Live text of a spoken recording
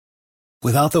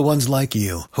Without the ones like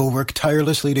you, who work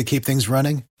tirelessly to keep things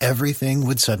running, everything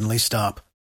would suddenly stop.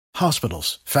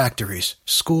 Hospitals, factories,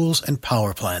 schools, and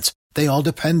power plants, they all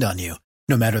depend on you.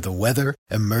 No matter the weather,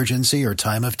 emergency, or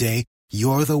time of day,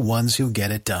 you're the ones who get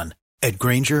it done. At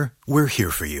Grainger, we're here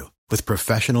for you with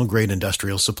professional-grade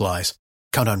industrial supplies.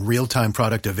 Count on real-time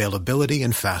product availability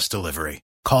and fast delivery.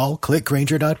 Call, click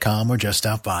Grainger.com, or just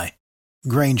stop by.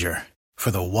 Grainger, for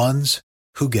the ones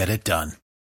who get it done.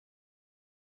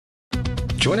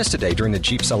 Join us today during the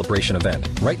Jeep Celebration event.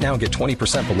 Right now, get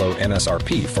 20% below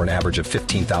MSRP for an average of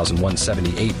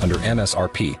 $15,178 under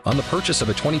MSRP on the purchase of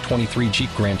a 2023 Jeep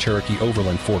Grand Cherokee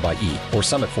Overland 4xE or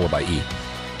Summit 4xE.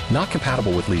 Not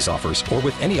compatible with lease offers or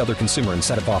with any other consumer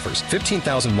incentive offers.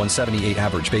 $15,178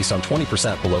 average based on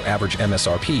 20% below average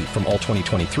MSRP from all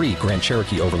 2023 Grand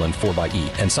Cherokee Overland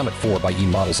 4xE and Summit 4xE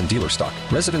models in dealer stock.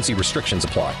 Residency restrictions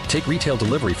apply. Take retail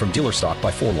delivery from dealer stock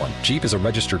by 4/1. Jeep is a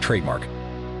registered trademark.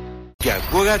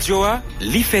 Gros radio a,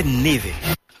 li fait neve.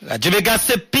 Radio Mega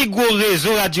c'est plus gros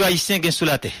réseau radio haïtien gen sous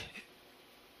la terre.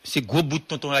 C'est gros bout de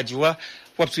tonton radio a,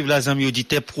 pour suivre la zami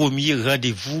auditeur premier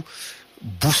rendez-vous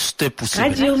booster pour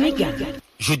Radio Mega.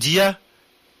 Je dis à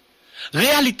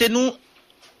réalité nous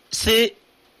c'est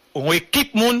on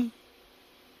équipe monde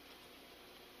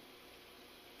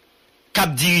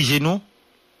cap diriger nous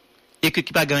et que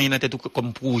qui pas gagner dans tête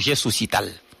comme projet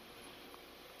sociétal.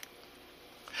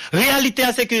 Réalité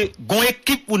c'est que gon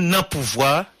équipe ou nan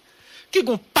pouvoir qui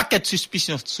gon paquet de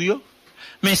suspicion sur yo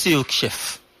mais c'est eux qui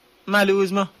chef.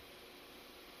 Malheureusement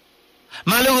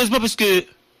parce que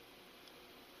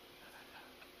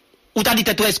ou t'as dit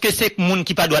toi est-ce que c'est monde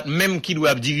qui pas doit même qui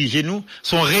doit diriger nous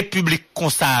son république comme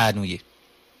ça nous et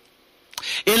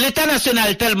l'état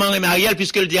national tellement Ariel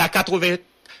puisque il dit à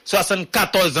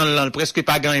 74 ans là presque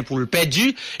pas gagné pour le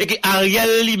perdu et que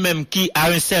Ariel lui-même qui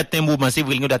à un certain moment c'est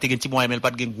vrai il nous daté un petit moyen mais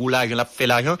pas de gros l'argent l'a fait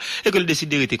l'argent et que il décide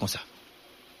de rester comme ça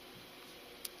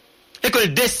et que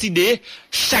il décide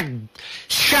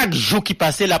chaque jour qui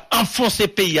passait l'a enfoncer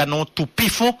pays à non tout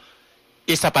pifon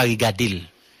et ça pas regarder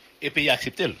et pays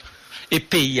accepter et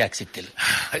pays accepter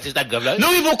c'est ça grave là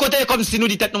nous vivons côté comme si nous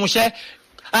dit tête mon cher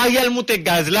Ariel monte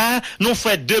gaz là, nous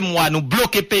fait 2 mois, nous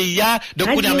bloquer pays là,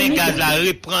 donc on a mis gaz là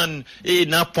reprendre et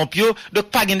dans pompio, donc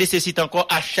pas de nécessité encore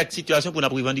à chaque situation pour nous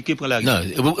revendiquer pour la. Non,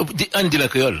 on dit la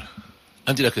créole.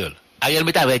 Ariel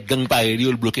met avec gang pareil,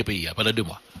 il bloquer pays pendant 2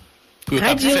 mois. Pour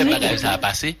faire bagage ça a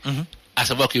passé, à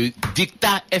savoir que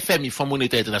dictat FMI Fonds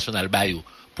monétaire international bayo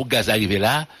pour gaz arriver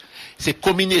là, c'est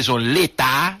combinaison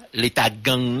l'état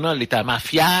gang, l'état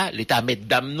mafia, l'état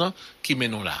mesdames qui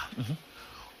mènent là.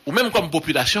 Ou même comme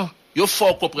population, il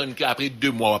faut comprendre qu'après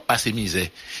 2 mois, passer misère,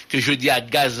 que je dis à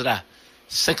gaz là,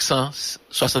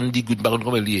 570 gouttes, par contre,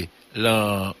 comme lié,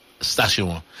 la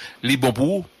station, les bon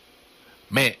pour,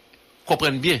 mais,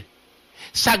 comprenez bien,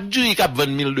 chaque jour, il cap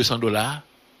 $20,200,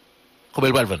 combien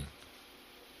il va le vendre?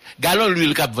 Galon, lui,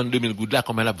 il cap 22,000 gouttes là,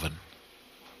 combien il va le vendre?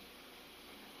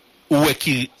 Ou est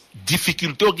qui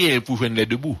difficulté qu'il y a pour joindre les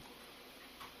debout?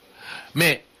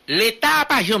 Mais, l'État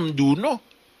pas jamais dit non.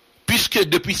 Puisque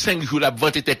depuis 5 jours, la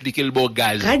vente est technique le bon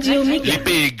gaz. Les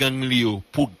pays gang lio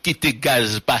pour quitter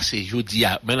gaz passé, je dis,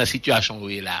 mais la situation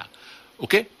est là.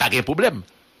 OK? Pas de problème.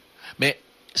 Mais,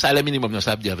 salaire minimum,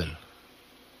 ça veut dire avec.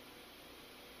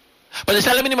 Parce que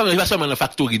salaire minimum, il va seulement le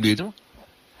factory de tout.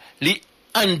 Les,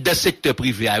 en de secteur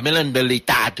privé, mais dans de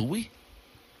l'État, oui.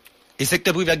 Et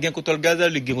secteur privé a gagné contre le gaz, il a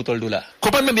gagné contre le dollar.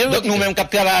 Comprenez bien. Donc, nous-mêmes, qui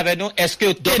travaillons avec nous, est-ce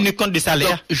que tenu compte des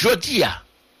salaires? Je dis,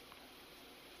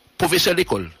 professeur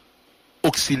d'école,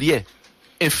 auxiliaire,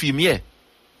 infirmier,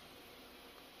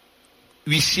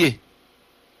 huissier.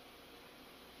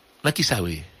 Dans qui ça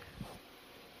oui?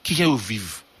 Qui gens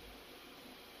vivent?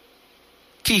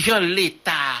 Qui gens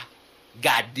l'État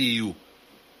garde yo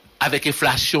avec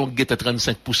inflation qui est à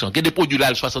 35%, qui des produits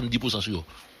là 70% sur eux.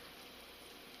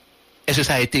 Est-ce que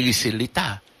ça a intéressé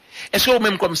l'État? Est-ce que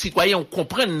même comme citoyen on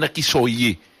comprend qui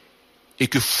soyez et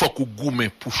que faut qu'on goûte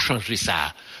pour changer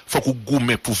ça, faut qu'on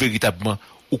goûte pour véritablement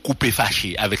ou couper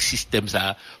fâché avec système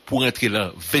ça pour entrer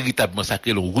là véritablement ça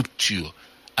crée une rupture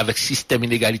avec système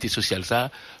inégalité sociale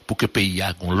ça pour que pays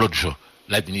a gon l'autre gens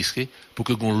l'administrer pour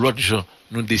que gon l'autre gens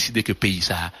nous décider que pays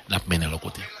ça n'a mené l'autre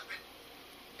côté.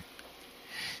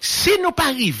 Si nous pas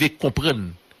arriver comprendre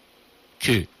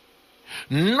que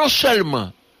non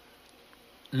seulement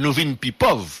nous vînes plus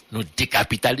pauvres, nous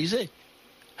décapitaliser,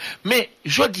 mais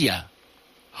je dis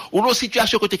ou nos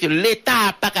situations côté que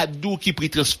l'État pas capable qui prix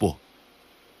transport.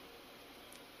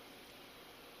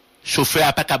 Chauffeur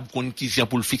a pas capable qui vient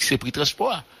pour le fixer prix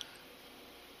transport.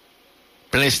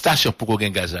 Plein station pour qu'on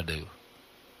gagne gaz là dedans.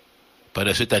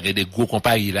 Pendant ce temps, il y a des gros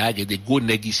compagnies là, il y a des gros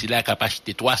nègres ici là qui ont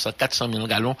acheté 300, 400 000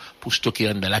 gallons pour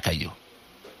stocker dans la caillou.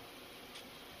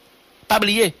 Pas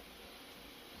oublier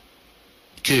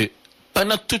que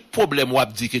pendant tout problème, on a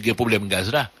dit que il y a un problème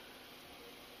gaz là.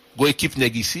 Une équipe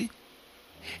nèg ici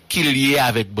qui lié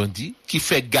avec bandit, qui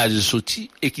fait gaz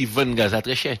sorti et qui vend gaz à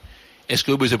très cher. Est-ce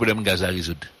que vous avez un problème gaz à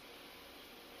résoudre?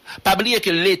 Pas oublier que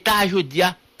l'État aujourd'hui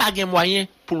a pas de moyen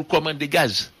pour commander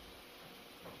gaz.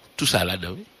 Tout ça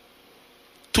là-dedans. Oui?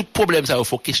 Tout problème ça il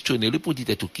faut questionner le pour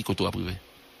dire tout qui côté privé.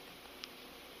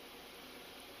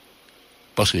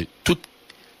 Parce que toute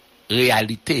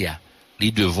réalité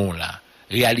les devons là,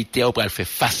 réalité on peut faire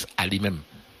face à lui-même.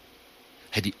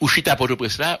 C'est-à-dire, ou chita pour le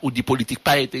presse là, ou dit politique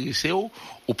pas intéressé, ou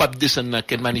pas descendre dans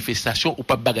quelle manifestation, ou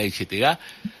pas bagaille, etc.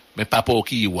 Mais pas pour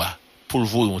qui y a, pour le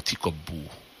voir un petit comme bout.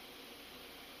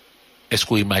 Est-ce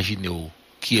qu'on imagine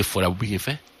qui est fort là, vous bien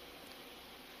fait?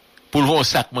 Pour le voir un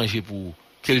sac manger pour,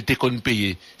 qu'elle te qu'on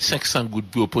paye 500 gouttes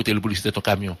pour porter le police de ton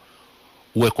camion,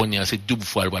 ou est qu'on y a, c'est double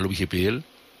fois le l'obligé payer.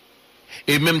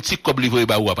 Et même petit comme livré,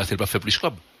 bah, ou parce qu'elle pas fait plus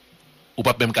comme. Ou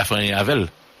pas même qu'à faire rien avec elle,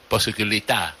 parce que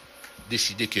l'État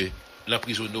décide que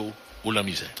l'emprisonnement ou la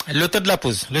misère. Le temps de la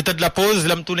pause,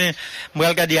 là me tourner, moi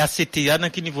regarder ACT, dans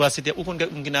quel niveau ACT, où qu'on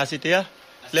ACT là?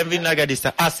 L'aime venir regarder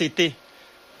ça, ACT.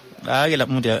 Ah, il a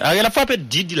monté. Ah, il a frappé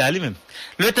Didi là lui-même.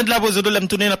 Le temps de la pause, là me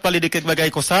tourner, on a parlé de quelques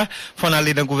bagailles comme ça, faut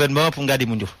aller dans le gouvernement pour regarder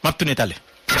mon Dieu. M'a tourner t'aller.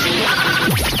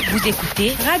 Vous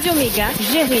écoutez Radio Méga,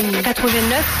 Jérémy, 89.1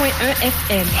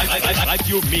 FM.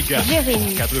 Radio Méga,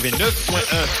 Jérémy,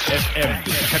 89.1 FM.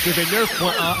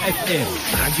 89.1 FM.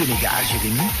 Radio Méga,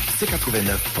 Jérémy, c'est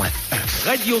 89.1.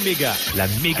 Radio Méga, la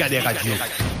méga des radios.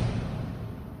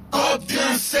 Cob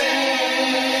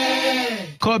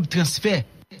transfert.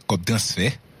 Cob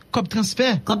transfert. Cob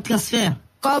transfert. Cob transfert.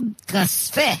 Cob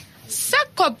transfert. Ça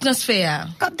Cob transfert.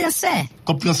 Cob transfert.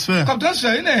 Cob transfert. Cob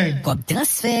transfert, né? Cob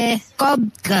transfert. Cob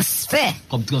transfert.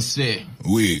 Cob transfert.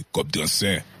 Oui, cob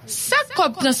transfert. Ça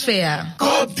Cob transfert.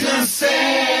 Cob transfert.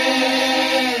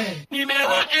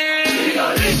 Numéro 1.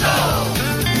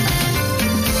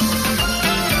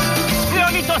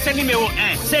 Priorito c'est numéro 1.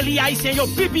 C'est l'haïtien yo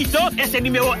pipito et c'est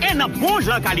numéro 1 dans bon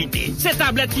genre qualité. C'est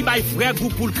tablette qui baille frais goût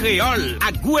pour le créole.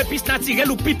 À goût épice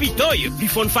naturel ou pipito. Il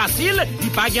font facile, il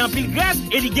pas en pile graisse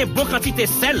et il gagne bonne quantité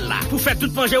sel là. Pour faire tout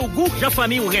manger au goût, jean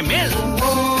famille ou remel.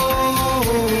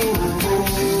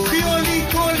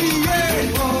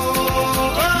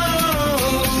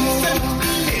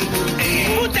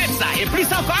 Peut-être ça et plus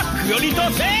encore, Criolito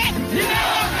c'est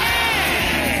numéro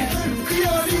 1.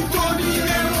 Criolito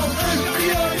numéro 1.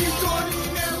 Criolito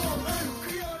numéro 1.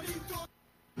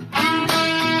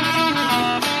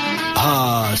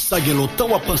 Ah, ça y est longtemps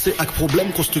on a pensé à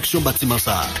problème construction bâtiment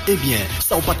ça. Eh bien,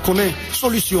 ça on pas de connaître.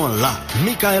 Solution là,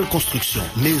 Michael Construction,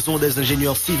 maison des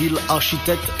ingénieurs civils,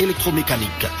 architectes,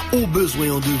 électromécaniques. Au besoin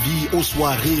en devis, au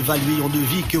soit réévaluer en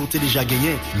devis que vous avez déjà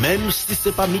gagné. Même si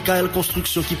c'est pas Michael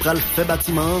Construction qui prend le fait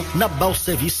bâtiment, n'a pas au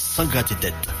service sans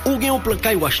gratuité. Ou gagne un plan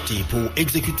caille ou acheter pour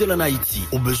exécuter en Haïti.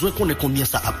 Au besoin qu'on ait combien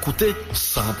ça a coûté,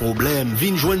 sans problème.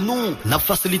 Vin joindre nous, n'a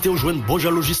facilité au joindre bon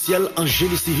logiciel en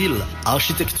génie civil,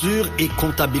 architecture et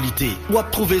comptabilité. Ou à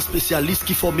trouver spécialiste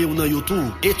qui formé ou dans YouTube.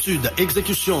 Études,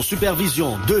 exécution,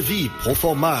 supervision, devis,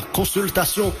 proforma,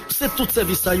 consultation, c'est tout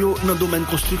service à yo dans le domaine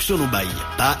construction nous bail.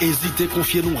 Pas hésiter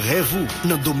confier nous rêve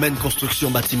dans le domaine construction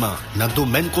bâtiment. Dans le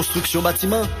domaine construction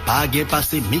bâtiment, pas gain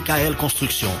passé Michael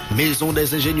Construction, maison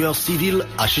des ingénieurs civils,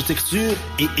 architecture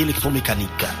et électromécanique.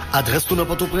 Adresse pour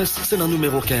Port-au-Prince, c'est dans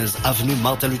numéro 15 avenue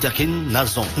Martin Luther King,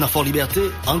 Nazon, dans Fort Liberté,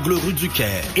 angle rue du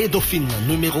Caire et Dauphine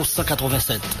numéro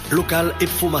 187. Local et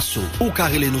formation. Ou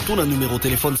carrelez nous tout dans numéro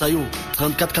téléphone ça yo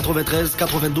 34 93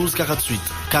 92 48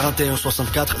 41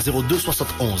 64 02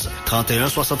 71 31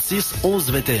 66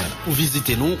 11 21. Ou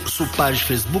visitez-nous sur page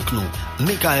Facebook nous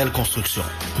Michael Construction.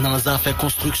 Dans les affaires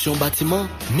construction bâtiment,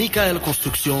 Michael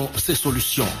Construction, c'est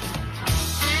solution.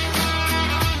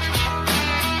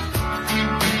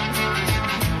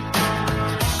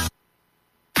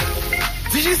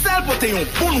 Digicel pour une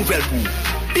bonne nouvelle pour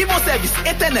puis mon service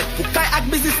internet pour Kay ak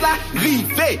business là,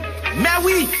 rivé. Mais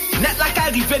oui, net la Kay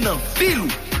rivé dans ville.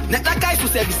 Net la Kay sur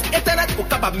service internet pour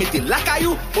capable mettre la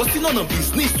caillou ou sinon dans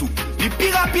business tout. Le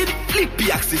plus rapide, le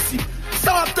plus accessible.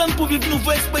 Ça va attendre pour vivre une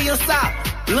nouvelle expérience ça.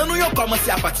 Là nous avons commencé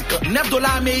à partir de $9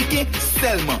 américains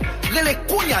seulement. Relais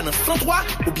Kounia dans 103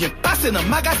 ou bien passer dans le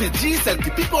magasin Digicel qui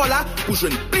pique là pour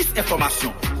joindre plus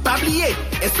d'informations. Pas oublier,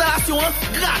 installation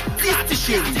gratuite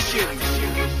chérie.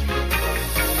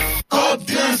 Cob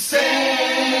transfert.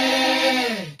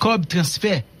 Cob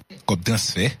transfert. Cob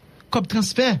transfert. Cob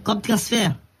transfert. Cob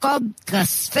transfert. Cob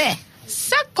transfert.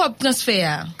 Ça Cob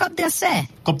transfert. Cob transfert.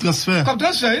 Cob transfert. Cob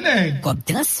transfert, né? Cob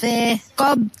transfert.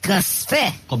 Cob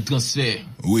transfert. Cob transfert.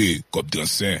 Oui, cob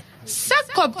transfert. Ça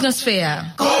Cob transfert.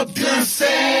 Cob transfert.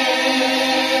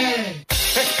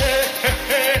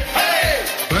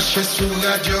 Branchez sur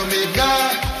Radio Méga.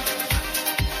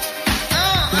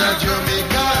 Radio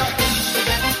Méga.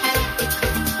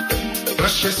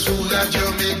 Branchez sur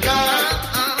Radio Méga.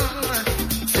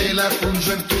 C'est là pour nous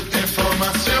joindre toute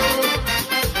information.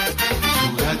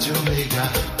 Sur Radio Méga,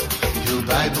 yo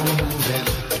bail bon nouvelle.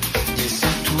 Et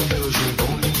c'est tout yo jeu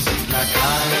bon musique la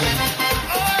caille.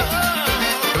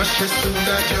 Branchez sur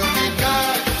Radio Méga.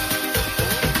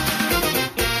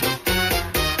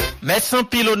 Mais sans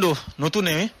pilono, nous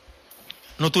tournons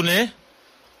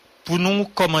pour nous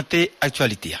commenter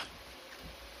l'actualité.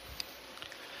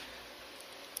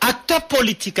 Acteurs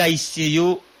politiques haïtiens,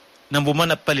 yo, dans le moment où on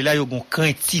a parlé là, yo ont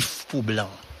craintif pour blanc.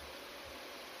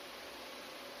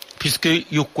 Puisque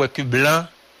yo croit que blanc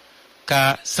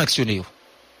a sanctionné yo.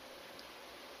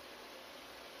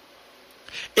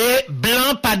 Et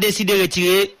blanc pas décidé de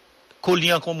retirer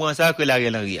collier comme ça que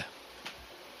l'Ariel Henry.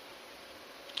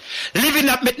 Li vin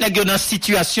ap mettre nèg yo dans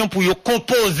situation pour yo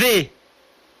composer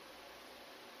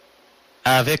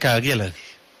avec Ariel Henry.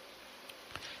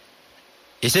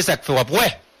 Et c'est ça que fait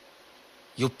après.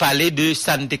 Yo parler de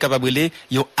santé capable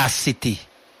yo ACT.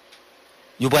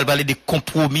 Yo parler de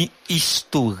compromis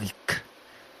historique.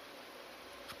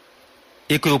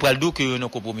 Et que yo parle d'où que non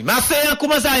compromis. Marseille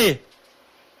comment ça est?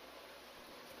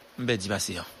 M'be di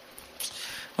Marseille.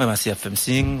 Ouais Marseille fait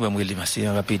signe, ouais moi les Marseille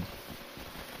rapide.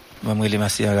 Je vais les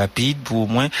rapide pour au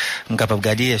moins suis capable de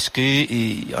regarder est-ce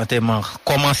que entièrement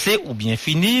commencé ou bien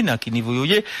fini dans quel niveau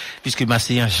yoye puisque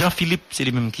Marseillais Jean-Philippe c'est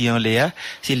lui même qui en l'air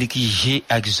c'est lui qui j'ai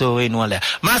axoré nous en l'air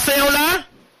Marseillais là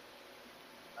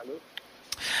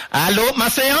allô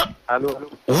Marseillais allô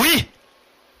oui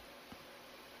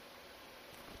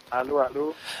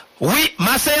allô oui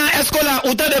Marseillais est-ce que là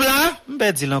autant de blanc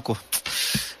ben dis encore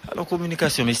alors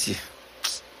communication messieurs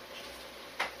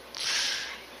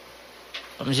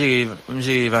j'ai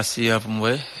vaccin pour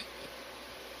moi.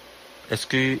 Est-ce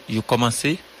que vous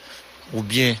commencez ou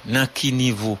bien dans quel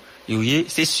niveau?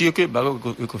 C'est sûr que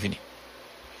vous fini.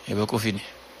 Et vous fini.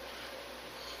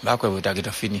 Bah quoi vous avez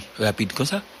fini rapide comme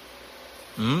ça.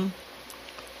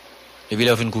 Depuis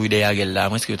là vous fin courir derrière là,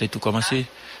 est-ce que vous avez tout commencé?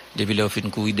 Depuis là vous fin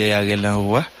courir derrière là en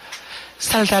roi.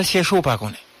 Ça le cherche ou pas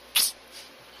connaît.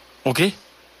 OK?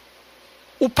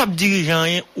 Ou pas dirigeant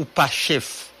ou pas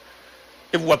chef.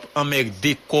 Et vous en mec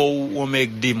des corps ou en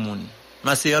mec des moun.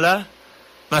 Marseille là.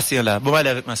 Bon aller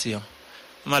avec Marseille.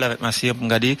 Mal avec Marseille pour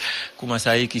regarder comment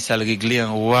ça est qui ça le régler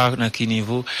en haut dans quel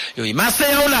niveau. Oui,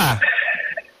 Marseille là.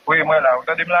 Oui, moi là, vous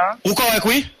entendez là? Ou correct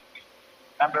oui?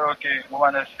 Ah ben OK,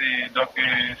 moi c'est donc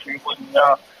c'est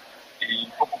il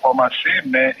faut commencer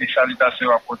mais salutations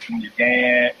à continuer.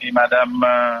 Et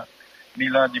madame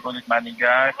Milan Hippolyte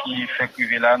Maniga qui fait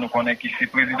privé là, nous connaissons qui c'est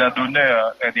président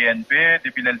d'honneur RDNP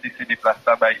depuis l'LTC déplacé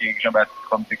par Éric Jean-Baptiste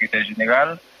comme secrétaire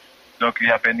général. Donc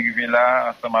il a peine arrivé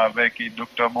là ensemble avec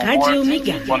Dr. Beauvoir, nous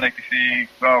connaissons qui c'est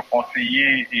grand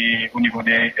conseiller et au niveau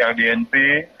des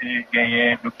RDNP et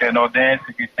gagné Dr. Nordin,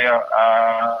 secrétaire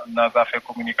dans les affaires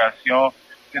communication.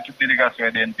 C'est toute délégation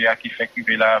RDNP qui fait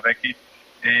privé là avec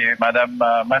et madame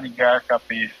Maniga qui a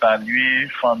fait saluer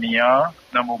famille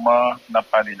dans le moment n'a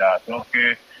parlé là donc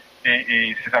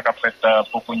et c'est ça qu'a fait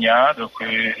pour Kounia donc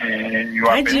il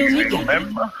a appelé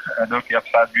nous-mêmes donc il a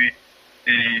salué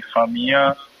et famille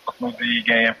nous dit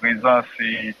gagne présence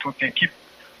et toute équipe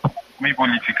mais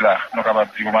politique là donc capable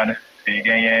dire et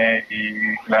gagné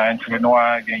et là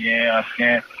Noir gagné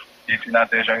ancien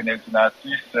sénateur Jean-Renel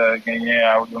Tinatis gagné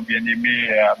à Odon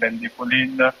bien-aimé à Ben de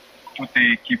Colline toute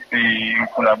équipe et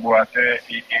collaborateurs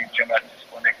et journalistes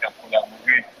connectés à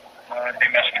collaborer dans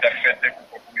démarche qui a fait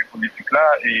pour la politique là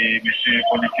et monsieur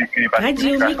politique et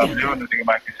parti nous avons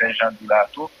remarqué Saint-Jean de là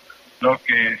tout donc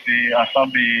c'est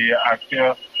ensemble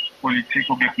d'acteurs politiques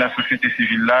ou bien la société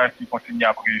civile là qui continue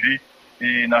à priver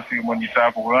et dans la cérémonie ça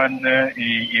pour rendre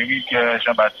et Éric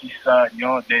Jean-Baptiste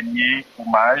un dernier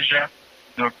hommage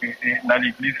donc dans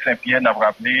l'église Saint-Pierre n'a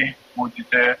rappelé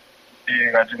auditeur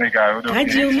et Radio Méga. Donc,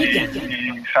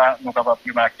 ça, nous avons pu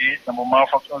remarquer. Dans le moment, en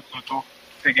fonction surtout,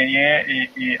 c'est gagné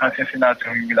et ancien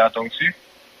sénateur Jubilator dessus,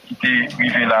 qui était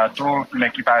privé là tout,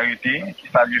 mais qui pas arrêté, qui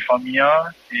salue famille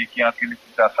et qui entre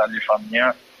l'église à saluer famille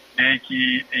et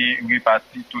qui est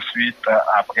reparti tout de suite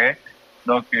après.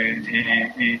 Donc,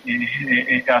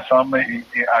 et ensemble,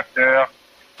 et acteurs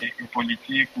et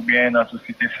politiques ou bien dans la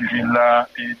société civile là,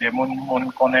 et des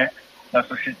monde connaît la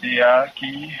société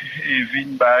qui vient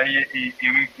bail et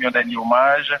Eric un dernier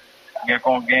hommage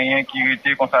qu'on gagne qui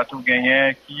était comme ça tout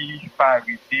gagne qui pas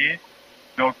arrêté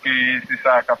donc c'est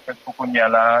ça qu'a fait pour qu'on y a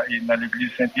là et dans l'église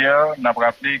Saint-Pierre on a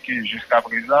rappelé que jusqu'à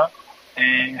présent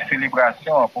et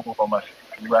célébration pour commencer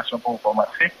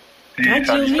c'est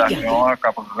salutation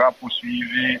capable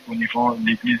poursuivre au niveau de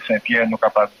l'église Saint-Pierre nous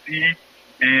capable dire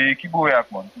et qui bourre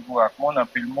avec monde un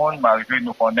peu le monde malgré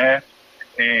nous connaît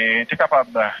et tu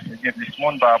capable de plus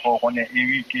monde par rapport on est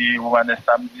Eric et Romanes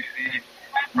samedi c'est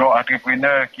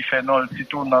l'entrepreneur qui fait non le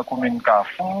tour dans la commune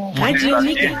Carrefour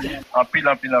en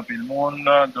pile monde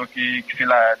donc c'est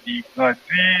là qui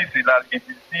grandit c'est là qui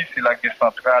business c'est là qui est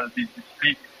centrale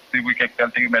business c'est oui quelqu'un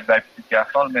qui met la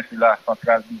situation mais c'est la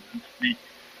centrale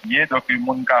business donc le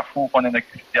monde Carrefour connaît une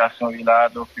situation là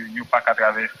donc il n'y a pas qu'à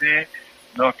traverser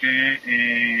donc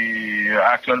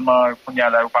actuellement on y a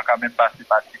là pas quand même passer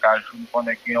par ticage nous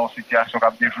connaît qu'il y a une situation qui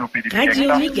a développé depuis quelques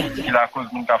temps qui la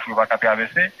cause monde Carrefour va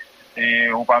traverser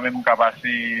et on pas même qu'à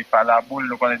passer par la boule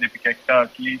nous connaît depuis quelques temps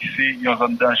qui c'est une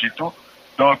zone de danger tout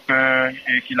donc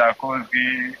et qui la cause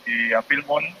et un peu le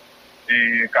monde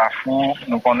et Carrefour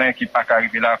nous connaît qui pas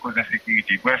arriver là à cause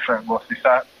d'insécurité bref bon c'est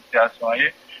ça situation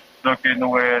est donc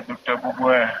nous docteur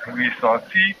Boubouin est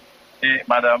sorti et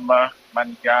madame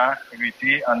Maniga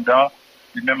était en dedans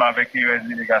lui-même avec les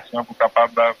délégations pour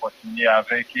capable continuer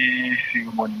avec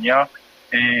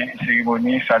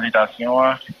cérémonie salutation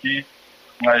qui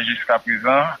jusqu'à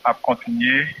présent a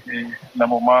continué et dans le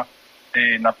moment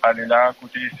et n'a parlé là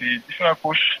côté c'est différentes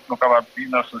couches donc capable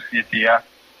dans la société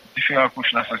différentes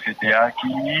couches dans la société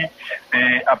qui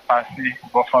a passé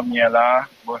vos familles là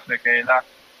vos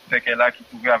c'est qu'elle là qui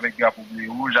trouvait avec drapeau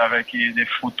bleu rouge avec des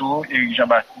photos et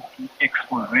Jean-Baptiste qui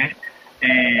exposé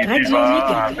et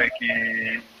devant avec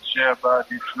gerbe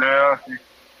des fleurs il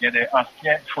y a des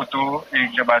anciennes photos et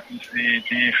Jean-Baptiste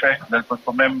était fait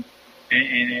quand même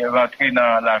et rentrer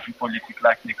dans la vie politique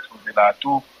là qui exposé là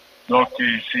tout donc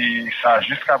c'est ça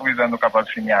jusqu'à présent nous capable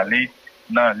de signaler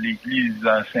dans l'église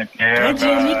Saint-Pierre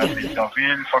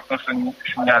Pétionville faut que nous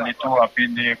signaler tout un peu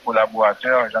des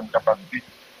collaborateurs j'en capable de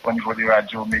au niveau de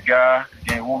Radio Méga,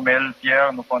 il y a Roumel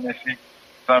Pierre, nous connaissons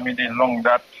parmi des longues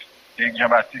dates, et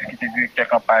Jean-Baptiste qui était directeur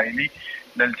campagne,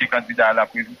 il était candidat à la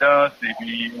présidence, et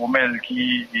puis Roumel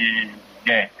qui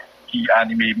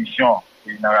anime l'émission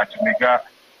dans Radio Méga,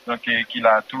 donc qui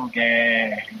a tout,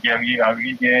 Gary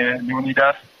Henry,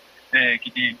 Leonidas, qui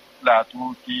dit là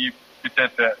tout, qui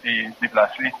peut-être est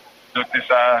déplacé. Donc c'est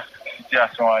ça,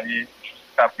 situation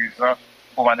jusqu'à présent.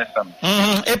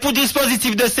 Et pour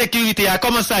dispositif de sécurité,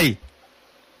 comment ça y est?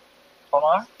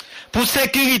 Comment? Pour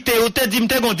sécurité, vous te dit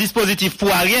un dispositif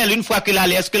pour Ariel, une fois que là,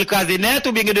 est-ce que le cas est net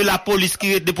ou bien de la police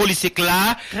des policiers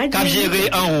là, qui a géré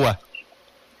en haut?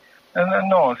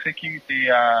 Non, sécurité,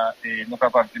 nous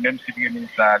capables de même si le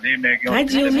ministre a allé, mais il y a une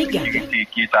sécurité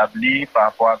qui est établie par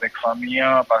rapport avec la famille,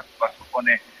 parce qu'on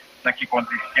est dans quelles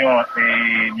conditions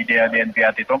l'idée DNP a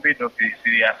été tombée, donc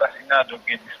c'est assassinat, donc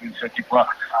il y a des dispositions qui prend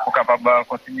pour capable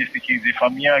continuer à sécuriser la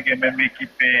famille, il y a même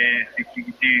équipe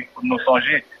sécurité pour nous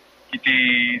songer, qui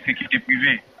était sécurité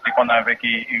privée, c'est qu'on a avec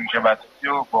Éric Jean-Baptiste,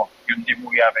 bon, il me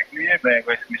mourir avec lui, mais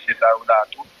reste monsieur Saoula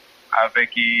tout,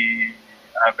 avec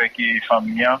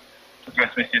famille, tout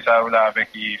reste monsieur Saoula avec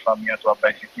famille, tout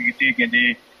la sécurité, il y a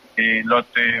des et l'autre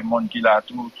monde qui l'a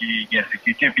tout qui gagne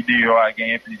sécurité puis d'ailleurs a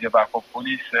gagné plusieurs barres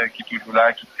police qui toujours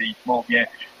là qui fait ou bien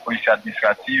police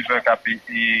administrative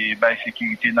qui a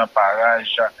sécurité dans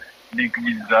parage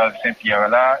l'église Saint-Pierre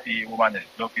là et Romanes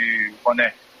donc on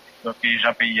est donc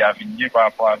Jean Pays à venir par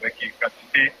rapport avec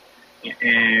quantité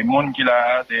et monde qui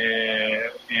là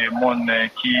des monde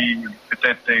qui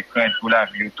peut-être craint pour la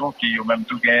vie tout qui au même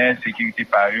tout gagne sécurité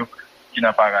par eux qui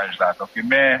n'a parage là donc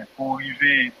mais pour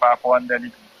arriver par rapport à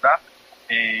l'église là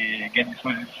et il y a une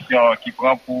disposition qui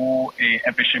prend pour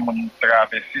empêcher mon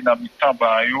traverser dans le temps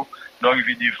ba yo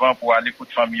l'arrivée devant pour aller pour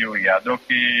famille donc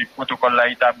le protocole là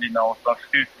établi dans le sens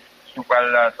que si pas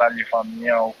la salle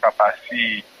famille ou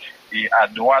passer et à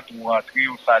droite ou rentrer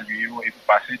ou saluer et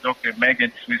passer donc mais il y a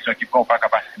une disposition qui prend pas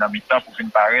passer dans le temps pour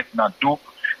venir paraître dans dos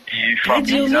et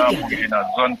famille là pour venir dans la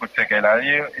zone pour qu'elle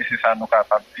arrive et c'est ça nous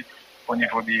capable au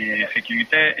niveau de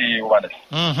sécurité et voilà.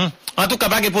 En tout cas,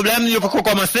 pas de problème, il faut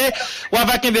commencer. On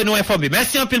va nous informer.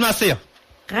 Merci un peu, Massia.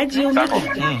 Radio Méga.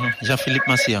 Jean-Philippe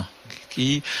Massia,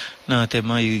 qui, dans le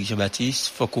thème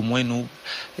Jean-Baptiste, faut qu'au moins nous,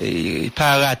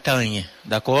 pas rater rien.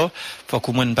 D'accord? Faut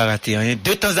qu'au moins nous pas rater rien.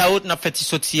 De temps à autre, nous avons fait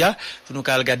sortir, pour nous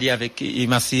regarder avec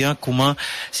Massia, comment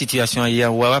situation est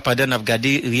en Ouawa, pendant nous avons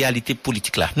regardé réalité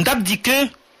politique là. Nous avons dit que,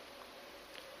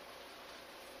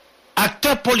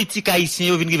 acteurs politiques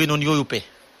haïtiens viennent arriver au niveau européen.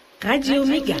 Radio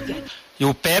Méga.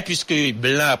 Européen puisque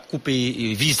blanc a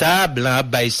coupé visa, blanc a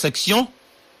bail sanction.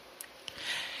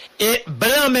 Et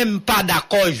blanc même pas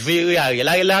d'accord, je vais Ariel.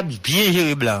 Ariel a bien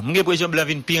géré blanc. J'ai l'impression que blanc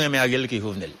vient pire mais Ariel que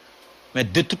Jovenel. Mais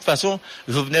de toute façon,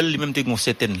 Jovenel lui-même a une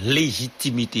certaine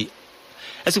légitimité.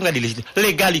 Est-ce que vous avez dit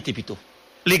légalité plutôt?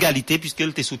 Légalité puisqu'il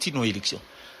était soutenu dans l'élection.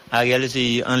 Ariel,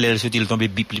 c'est en l'air, il tombé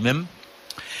bip lui-même.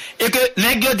 Et que,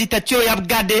 nèg yo dit tête yo, y a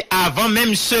regardé avant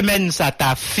même semaine, ça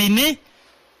t'a fini.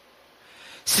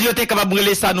 Si yo t'es capable de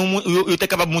brûler ça, yo t'es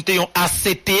capable de monter un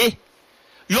ACT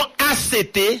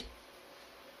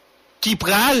qui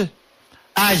pral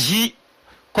agit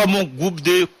comme un groupe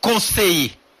de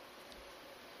conseillers.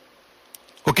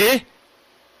 OK?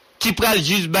 Qui pral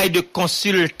juste bail de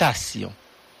consultation.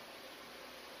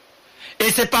 Et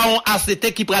c'est pas un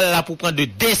ACT qui pral là pour prendre de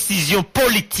décisions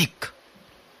politiques.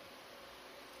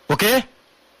 OK?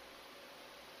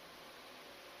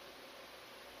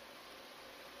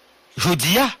 Je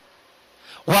dis,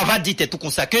 on va dire tout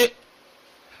comme ça que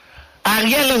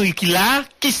Ariel Henry qui là,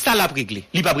 qui ça l'a réglé?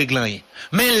 Il pas réglé rien.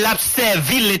 Mais l'a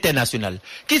servi l'international.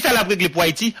 Qui ça l'a réglé pour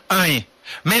Haïti? Rien.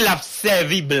 Mais l'a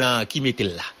servi blanc qui mettait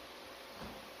là.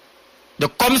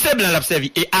 Donc comme c'est blanc l'a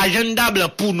servi et agenda blanc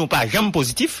pour nous pas jamais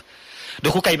positif,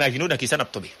 donc on peut imaginer dans qui ça n'a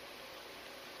pas tombé.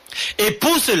 Et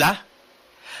pour cela,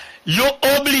 ils ont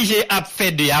obligé à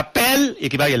faire des appels et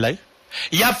qui va là.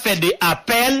 Il a fait des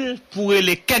appels pour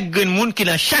les quelques monde qui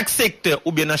dans chaque secteur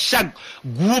ou bien dans chaque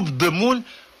groupe de monde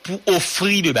pour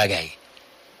offrir des bagailles.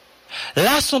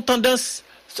 Là, son tendance,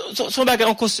 son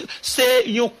bagaille, c'est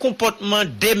un comportement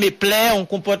déméplaire, un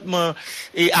comportement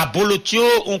à bolotio,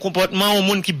 un comportement au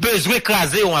monde qui besoin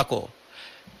écraser un accord.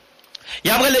 Il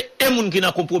y a les monde qui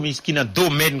dans compromis, qui dans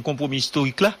domaine compromis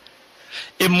historique là,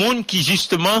 et monde qui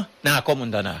justement dans accord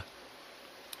mondana.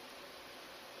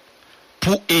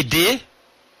 Pour aider,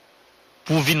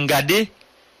 pour venir garder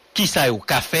qui ça y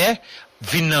a fait,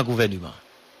 venir dans le gouvernement.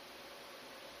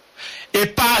 Et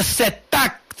par cet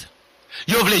acte,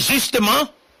 ils voulaient justement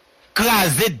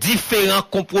craser différents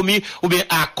compromis ou bien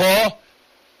accords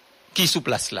qui sous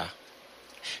place là.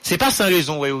 C'est pas sans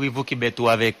raison où ils révoquent Beto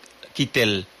avec qui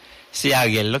tel, c'est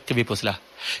Ariel là qui veut poste là.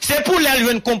 C'est pour la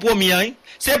jouer un compromis, hein?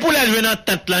 C'est pour la jouer une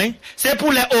entente là, hein? C'est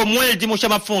pour les au moins dit mon chef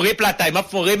m'a font replataille, m'a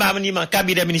font remaniement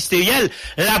cabinet ministériel,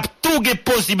 la tout des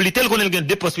possibilités qu'on a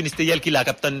deux postes ministériels qui la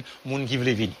capitaine monde qui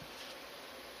veut venir.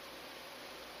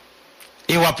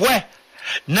 Et après,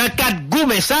 dans quatre goûts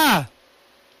ça,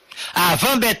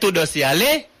 avant Beto dossier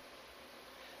aller,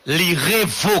 li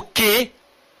révoquer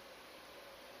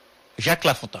Jacques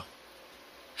Lafontaine.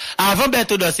 Avant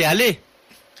Beto dossier aller,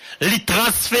 li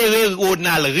transférer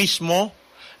Ronald Richemont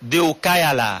de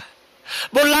Okayala.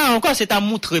 Bon là encore c'est à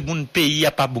montrer mon pays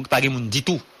a pas moun dit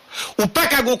tout. Ou pas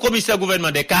qu'un commissaire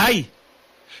gouvernement de Caille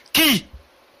qui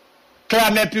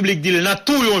clame public dit dans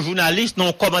tout un journaliste,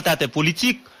 non commentateur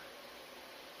politique.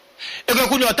 Et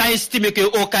que nous avons estimé que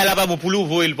Okayala va pour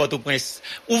l'ouvrir le Port-au-Prince.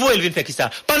 Ouvrir il vient faire qui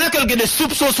ça? Pendant que il y a des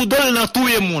soupçons sous dans tout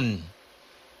le monde.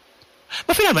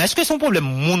 Mais finalement, est-ce que son problème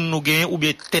moun nous gagne ou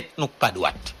bien tête nous pas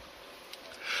droite?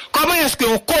 Comment est-ce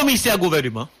qu'un commissaire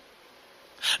gouvernement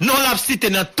non l'a cité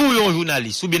dans tout un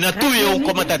journaliste ou bien dans tout un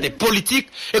commentateur politique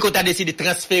et qu'on a décidé de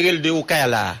transférer le de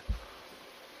Okayala?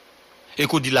 Et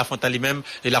qu'on dit Lafontaine lui-même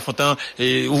et Lafontaine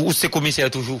ou c'est commissaire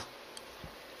toujours.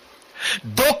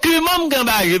 Document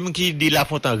Gambage qui dit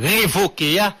Lafontaine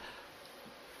révoqué ya.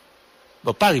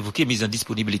 Bon pas révoquer mise en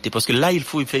disponibilité parce que là il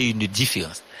faut faire une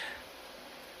différence.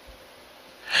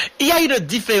 Il y a une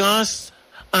différence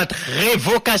entre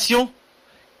révocation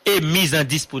et mise en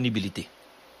disponibilité.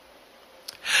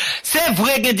 C'est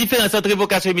vrai qu'il y a une différence entre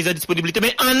révocation et mise en disponibilité,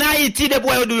 mais en Haïti, des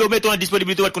fois, nous mettons en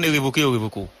disponibilité, qu'on est révoqué ou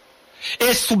révoqué.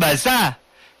 Et sous base ça,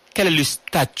 quel est le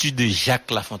statut de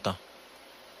Jacques Lafontaine?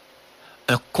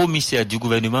 Un commissaire du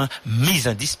gouvernement mis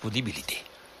en disponibilité.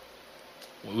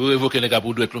 Vous révoquez les gars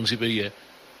pour deux plomb supérieur.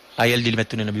 Ariel dit de mettre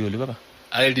tourner dans le bureau, papa.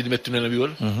 Ariel dit de mettre tourner dans le bureau?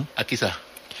 À qui ça?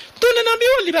 Tourner dans le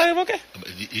bureau, il va révoquer.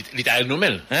 Il t'a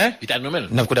nommé. Hein? Il t'a nommé.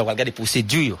 Non, vous devez regarder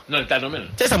procédure. Non, il t'a nommé.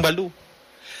 C'est ça, Mbaldou.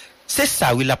 C'est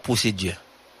ça, oui, la procédure.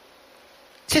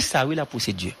 C'est ça, oui, la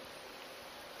procédure.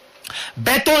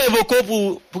 Beto révoqué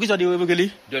pour qui ça dit révoqué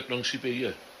lui? Deux plomb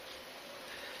supérieur.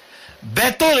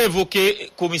 Beto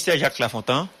révoqué commissaire Jacques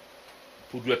Lafontaine.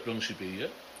 Pour deux plomb supérieur.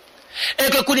 Et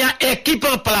que qu'on y a équipe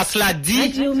en place là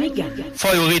dit,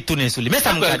 faut y retourner sur lui. Mais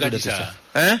ça me dit ça.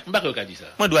 Hein? On va pas dire ça.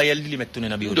 Moi dois y aller mettre tourner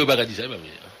dans le bureau. On doit pas dire ça, bah oui.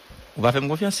 On va faire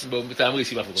confiance. Bon, ça me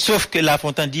réussit pas. Sauf que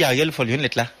Lafontaine dit Ariel faut lui une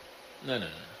lettre là. Non.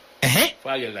 Hein? Faut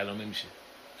Ariel là non même monsieur.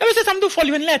 Mais c'est ça me dit faut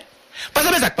lui une lettre. Parce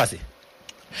que ça qui passe.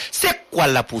 C'est quoi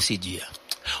la procédure?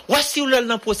 Voici où là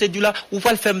dans procédure là, ou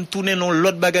pas le faire me tourner dans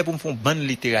l'autre bagaille pour me faire bonne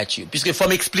littérature puisque faut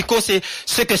m'expliquer c'est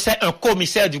ce que c'est un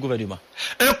commissaire du gouvernement.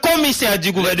 Un commissaire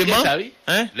du gouvernement.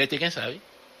 Hein? L'été ça oui.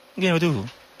 Gagne tout.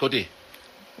 Côté.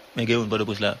 Mais gagne une bonne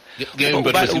pose là.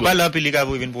 Ou pas là puis les gars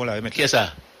vous viennent pour là. Qui est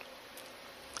ça?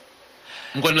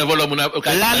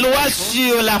 La loi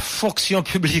sur la fonction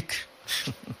publique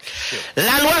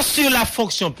La loi sur la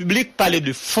fonction publique parlait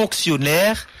de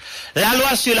fonctionnaires. La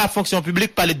loi sur la fonction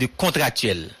publique parlait de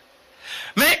contractuels.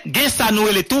 Mais, ça nous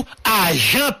est tout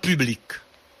agent public.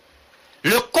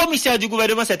 Le commissaire du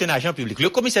gouvernement, c'est un agent public. Le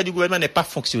commissaire du gouvernement n'est pas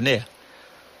fonctionnaire.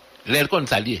 L'elcon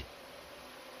s'allier.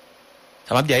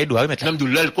 Ça va bien, il doit remettre. Même de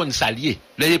l'elcon s'allier.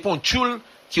 Les pontules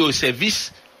qui est au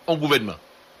service au gouvernement.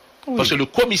 Oui. Parce que le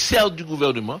commissaire du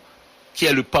gouvernement, qui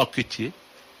est le parquetier,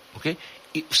 ok,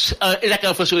 et la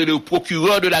conférence est le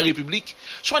procureur de la République,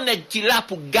 soit n'est qui là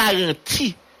pour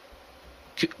garantir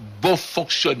que bon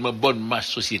fonctionnement, bonne marche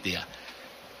société a.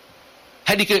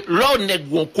 C'est-à-dire que l'on est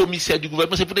un commissaire du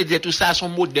gouvernement, c'est pour te dire tout ça, son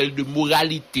modèle de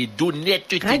moralité,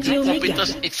 d'honnêteté, de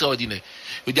compétence extraordinaire.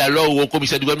 Je dis alors, au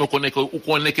commissaire du gouvernement, on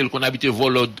connaît qu'on habite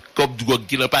voler comme drogue,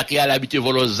 qui n'a pas créé, l'habite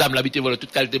voler zam, l'habite voler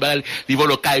toute qualité de bagage, il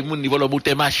vole caïmoun, il vole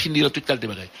moteur machine, il vole toute qualité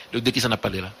de bagage. Donc, de qui ça n'a pas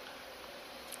parlé là?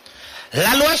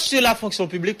 La loi sur la fonction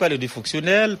publique parle de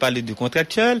fonctionnels, parle de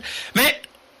contractuels, mais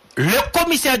le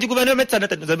commissaire du gouvernement,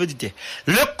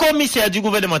 le commissaire du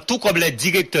gouvernement, tout comme les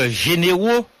directeurs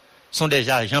généraux, sont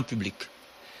déjà agents publics.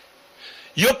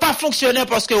 Ils n'ont pas fonctionné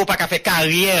parce qu'ils n'ont pas fait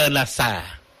carrière dans ça.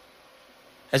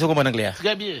 Est-ce que vous comprenez clair?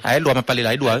 Très bien. Ah, elle doit me parler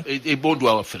là, il doit. Et bon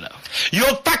doit faire là. Ils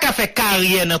n'ont pas fait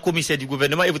carrière dans le commissaire du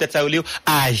gouvernement et peut-être ça veut dire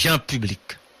agent public.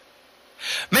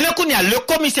 Maintenant, il y a le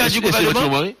commissaire du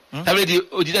gouvernement. Ça veut dire,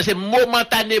 c'est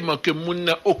momentanément que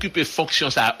moun occupe fonction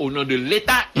ça au nom de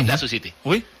l'État et de la société.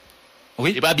 Oui.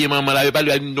 Oui. Et pas bien maman là, il va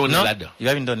lui donner là-dedans. Il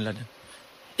va lui donner là-dedans.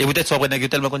 Et peut-être soit prendre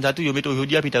tellement comme ça tout, il met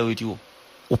aujourd'hui à pita retiré.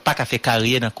 Ou pas qu'à faire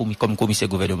carrière comme commissaire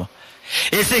gouvernement.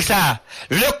 Et c'est ça,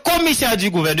 le commissaire du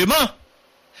gouvernement,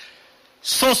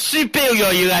 son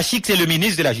supérieur hiérarchique, c'est le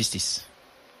ministre de la Justice.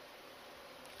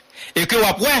 Et que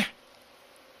après,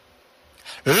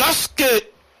 lorsque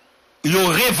ils ont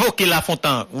révoqué La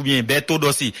Fontaine, ou bien Berthaud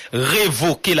Dossi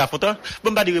révoqué La Fontaine,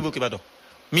 bon pas dire révoquer pardon.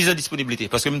 Mise en disponibilité.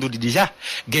 Parce que je me dis déjà,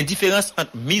 il y a une différence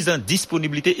entre mise en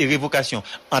disponibilité et révocation.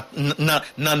 Dans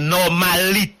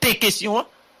normalité question,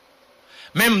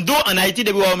 même d'où en Haïti,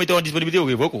 depuis qu'on met en disponibilité, on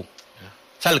révoque.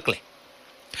 Ça le clé.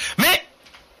 Mais,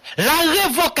 la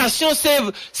révocation,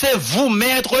 c'est vous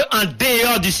mettre en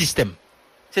dehors du système.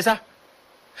 C'est ça?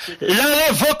 La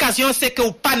révocation, c'est que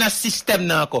vous pas dans le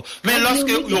système encore. Mais lorsque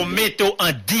vous mettez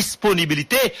en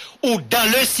disponibilité ou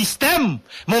dans le système,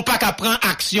 vous pas qu'à prendre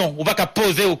action, ou pas qu'à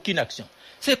poser aucune action.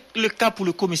 C'est le cas pour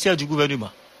le commissaire du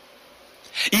gouvernement.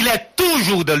 Il est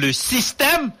toujours dans le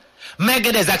système, mais il y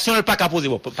a des actions, il n'a pas qu'à poser.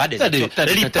 Pas des actions.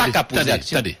 Il n'a pas qu'à poser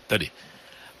action. Attendez.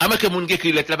 Avant que mon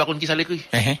écrit lettre là, par contre, qui ça l'écrit?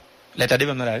 Lettre de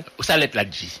même là. Ça lettre là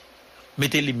dit.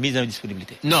 Mettez les mises en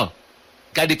disponibilité. Non.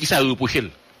 Regardez qui ça reproche.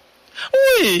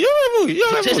 Oui.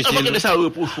 C'est ça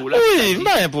reproche là. Oui,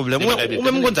 pas un problème. Ou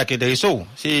même quand ça qui intéresse,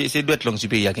 c'est doit être langue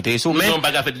supérieure qui intéresse. Mais non,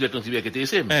 pas faire de langue supérieure qui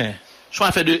intéresse.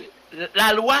 Soit fait de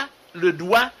la loi, le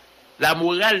droit, la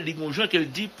morale, les conjoints qu'elle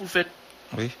dit pour faire.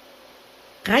 Oui.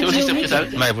 C'est aussi simple que ça.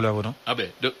 Mais vous l'avez non? Ah ben,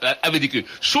 donc, avait dit que,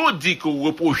 si on dit que vous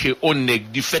reprochez au nègre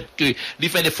du fait que, il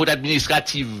fait des fautes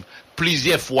administratives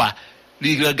plusieurs fois,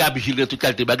 il regarde, il tout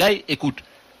qualité bagaille, écoute,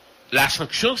 la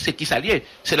sanction, c'est qui s'allie,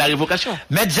 c'est la révocation.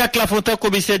 Maître Jacques Lafontaine,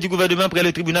 commissaire du gouvernement près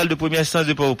le tribunal de première instance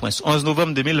de Port-au-Prince, 11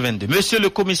 novembre 2022. Monsieur le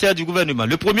commissaire du gouvernement,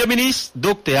 le premier ministre,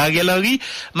 Dr Ariel Henry,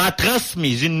 m'a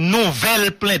transmis une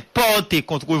nouvelle plainte portée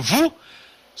contre vous.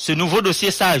 Ce nouveau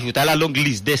dossier s'ajoute à la longue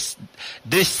liste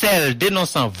de celles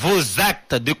dénonçant vos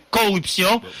actes de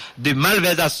corruption, de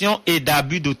malversation et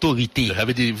d'abus d'autorité.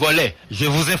 J'avais dit volet. Je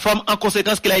vous informe en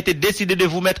conséquence qu'il a été décidé de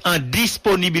vous mettre en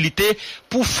disponibilité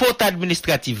pour faute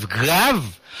administrative grave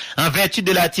en vertu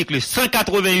de l'article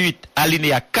 188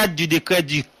 alinéa 4 du décret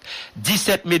du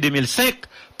 17 mai 2005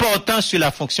 portant sur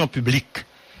la fonction publique.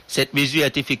 Cette mesure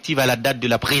est effective à la date de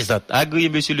la présente. Agréé,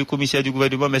 monsieur le commissaire du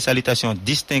gouvernement, mes salutations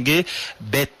distinguées.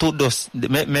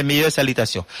 Mes meilleures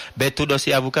salutations. Berthaud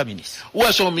Dossi, avocat ministre. Où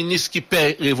est son ministre qui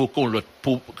peut révoquer l'autre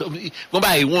pour, comment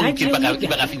est-ce qu'il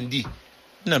va pas finir?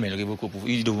 Non, mais le révoquer pour,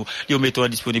 il met en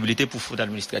disponibilité pour faute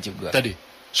administrative grave. Attendez.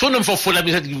 Si on fait faute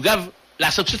administrative grave,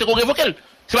 la sanction c'est qu'on révoque elle.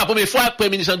 C'est pas la première fois,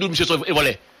 premier ministre Andou, monsieur est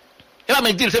volé. Et pas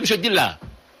même dire, c'est monsieur Dil là.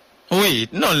 Oui,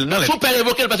 non. Faut pas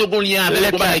révoquer parce qu'on lien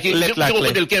avec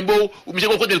le Kembo, ou monsieur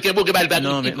Koko Del Kembo, qui va le battre,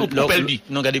 ou Pelbi.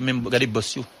 Non, regardez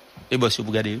Bossio. Et Bossio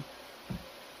pour garder.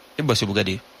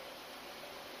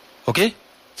 Ok?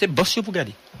 C'est Bossio pour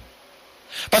garder.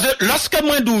 Parce que lorsque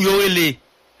moi d'où yo les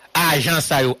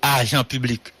agent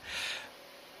public.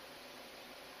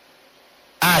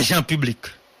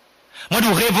 Moi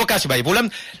d'où révocation, pas de problème.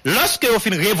 Lorsque on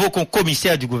fait une révocation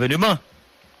commissaire du gouvernement,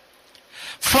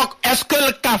 est-ce que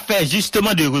le cas fait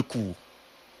justement de recours?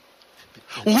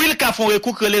 Oui, le cas fait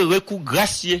recours que les recours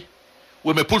gracieux.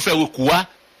 Oui, mais pour le faire recours,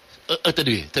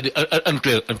 Attendez, en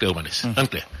clair,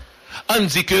 on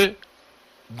dit que,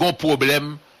 gon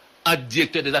problème, entre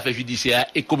directeur des affaires judiciaires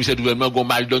et commissaire du gouvernement, gon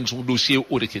mal donne son dossier,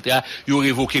 etc., il a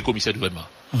révoqué commissaire du gouvernement.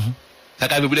 Ça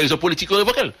a des raisons politiques qui ont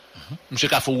révoqué. Monsieur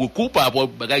a fait un recours par rapport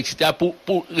à etc., pour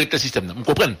régler le système. Vous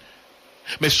comprenez?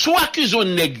 Mais soit accusé un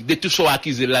nègre de tout ce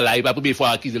accusé là, il va pas première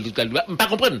fois accusé tout le temps, je ne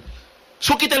comprends pas.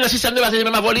 Soit qui était dans le système, il va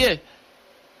même avoir lié.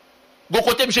 Bon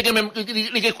côté, monsieur, même,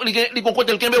 il bon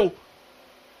côté le Kembéo.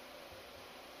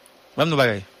 Même nous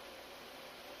bagaille.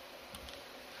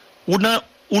 Ou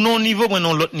non niveau, ou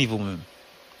non l'autre niveau même.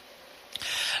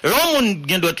 L'homme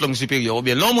gagne d'autres langues supérieures, ou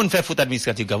bien l'homme fait faute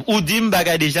administrative grave. Ou dit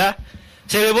bagaille déjà,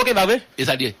 c'est révoqué, pas vrai? Et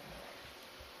ça dit.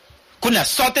 Qu'on a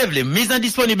sorti les mises en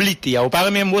disponibilité, ou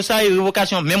par même mot ça et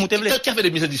révocation, même ou te Qui a fait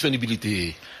des mises en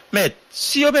disponibilité? Mais,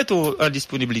 si on met en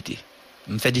disponibilité,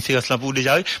 on fait différence là pour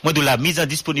déjà, moi de la mise en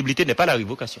disponibilité n'est pas la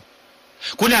révocation.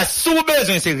 Qu'on a sous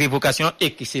besoin de cette révocation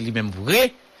et que c'est lui-même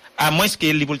vrai, à moins que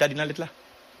l'Ibolta dit dans l'être là.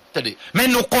 Attendez. Mais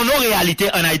nous connaissons réalité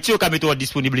en Haïti, au cas de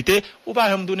disponibilité, ou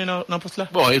pas me donner dans poste là.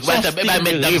 Bon, il va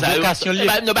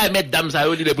mettre dame ça,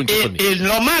 et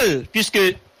normal, puisque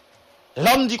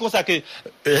l'homme dit comme ça que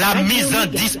la mise en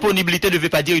disponibilité ne veut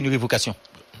pas dire une révocation.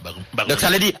 Donc ça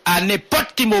veut dire, à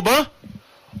n'importe qui moment,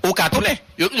 au cas où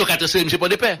il y a 4 c'est pas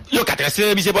de paix. Il y a 4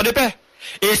 c'est pas de paix.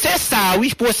 Et c'est ça,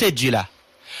 oui, procédure là.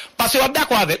 Parce que vous êtes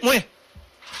d'accord avec moi,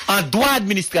 en droit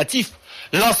administratif,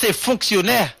 lorsque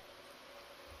fonctionnaire,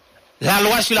 la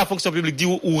loi sur la fonction publique dit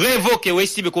ou révoquer, ou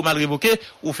estime qu'on mal révoqué,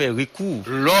 ou faire recours.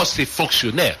 Lorsque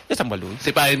fonctionnaire,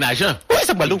 c'est pas un agent. Oui,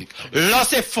 ça me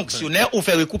lorsque fonctionnaire, ou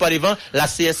faire recours par devant la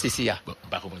CSCCA,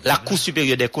 la Cour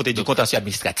supérieure des comptes et du contentieux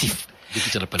administratif.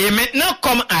 Et maintenant,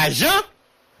 comme agent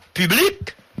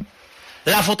public,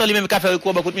 la fontaine lui-même qui a fait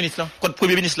recours contre le ministre, contre le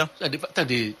premier ministre.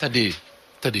 Attendez.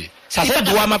 Ça c'est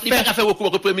droit m'a fait. Il n'a pas fait recours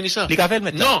contre le premier ministre. Il a fait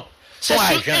maintenant. Non. C'est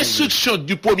sur instruction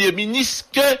du premier ministre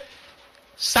que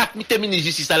ça ministre de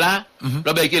justice là,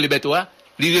 l'obéi le bétois,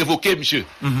 il révoqué monsieur.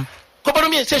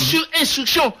 Comprenez-vous? C'est sur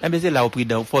instruction. Mais c'est là au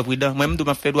prudent, faut prudent. Moi-même je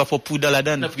m'a fait droit faut prudent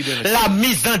là-dedans. La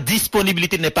mise en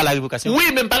disponibilité n'est pas la révocation.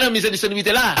 Oui, même pas la mise en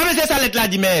disponibilité là. Ah mais c'est ça lettre là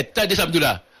dit mais t'as des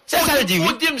Abdoula. C'est ça le dit oui.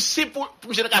 Vous dites si pour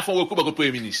monsieur n'a fait recours contre le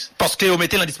premier ministre. Parce que vous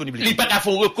mettez la disponibilité. Il pas qu'à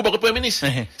faire recours contre le premier ministre.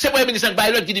 C'est le premier ministre qui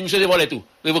baille l'autre qui dit monsieur dévoile tout.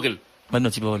 Révoquez-le. Maintenant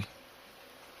tu parles.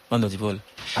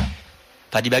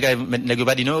 Pas dit bagaille nèg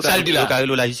pas dit non. Ça le dit là.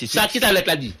 La justice. Ça qui ça lettre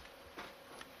là dit.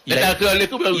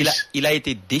 Il a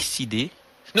été décidé.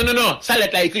 Non, ça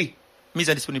lettre là écrit. Mise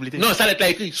à disponibilité. Non, ça lettre là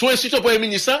écrit. Sous instruction premier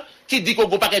ministre qui dit qu'on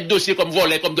peut pas de dossier comme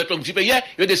volé comme d'autres langues supérieures,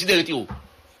 il a décidé de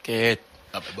retirer.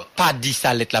 Pas dit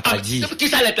ça lettre là pas dit. Qui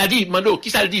ça lettre là dit Mando, qui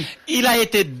ça le dit? Il a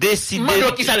été décidé.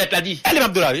 Mando qui ça lettre là dit? Elle est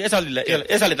Abdoulaye, et ça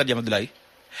lettre là dit Abdoulaye.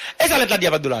 Et ça lettre là dit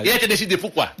Abdoulaye. Il a été décidé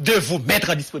pourquoi? De vous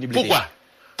mettre en disponibilité. Pourquoi?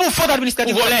 Pour faute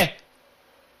administrative. Pour voler.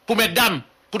 Pour mettre dame,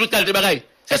 pour tout qualité bagaille.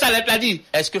 C'est ça lettre là dit.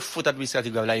 Est-ce que faute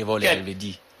administrative là il volé elle veut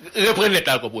dire? Reprenez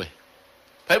lettre là quoi.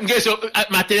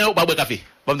 Matin ou pas boire café.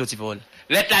 Bon petit parole.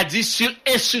 Lettre là dit sur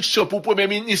instruction pour premier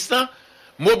ministre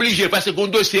m'obliger parce que un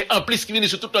dossier en plus qui vient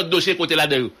sur tout notre dossier côté là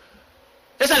dedans.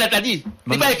 C'est ça lettre là dit.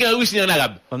 Il pas écrit en russe ni en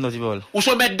arabe. Bon petit parole. Ou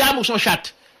son mettre dame ou son chat.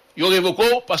 Yo révoqué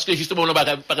parce que justement on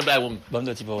pas bon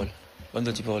petit parole.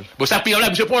 Bon ça pire là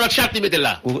monsieur prend l'autre chat il mettre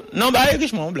là. Non bah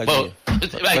richement on blague. Bon.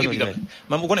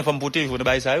 Même connaît faut me protéger vous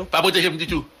ne ça yo. Pas protéger me dit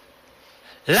tout.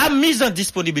 La mise en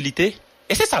disponibilité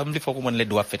et c'est ça me faut comment les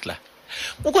doigts fait là.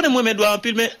 Vous connaissez moi mes doigts en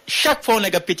pile mais chaque fois on a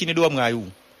pétiner doigt m'raillou.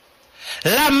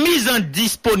 La mise en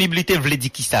disponibilité veut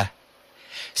dire qui ça?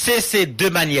 C'est de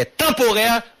manière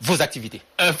temporaire vos activités.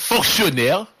 Un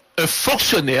fonctionnaire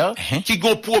qui a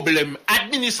un problème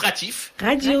administratif.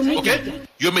 Radio Méga. OK?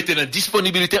 Ils mettent en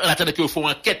disponibilité en attendant qu'ils font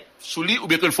enquête sur lui ou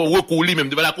bien qu'ils font recours lui même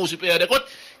devant la Cour supérieure des comptes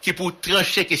qui pour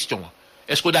trancher question.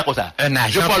 Est-ce que vous d'accord ça?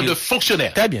 Je parle de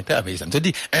fonctionnaire. Très bien, ça me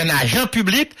dit. Un agent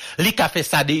public, lui qui a fait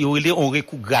ça, il on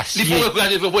recours gracieux. Il faut recours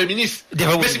devant le premier ministre. Mais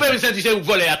si le premier ministre dit vous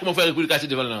volez, comment faire recours gracieux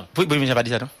devant là? Oui, mais j'ai pas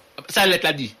dit ça non. Ça lettre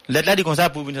l'a dit. Lettre l'a dit comme ça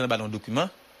pour venir dans le ballon document.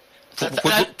 Ça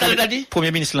l'a dit?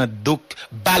 Premier ministre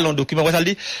ballon document, ça le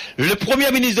dit. Le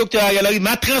premier ministre docteur Ariel Henry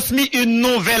m'a transmis une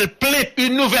nouvelle plainte.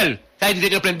 Une nouvelle. Ça a dit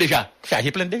qu'il y a plainte déjà. Ça y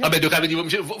est plainte déjà. Ah ben donc avait dit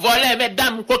monsieur volez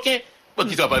mesdames coquin.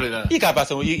 Qui ça parle là? Il a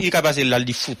passé là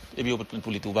du foot et puis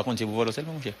pour les tout. Par contre c'est pour voler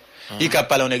seulement monsieur. Il a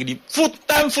parlé on a dit foot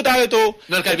arrête.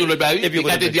 Dans le cas de le baril et puis il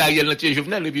a dit Ariel n'a tué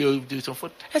Jovenel et puis son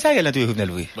faute. Est-ce Ariel n'a tué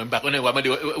Jovenel oui? Même pas connaître vraiment de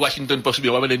Washington Post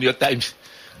bien vraiment de New York Times.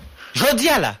 Je dis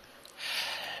là.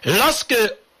 Lorsque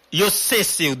yo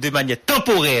cessé de manière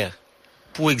temporaire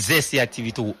pour exercer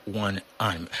activité ou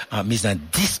en mise en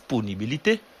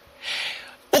disponibilité.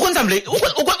 Au qu'on semble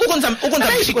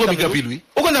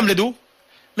d'où?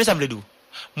 Mais ça me l'est d'où?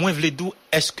 Moi, je veux dire,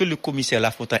 est-ce que le commissaire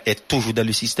Lafontaine est toujours dans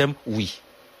le système? Oui.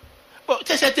 Bon,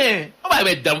 c'est certain. On va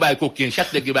mettre dans le coquin.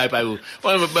 Chaque nègre va pas. On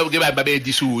va mettre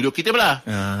 10 sous. Donc, quittez là.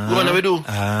 Vous m'en avez dit? Bon.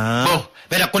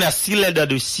 Mais là, qu'on a s'il est dans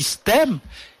le système,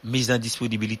 mise en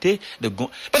disponibilité de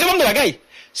parce que comme de bagaille,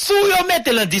 si vous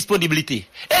mettez en disponibilité,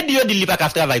 et Dieu dit qu'il pas qu'à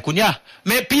travailler, qu'on y a.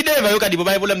 Mais puis, il va y dire,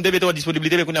 pas de problème de mettre en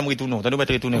disponibilité, mais qu'on a retourné. On doit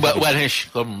mettre retourner. Ou à l'enche,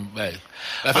 comme,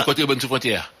 la fait côté bonne sous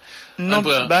frontière. Non,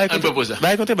 on propose ça.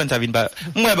 Bah, contre ben ça vient pas.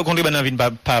 Moi, contre ben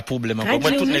vient pas problème encore.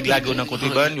 Moi, toutes les glagues dans contre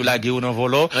ben, nous laguer dans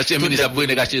volo. Ancien ministre a besoin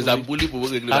de cacher ça pour lui pour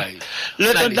régler ça.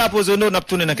 Le temps d'apposer nous, on a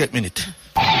tourné dans quelques minutes.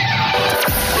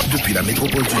 Depuis la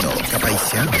métropole du Nord,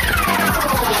 Cap-Haïtien,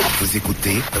 vous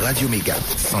écoutez Radio Méga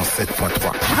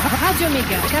 107.3. Radio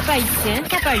Méga, Cap-Haïtien,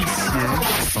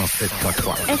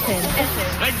 107.3. FM.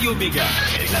 Radio Méga,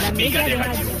 la méga des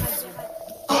radios.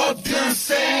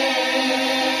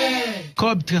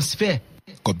 Cob transfert.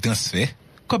 Cob transfert.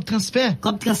 Cob transfert.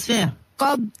 Cob transfert.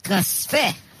 Cob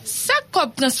transfert. Ça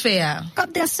cob transfert.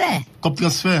 Cob transfert. Cob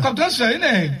transfert. Cob transfert,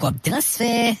 né? Cob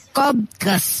transfert. Cob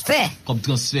transfert. Cob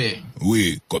transfert.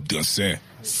 Oui, cob transfert.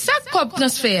 Ça cob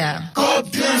transfert.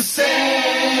 Cob transfert.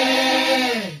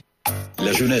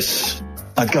 La jeunesse,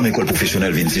 en comme école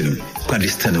professionnelle vient de nous, prendre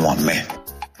les nous en main.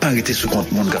 Pas arrêter sous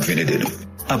compte monde qui vient de nous.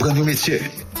 Apprendre nos métiers.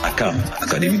 ACAM,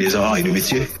 Académie des arts et de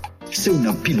métiers, c'est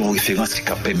une pile bonne référence qui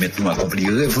permet de nous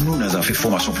accomplir rêve nous dans une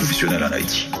formation professionnelle en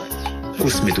Haïti.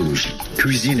 Cosmétologie,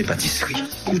 cuisine et pâtisserie,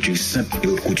 couture simple et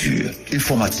haute couture,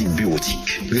 informatique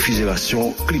bureautique,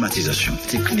 réfrigération, climatisation,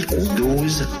 technique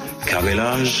dose,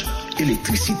 carrelage,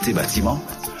 électricité bâtiment,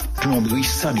 plomberie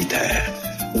sanitaire,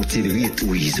 hôtellerie et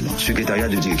tourisme, secrétariat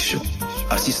de direction,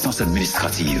 assistance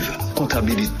administrative,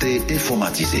 comptabilité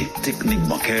informatisée, technique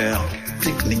bancaire,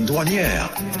 technique douanière.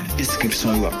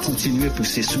 Inscription va continuer pour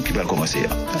session qui va commencer.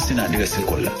 Passez dans l'adresse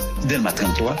école là. Delma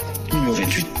 33, numéro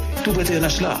 28. Tout près de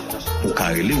là. Au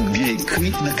carrelé ou bien écrit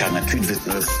dans 48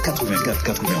 29 84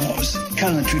 91.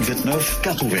 48 29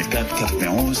 84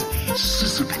 91.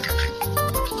 C'est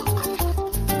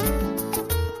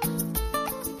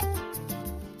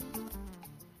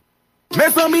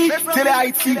Mes amis, Télé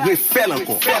Haïti refait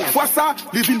encore. Fois ça,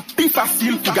 il devient plus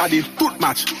facile pour garder tout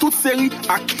match, toute série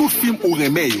et tout film au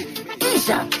remède.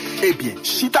 Eh bien,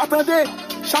 si t'attendais,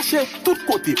 cherchez tout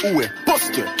côté où est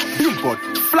poster, billboard,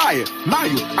 flyer,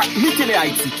 maillot et mi Télé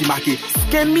Haïti qui marqué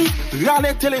scan me,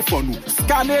 râler téléphone ou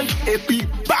scanner et puis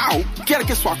bao, quel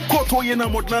que soit côté dans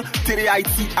le monde là, Télé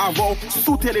Haïti avant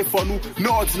sous téléphone ou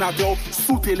dans ordinateur,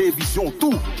 sous télévision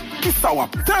tout. Qui ça va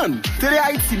attendre? Télé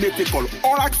Haïti met école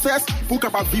all access pour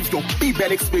capable vivre une plus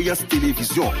belle expérience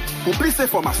télévision. Pour plus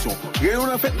d'informations,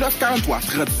 réunion 29 43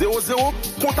 30 00,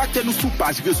 contactez-nous sur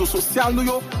page réseaux sociaux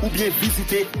nous ou bien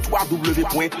visitez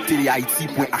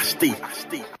www.telehaiti.ht.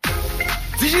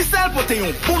 Digicel pour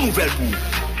une bonne nouvelle pour vous.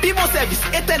 Puis mon service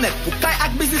internet pour Kai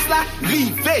ak business là,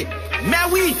 rivé. Mais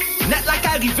oui, net la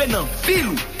Kai rivé dans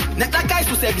filou. Net la Kai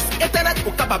sur service internet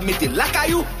pour capable mettre la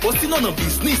caillou ou sinon dans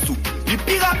business tout. Le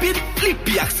plus rapide, le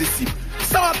plus accessible.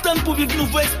 Ça va attendre pour vivre une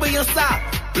nouvelle expérience là.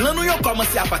 Plan nous yon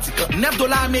commencé à partir de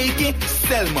 $9 américains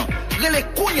seulement. Relais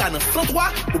Kounia dans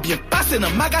 103 ou bien passer dans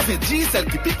le magasin Digicel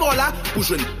qui pique là pour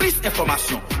jouer plus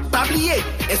d'informations. Pas oublier,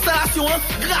 installation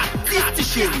gratuite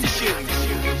chérie.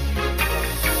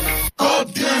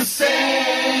 Cob transfert.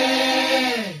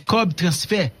 Cob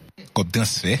transfert. Cob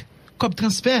transfert. Cob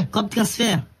transfert. Cob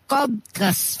transfert. Cob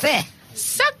transfert.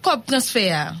 Ça cob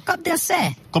transfert. Cob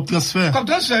transfert. Cob transfert. Cob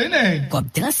transfert, né? Cob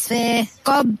transfert.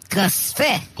 Cob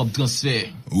transfert. Cob transfert.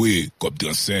 Oui, cob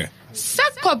transfert. Ça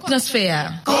cob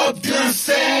transfert. Cob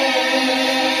transfert.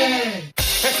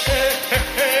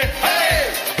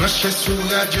 Branchez sur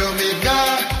Radio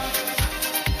Méga.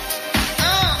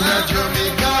 Radio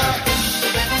Méga.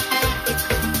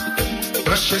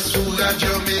 Branchez sur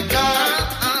Radio Méga.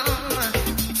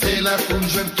 C'est là pour nous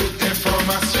joindre toute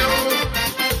information.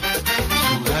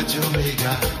 Radio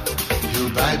Méga, yo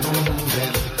bail bon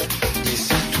nouvelle. Et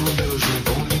c'est tout le jeu,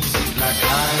 bon musique la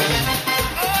caille.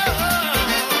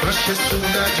 Branchez sur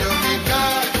Radio Méga.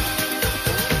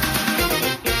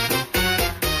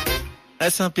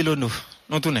 Est-ce un pilote nous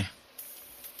tournons.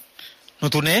 Nous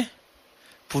tournons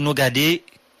pour nous regarder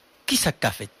qui ça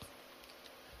qu'a fait.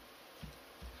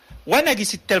 Ouais, n'a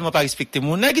ici tellement pas respecté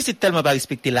mon, n'a ici tellement pas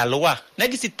respecté la loi, n'a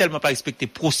ici tellement pas respecté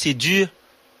procédure.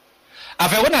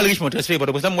 Enfin, on a le riche mon transfert, pour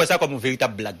exemple, moi ça comme une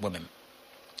véritable blague moi-même.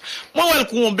 Moi, on a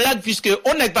une blague puisque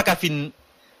on n'a pas qu'à fin,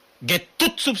 gain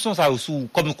toute soupçon ça sous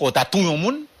comme quand t'as tout le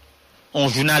monde, on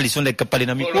journaliste on n'est pas parler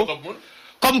dans micro.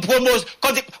 Comme promotion,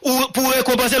 pour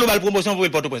récompenser le promotion pour le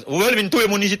Port-au-Prince. Vous voulez venir tout le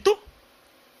monde ici tout?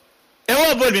 Et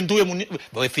on va venir tout le monde.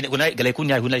 Bon, on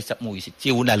a journaliste mort ici.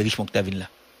 Si on a le riche mon qui t'a venu là.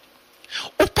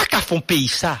 Ou pas qu'à faire pays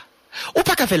ça. Ou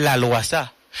pas qu'à faire la loi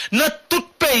ça. Dans tout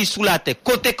pays sous la terre,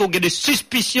 côté qu'on a de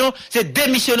suspicion, c'est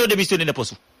démissionner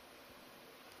n'importe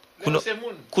où.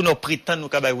 Qu'on prétend nous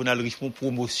qu'à riche pour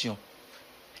promotion.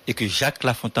 Et que Jacques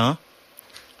Lafontaine,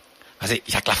 parce que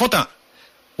Jacques Lafontaine,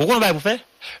 pourquoi on va vous faire?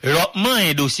 L'autre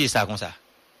un dossier ça comme ça.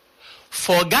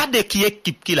 Faut regarder qui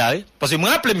équipe qu'il a, parce que moi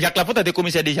rappelle Jacques Lafontaine était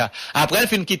commissaire déjà. Après il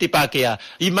fin quitter parquet,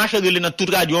 il marche dans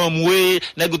toute radio moué,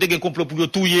 n'a goûté un complot pour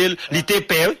touyer, il était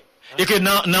père et que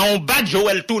dans on bat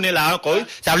Joël tourner là encore,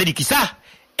 ça veut dire qui ça?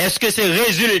 Est-ce que c'est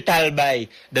résultat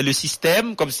dans le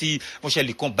système, comme si mon cher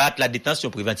les combattre la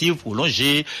détention préventive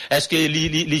prolongée? Est-ce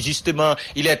que justement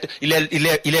il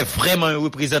est vraiment un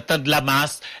représentant de la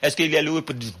masse? Est-ce qu'il est le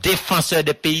défenseur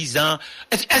des paysans?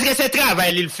 Est-ce que ce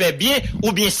travail il fait bien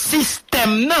ou bien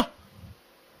système non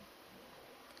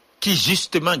qui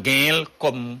justement gagne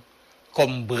comme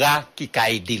bras qui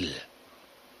caïdil?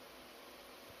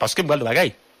 Parce que bras de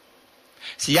bagaille.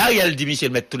 Si Ariel dit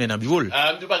Michel mettre tourner dans bureau.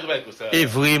 Ah, me pas comme ça. Et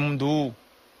vraiment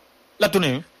la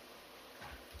tourner.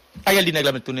 Ariel dit nèg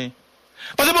la mettre tourner.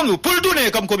 Parce que bon pour le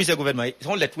tourner comme commissaire gouvernement, ils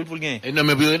sont lettre pour le gagner. Et non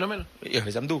mais bureau non mais.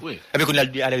 Et ça me dit. Et puis qu'on a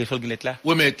dit aller faire le lettre là.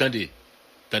 Oui mais attendez.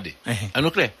 En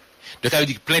clair. Donc ça veut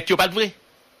dire que plainte pas de vrai.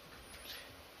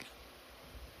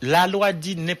 La loi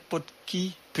dit n'importe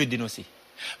qui peut dénoncer.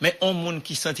 Mais un monde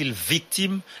qui sent-il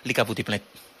victime, les capoter plainte.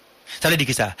 Ça veut dire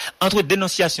que ça, entre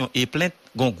dénonciation et plainte,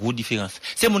 il y a une grosse différence.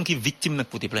 C'est le monde qui est victime de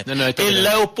porter plainte. Non, et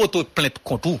là, au poteau plainte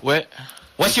contre tout. Ouais.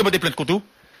 Si on porte plainte contre tout,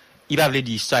 il va vous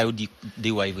dire ça, il dit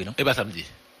des ouais, non? Et bien, ça me dit.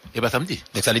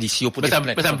 Donc, ça veut dire si on porte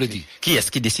plainte. Mais ça me dit. Qui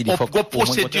est-ce qui décide? Il faut une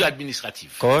procédure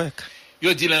administrative. Correct.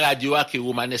 Il dit dans la radio que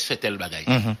Romanes fait tel bagaille.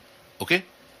 OK?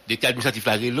 Des cas administratifs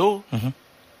là,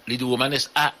 il dit Romanes,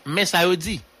 mais ça il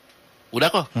dit. Ou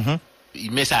d'accord?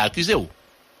 Il met ça accusé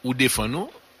ou défend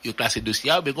nous. Il classe le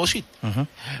dossier, ben ensuite.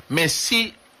 Mais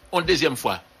si, en deuxième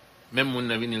fois, même mon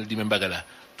ami il dit même bagala,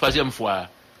 troisième fois,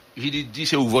 je dis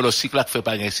c'est ouvert le cycle là qui fait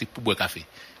pas un cycle pour boire café.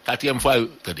 Quatrième fois,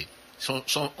 attendez,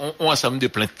 on ensemble de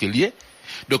plaintes qu'il y a.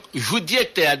 Donc, je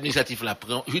directeur administratif là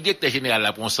prend, je directeur général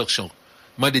là prend sanction.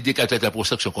 Moi des décalages la pour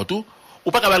sanction contre tout, ou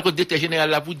pas capable le directeur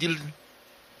général là pour dire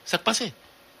ça qui passe.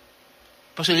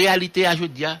 Parce que réalité à je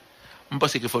dis, je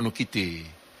pense qu'il faut nous quitter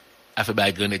à faire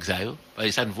un grand examen, parce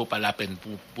que ça ne vaut pas la peine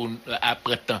pour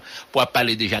après temps pour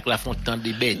parler de Jacques Lafontaine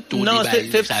des bêtes tout. Non,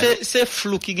 c'est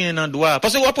flou qui gagne dans droit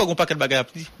parce que on pas un paquet de bagages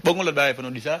bon on l'autre bagage pour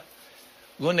nous dire ça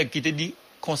on est qui te dit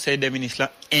conseil des ministres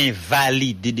là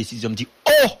invalide des décisions dit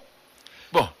oh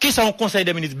bon qui ça un conseil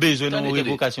des ministres besoin de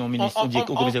révocation ministre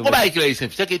on va éclairer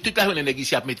simple c'est que toute la journée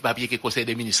négocier à mettre papier que conseil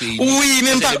des ministres oui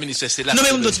même pas non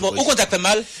mais on contacte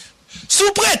mal.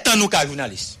 Sous prétend nous cas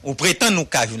journaliste, ou prétend nous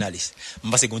cas journaliste.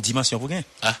 M'passe qu'on dimension pour gagner.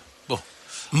 Ah, bon.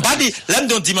 M'pas dit, là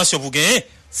m'don dimension pour gagner,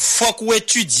 faut qu'on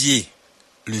étudie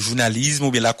le journalisme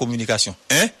ou bien la communication,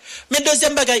 hein? Mais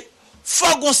deuxième bagaille,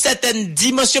 faut qu'on certaine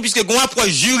dimension puisque qu'on approche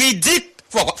juridique,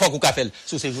 faut qu'on fait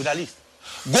sur ces journalistes.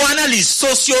 Gon analyse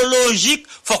sociologique,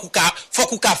 faut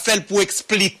qu'on fait pour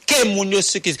expliquer mon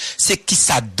ce que c'est qui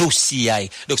ça dossier.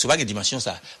 Donc c'est pas une dimension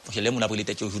ça. Parce que là on a pris les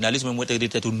têtes au journalisme, moi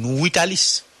tête au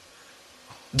nouitalis.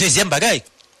 Deuxième bagaille.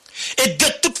 Et de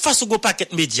toute façon, go paquet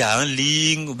média en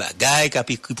ligne, bagaille, qui a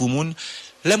écrit pour moun.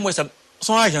 Là, moi, ça,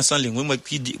 son agence en ligne, moi,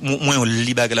 on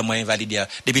lit bagaille, là, moi, invalidé,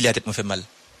 depuis la tête me fait mal.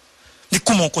 Mais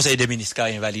comment conseil des ministres a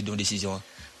invalidé une décision?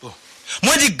 Bon.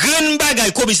 Moi, dis, grand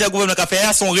bagaille, commissaire gouvernement qui a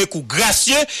fait son recours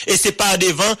gracieux, et c'est pas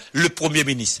devant le premier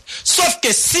ministre. Sauf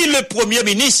que si le premier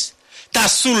ministre, t'as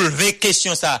soulevé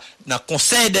question ça, dans le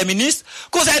conseil des ministres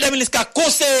qui a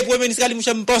conseillé le premier ministre,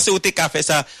 je pense que t'as fait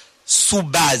ça, sous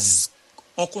base,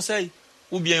 on conseille,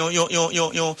 ou bien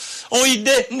on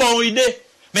idée,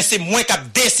 mais c'est moi qui a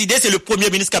décidé, c'est le premier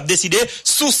ministre qui a décidé,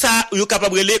 sous ça, il est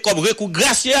capable de comme recours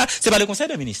gracieux, c'est pas le conseil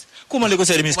des ministres. Comment le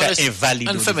conseil des ministres a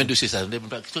invalidé? On fait un dossier ça,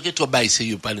 tu es trop bas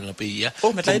ici, parler dans le pays.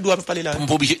 Oh, mais là, il doit parler là.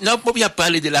 Non, pour bien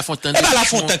parler de La Fontaine. C'est pas La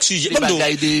Fontaine sujet.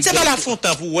 C'est pas La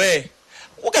Fontaine pour, ouais.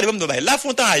 Regardez, La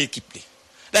Fontaine a équipé.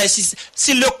 Là,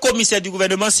 si le commissaire du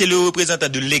gouvernement, c'est le représentant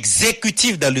de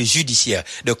l'exécutif dans le judiciaire.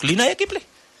 Donc, il n'a équipé.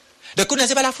 Donc, on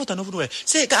c'est pas La Fontaine, vous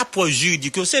c'est apport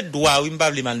juridique, c'est droit, il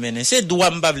m'bavle malmené, c'est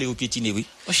droit m'bavle au piétiner, oui.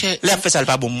 Là, fait ça,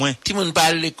 pas bon moins. Ti moun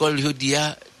parle l'école, je dis,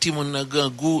 ti moun nan grand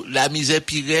goût, la misère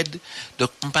pire.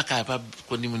 Donc, on pas capable,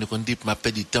 qu'on dit, m'a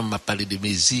perdu du temps, m'a parlé de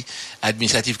mes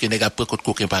administratifs qui n'est pas prêt contre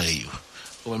coquin pareil.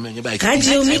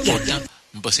 Radio Méga.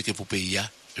 Je pense que pour pays,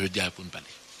 je dis pour nous parler.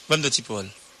 Même de type Paul.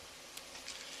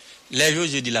 Les jours,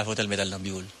 je dis La Fontaine métal dans le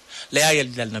bureau. Les Ariel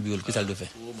dit dans le bureau, qu'est-ce qu'elle doit faire?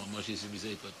 Oh, maman, Jésus,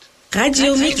 miséricorde.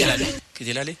 Radio Méga. Qui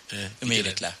était là? Mais il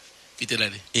est là. Qui était là?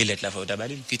 Il est là, faut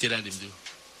tabaler. Qui était là?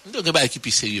 Donc, il y a qui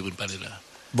est sérieux pour nous parler là.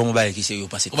 Bon, bah, qui c'est yo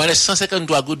passé. On va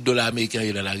 153 gouttes de dollars américains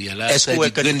dans la rue là. Est-ce que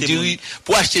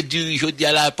pour acheter du riz, je dis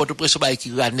à la porte-presse bah qui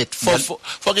va net. Faut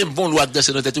qu'il bon loi dans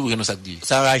cette tête pour que sac dit.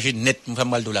 Ça va net, me fait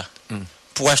mal $.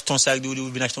 Pour acheter ton sac de ou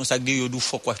bien acheter ton sac de yo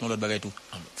faut quoi acheter l'autre bagage tout.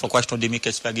 Faut quoi acheter ton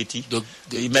demi-caisse spaghetti. Donc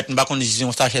ils mettent pas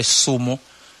condition ça acheter saumon,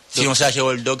 si on s'achète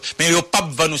hot dog, mais yo pas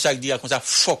vendre sac de comme ça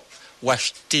faut ou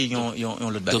acheter yon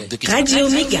l'autre bagage. Radio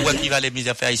Méga. Ou qui va les mises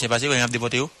à faire ici passer, on a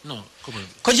dévoté yo? Non, comment?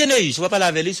 Quand Généus, on va parler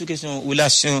avec lui sur question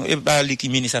relation et parler qui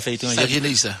ministre affaires étrangères. Ça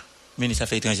Généus ça. Ministre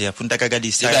affaires étrangères pour nous regarder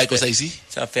ça. Il va comme ça ici.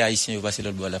 Ça fait haïtien yo passer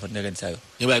l'autre bord là, faut nous regarder ça.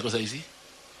 Il va comme ça ici.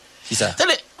 C'est ça.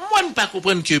 Attendez, moi ne pas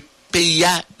comprendre que pays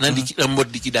a dans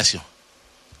mode liquidation.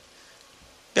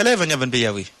 Quel est venu pays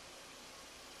oui.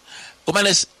 Au moins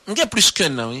il y a plus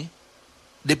qu'un an oui.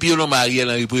 Depuis que l'homme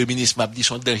Ariel, le premier ministre m'a dit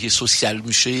son danger social,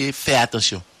 monsieur, fais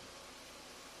attention.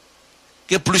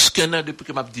 Il y a plus qu'un an depuis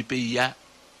que m'a dit pays a,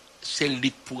 c'est le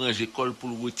lit pour un école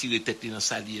pour retirer tête dans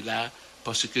salier là,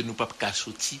 parce que nous pas qu'à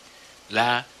sortir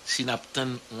là, si nous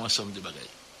attendons un ensemble de bagages.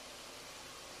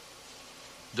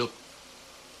 Donc,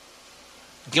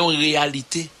 il y a une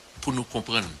réalité pour nous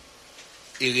comprendre.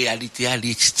 Et réalité, elle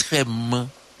est extrêmement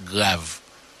grave.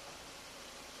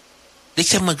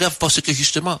 Extrêmement grave parce que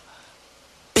justement,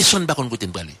 personne ne va côté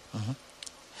de parler.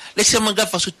 L'extrêmement grave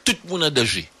parce que tout le monde est en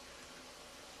danger.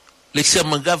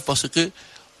 L'extrêmement grave parce que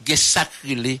les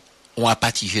sacrés ont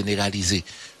apathie généralisée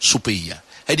sous le pays.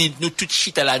 C'est-à-dire, nous, tout de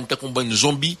suite, à la comme un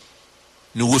zombie,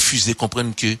 nous refusons de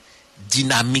comprendre que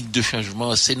dynamique de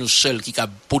changement, c'est nous seuls qui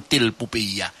avons porté le pour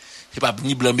pays. Ce n'est pas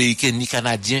ni blanc américain, ni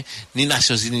canadien, ni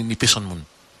Nations Unies, ni personne du monde.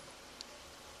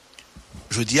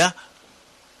 Je dis,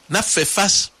 nous avons fait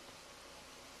face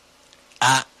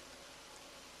à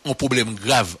un problème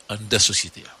grave dans la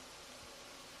société.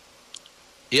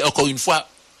 Et encore une fois,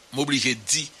 m'oblige de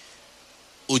dire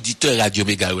auditeur Radio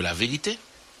Méga la vérité.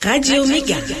 Radio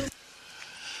Méga.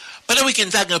 Pendant le week-end,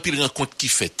 il y a un pile rencontre qui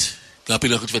fait. Il y a un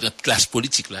pile rencontre qui fait en classe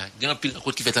politique là. Il y a un pile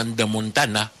rencontre qui fait dans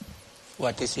Montana. Ou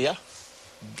à TCA.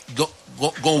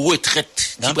 Gon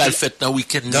retraite qui va le faire dans le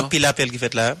week-end. Il y a un pile appel qui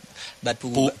fait là. Bat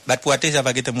pour AT, ça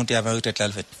va être monté avant retraite là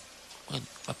le fait.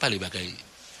 On pas les bagailles.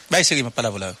 Bah sérieux, pas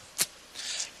la voilà.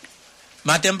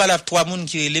 Matin pas la 3 moun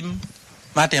qui relèm.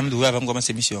 Matin me avant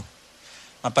commencer mission.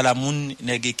 Ma pas la moun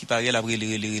nèg qui parle la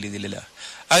relé là.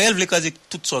 Ariel veut caser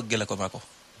toute sorte gueule comme encore.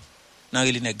 Nan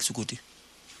relé nèg sous côté.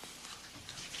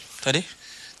 Attendez.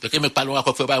 Donc me parlons à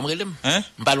quoi faire pas me relèm. Hein?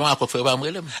 Me parlons à quoi faire pas me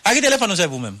relèm. Arrêtez téléphone c'est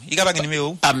vous même. Il a pas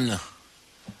numéro. Pam nan.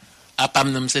 A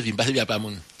pam nan me servi, pas servir à pas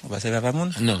moun. On va servir à pas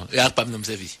moun? Non, et a pam nan me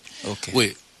servi. OK.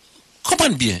 Oui.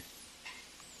 Comprenez bien.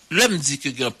 L'homme dit que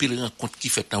grand pile rencontre qui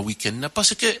fait dans week-end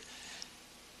parce que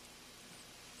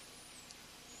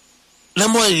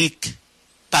l'Amérique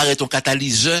paraît un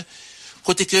catalyseur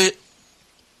côté que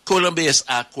Columbus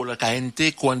a Colon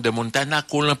KNT, Colon de Montana,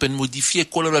 Colon peine modifié,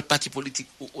 Colon l'autre parti politique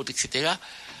etc.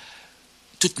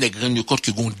 Tout n'est grand de compte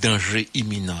que un danger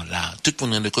imminent là. Tout le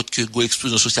monde rend compte que une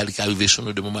explosion sociale qui arrive sur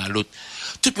nous de moment à l'autre.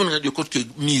 Tout le monde rend compte que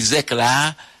misère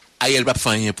là elle va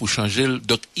faire rien pour changer.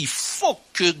 Donc, il faut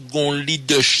que gon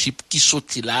leadership qui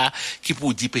sorte là, qui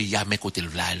pour dire pays à mes côtés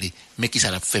va aller, mais qui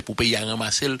ça l'a fait pour pays à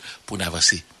ramasser pour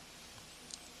avancer.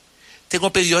 T'es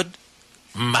en période,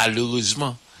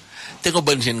 malheureusement, t'es un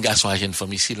bon jeune garçon à jeune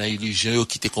femme ici, l'illusion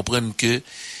qui te comprennent que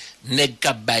nèg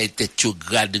ka bay tête yo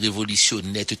grade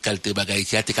révolutionnaire toute qualité bagaille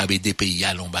qui a te ka des pays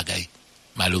à long bagaille.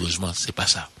 Malheureusement, c'est pas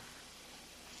ça.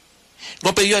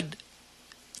 En période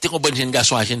t'es un bon jeune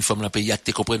garçon à jeune femme dans le pays,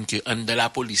 tu comprends que dans la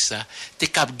police, ça, tu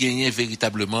cap gagner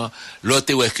véritablement,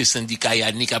 l'autre ouais que syndicat y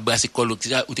a ni cap brasser col ou tu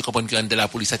comprends que dans la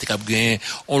police, tu cap gagner,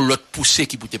 on l'autre poussé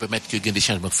qui peut te permettre que gain des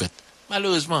changements faits.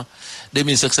 Malheureusement,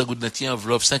 2500 gouttes dans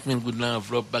enveloppe, 5000 gouttes dans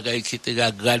enveloppe, bagaille etc.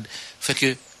 grade fait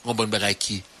que on bon bagaille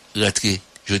qui rentre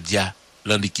je dis à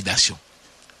la liquidation.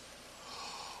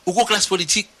 Ou une classe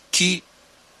politique qui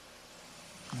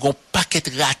gon paquet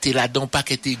raté là-dedans,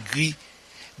 paquet gris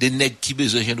des nègres qui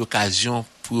besoin d'occasion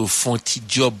pour faire un petit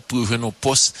job, pour faire un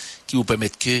poste qui vous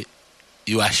permettent que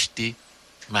vous achetez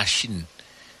machine,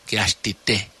 qui achetez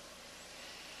terre.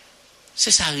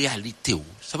 C'est sa réalité.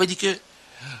 Ça veut dire que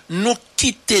nous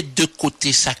quitter de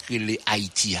côté sacré les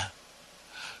Haïti.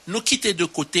 Nous quitter de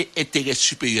côté intérêt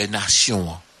supérieur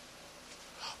nation.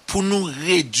 Pour nous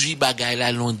réduire bagaille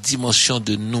la longue dimension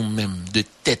de nous-mêmes, de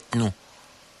tête nous,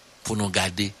 pour nous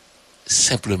garder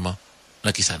simplement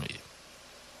dans qui ça nous est.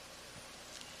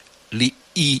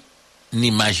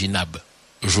 L'inimaginable,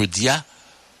 je dis,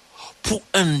 pour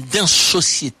un dans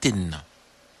société,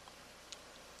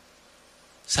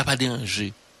 ça va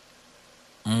déranger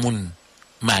mon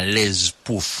malaise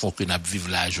profond que nous vivons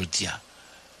là, je dis.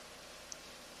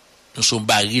 Nous sommes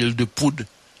barils de poudre,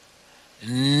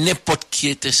 n'importe qui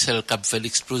était celle qui a fait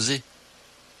l'exploser.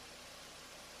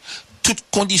 Toutes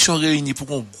conditions réunies pour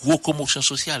une grosse commotion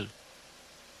sociale.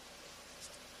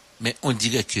 Mais on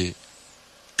dirait que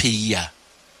pays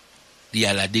il y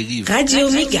a la dérive. Radio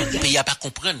Méga. Le pays a pas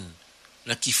comprendre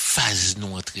dans qui phase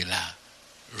nous entrer là,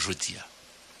 je dis.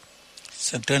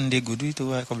 Ça donne des goudous,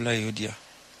 comme là, je dis.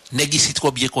 Nèg ici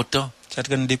trop bien content. Ça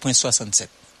donne 2.67.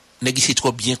 Nèg ici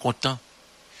trop bien content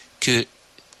que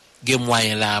gen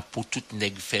moyen là pour tout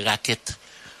nèg faire raquette.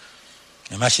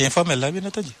 Le marché informel là, bien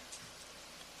entendu.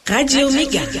 Radio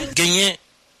Méga. Gagner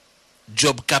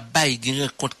job cap bay, gen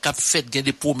rencontre cap fait, gen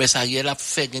des promesses arrière là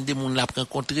fait, gen des monde là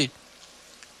rencontrer.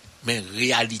 Mais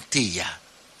réalité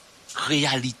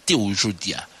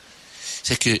aujourd'hui,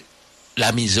 c'est que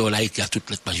la misère là est à toutes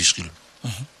les majuscules.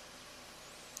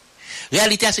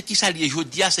 Réalité, c'est qui ça lié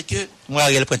aujourd'hui, c'est que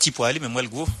moi il prend petit poids mais moi le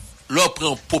gros. L'on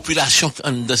prend population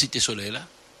en densité soleil là.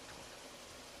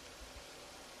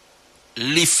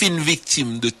 Les fines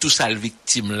victimes de tout ça, les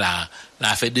victimes là,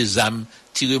 la fait des âmes,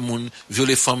 tirer moun,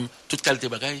 violer femmes, toute qualité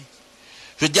bagaille.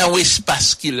 Je dis un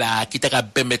espace qui t'a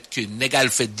permettre que négal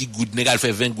fait 10 gouttes, négal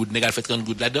fait 20 gouttes, négal fait 30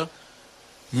 gouttes là-dedans.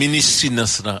 Ministre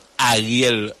finance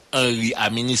Ariel Henry à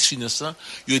ministre finance,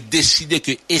 il a décidé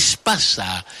que espace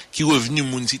ça qui revenu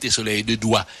moun cité soleil de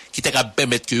droit, qui t'a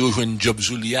permettre que yo joine job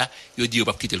Zulia, il dit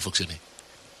pas quitter le fonctionner.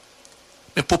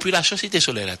 Mais population cité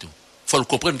soleil là tout. Faut le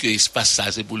comprendre que espace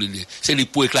ça c'est pour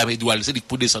réclamer droit, c'est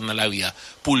pour descendre dans la rue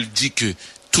pour dire que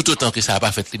tout autant que ça a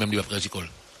pas fait lui même il va prendre l'école.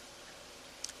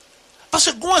 Parce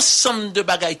que un ensemble de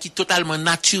bagailles qui totalement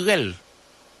naturel.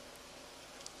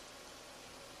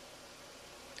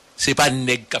 C'est pas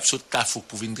nèg qui saute kafou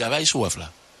pour venir travailler sur waf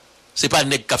là. C'est pas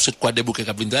nèg qui saute quoi des bouquets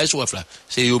qui venir travailler sur waf là.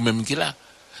 C'est eux même qui là.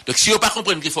 Donc si vous pas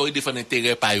comprendre qu'il faut défendre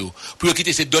intérêt par eux, pour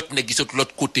quitter ces d'autres nèg qui sont de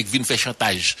l'autre côté qui viennent faire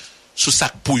chantage sous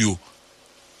sac pour eux.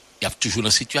 Il y a toujours une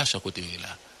situation à côté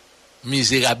là.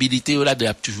 Misérabilité là, il y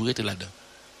a toujours été là-dedans.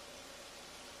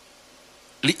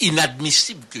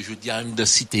 L'inadmissible que je dis en de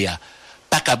cité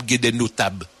pas cap des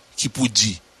notables qui pour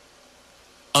dire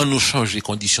on nous change les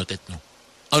conditions tête nous,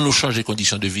 on nous change les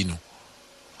conditions de vie nous,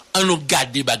 on nous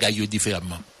garde des bagailles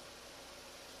différemment.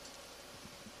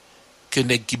 Que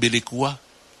nèg qui belé quoi,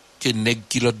 que nèg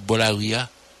qui l'autre bolaria,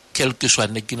 quel que soit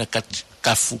nèg qui n'a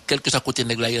kafou, quel que soit côté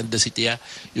nèg là en de cité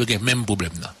il y a même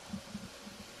problème là.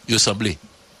 Yo semblé.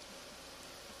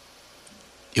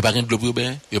 Il pas rien de l'eau pour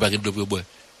bien, il pas rien de l'eau pour boire.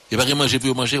 Il pas rien manger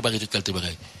pour manger, il pas rien toute qualité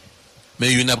bagaille.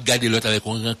 Mais il n'a pas gardé l'autre avec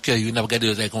un rancœur, il n'a pas gardé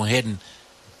l'autre avec un haine.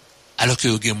 Alors que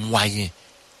il y a moyen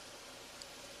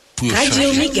pour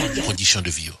changer les conditions de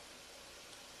vie.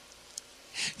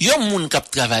 Il y a un monde qui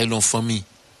travaille dans la famille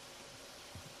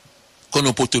qu'on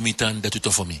n'a pas tout mis dans toute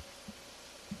la famille.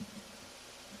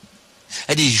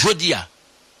 Elle dit, je dis,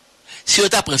 si on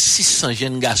t'apprend 600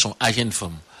 jeunes garçons à jeunes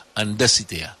femmes en deux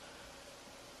cités,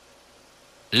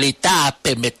 l'État a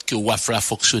permis que Wafla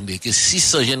fonctionne, que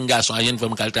 600 jeunes garçons à jeunes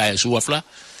femmes qui travaillent sur Wafla,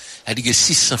 elle dit que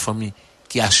 600 familles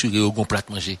qui assurent au bon plat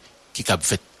de manger, qui ont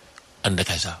fait en deux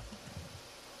cas.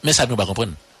 Mais ça, nous ne pas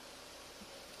comprendre.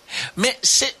 Mais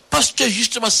c'est parce que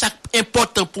justement, ça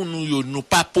important pour nous, nous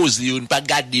pas poser, nous pas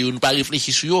garder, nous pas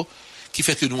réfléchir sur eux, qui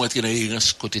fait que nous entrons dans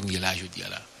l'errance côté de là, je dis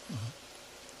là.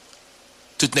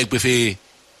 Tout le monde préfère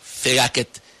faire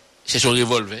raquette, chercher un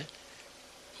revolver,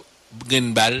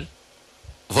 une balle,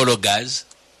 voler au gaz,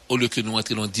 au lieu que nous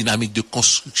entrions dans une dynamique de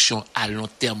construction à long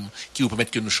terme qui vous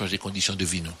permette que nous changions les conditions de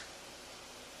vie. Nous.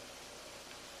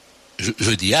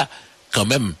 Je dis, quand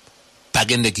même, pas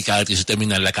de qui caractérise ce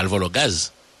terminal là qui vole au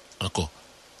gaz, encore.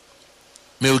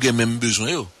 Mais vous avez même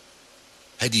besoin.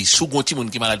 Elle dit, si vous avez un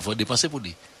monde qui est malade, il faut dépenser pour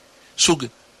lui.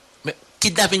 Mais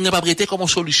kidnapping n'a pas prêté comme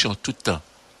solution tout le temps.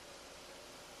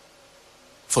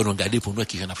 Il faut nous regarder pour nous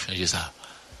qui viennent changer ça.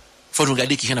 Il faut nous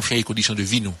regarder qui viennent changer les conditions de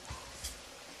vie. Il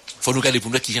faut nous regarder pour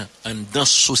nous qui viennent dans la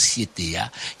société,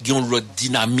 qui ont l'autre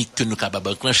dynamique que nous sommes capables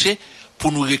d'enclencher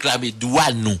pour nous réclamer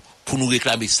droit, nous, pour nous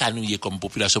réclamer ça, nous, comme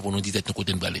population, pour nous dire que nous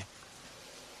côté de aller.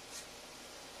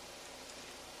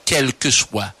 Quel que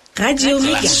soit la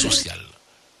classe sociale,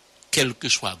 quel que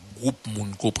soit le groupe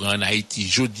monde qu'on prend en Haïti,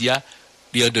 je dis,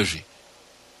 il y a un danger.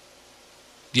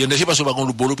 Il y a un danger parce qu'on va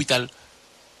à l'hôpital.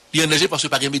 Il y a un danger parce que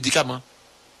pas de médicaments.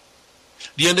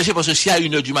 Il y a un danger parce que si à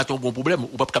 1h du matin, bon problème, on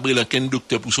ne peut pas prendre un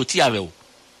docteur pour sortir avec vous,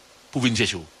 pour venir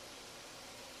chercher vous.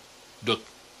 Donc,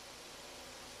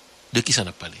 de qui ça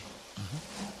n'a pas parlé?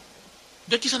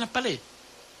 De qui ça n'a pas parlé?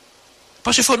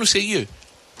 Parce qu'il faut nous sérieux.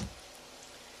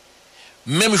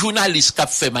 Même journaliste qui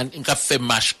a fait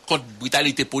marche contre la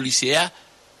brutalité policière,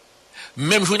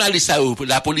 même journaliste,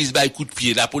 la police bat coup de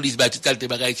pied, la police bat tout le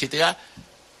bagage, etc.,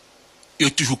 il a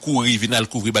toujours couru, venir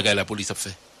couvrir bagage la police a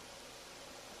fait.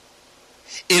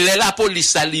 Et la police,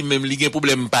 ça lui-même, il y a un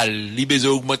problème, il y a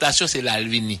besoin d'augmentation, c'est là, elle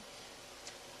vient.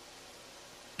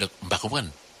 Donc, on ne va pas comprendre.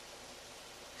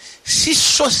 Si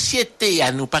société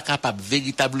a nous pas capable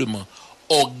véritablement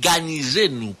organiser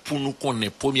nous pour nous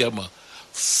connaître, premièrement,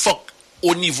 faut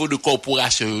au niveau de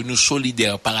corporation, nous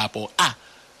solidaires par rapport à,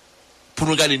 pour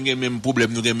nous garder les mêmes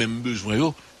problèmes, nous avons les mêmes besoins,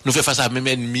 nous faisons face à même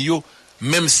ennemi,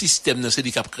 même système, c'est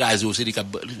des cap crasé, c'est des cap,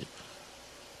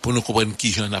 pour nous comprendre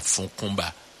qui j'en a fait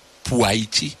combat pour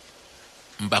Haïti,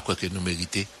 je ne crois pas que nous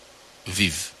méritons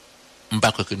vivre. Je ne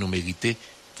crois pas que nous méritons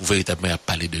pour véritablement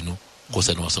parler de nous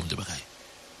concernant l'ensemble de bagailles.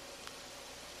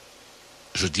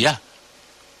 Je dis,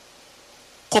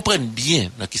 comprenne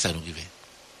bien dans qui ça nous arrive.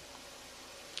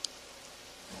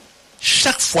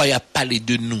 Chaque fois il a parlé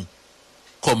de nous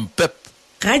comme peuple,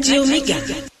 Radio Méga,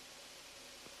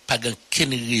 pas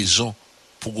aucune raison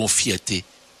pour une fierté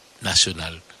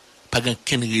nationale, pas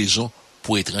aucune raison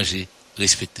pour étrangers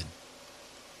respecter.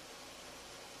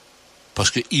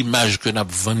 Parce que l'image que nous avons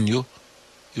vendue,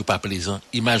 n'est pas plaisant,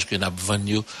 l'image que nous avons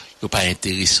vendue, n'est pas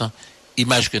intéressant,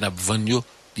 l'image que nous avons vendue,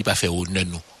 n'est pas fait honneur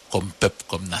nous, comme peuple,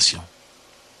 comme nation.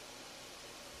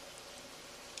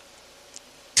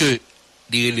 Que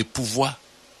les pouvoirs,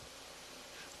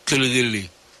 que les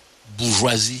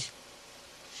bourgeoisie,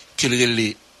 que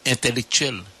les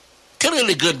intellectuels, que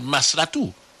les grandes masses là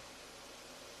tout.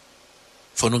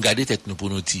 Faut nous garder tête nous pour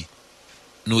nous dire,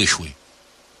 nous échouer.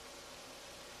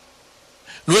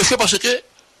 Nous échouer parce que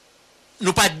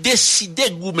nous pas décidé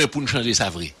gourmet pour nous changer ça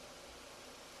vrai.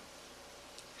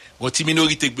 Une petite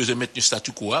minorité qui besoin mettre un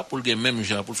statut quo pour le même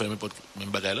genre pour faire même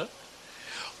bagarre là.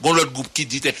 Gon l'autre groupe qui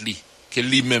dit tête li que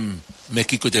lui même mais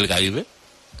qui côté le arrivé.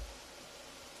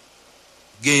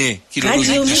 Gain qui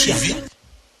le suivi.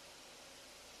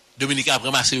 Dominique après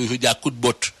marché aujourd'hui à coup de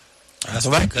botte. Ça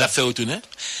va? La fait retourner.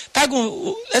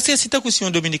 Est-ce que c'est ta question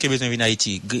Dominique besoin venir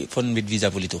Haïti, faut mettre visa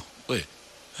pour lui tout? Oui.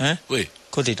 Hein? Oui.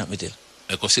 Côté t'en mettre.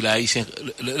 Le consulat haïtien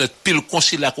le pile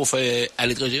consulat qu'on fait à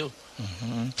l'étranger.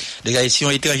 Les gars, si on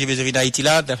étranger besoin venir Haïti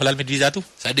là, il faut la mettre visa tout.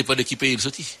 Ça dépend de qui paye le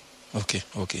sorti. OK.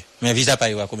 Mais visa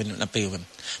paye combien on paye même.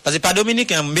 Parce que pas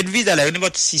Dominique, mettre visa là, il y a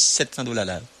 600-700 $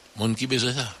 là. Monde qui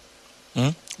besoin ça.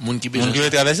 Monde qui besoin. Monde qui veut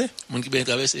traverser. Monde qui veut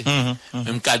traverser.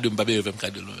 Même cadre pas payer même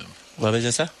cadre nous même. On va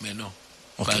faire ça? Mais non.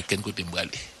 Pas quel côté me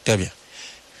aller. Très bien.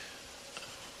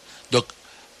 Donc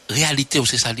réalité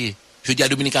c'est ça lié. Je dis à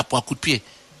Dominique à prendre un coup de pied.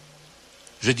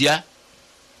 Je dis à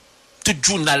tout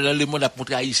journal dans le monde a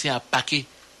montré haïtien à paquet,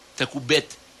 t'es coup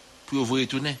bête pour vous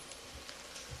retourner.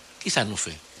 Qui ça nous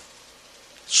fait?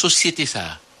 Société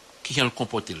ça qui vient le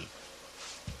comporter.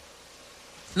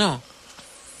 Non.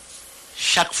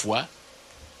 Chaque fois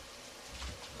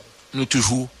nous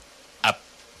toujours à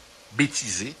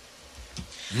bêtiser.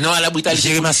 Non à la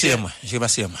brutalité policière. J'ai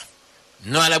remercié moi.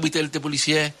 Non à la brutalité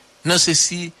policière. Non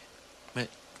ceci. Mais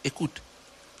écoute,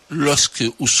 lorsque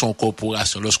ou son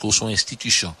corporation, lorsque ou son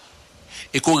institution,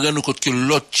 et qu'on rend compte que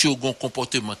l'autre a un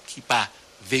comportement qui pas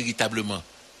véritablement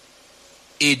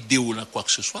aidé ou dans quoi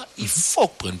que ce soit, il faut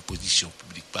prendre position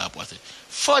publique par rapport à ça. Il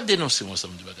faut dénoncer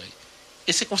l'ensemble du bagage.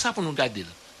 Et c'est comme ça pour nous garder,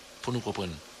 pour nous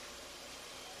comprendre.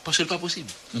 Parce que ce n'est pas possible.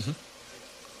 Il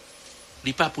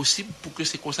n'est pas possible pour que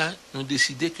c'est comme ça nous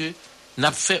décider que nous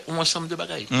avons fait un ensemble de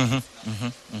bagages.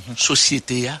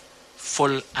 Société a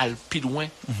folle al plus loin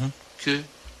que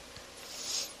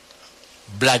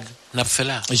blague n'a fait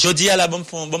là. Je dis à la bon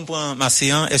point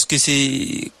Marseillan, est-ce que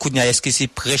c'est Kounia, est-ce que c'est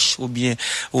prêche ou bien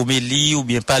Omélie ou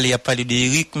bien parler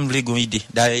d'Éric, me l'ai idée.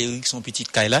 D'ailleurs Éric son petit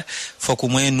caille là, faut qu'au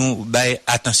moins nous bailler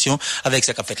attention avec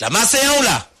ce qu'a fait là. Marseillan ou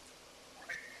là?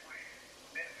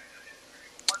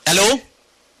 Allô?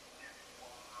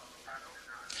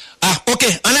 Ah, OK,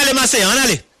 on allait Marseillan, on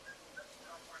allait.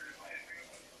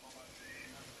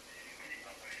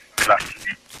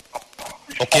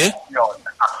 OK.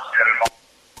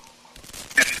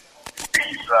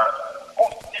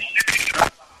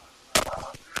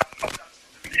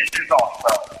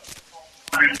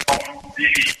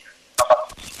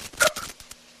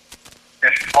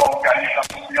 Cette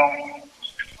organisation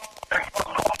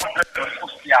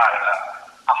sociale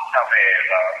à travers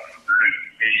le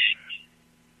pays.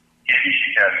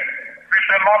 Éric,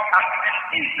 justement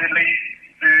actif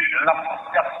de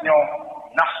l'Association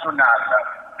nationale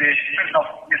des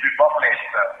financiers du Borlès,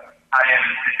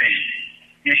 ANCPI,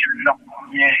 et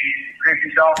l'ancien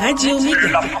président de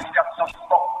l'Association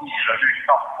sportive du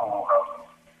Carrefour.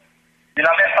 Il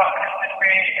avait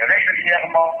participé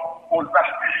régulièrement aux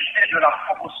activités de la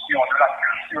promotion de la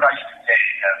culture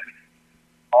haïtienne.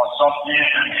 En janvier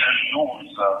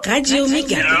 2012,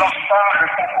 il lança le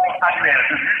concours annuel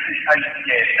de musique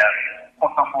haïtienne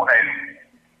contemporaine,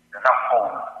 RAPO.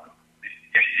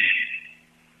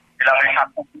 Il avait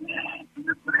accompli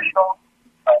une brillante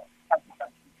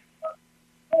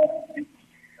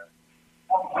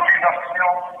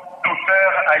autorisation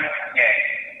d'auteurs haïtiens,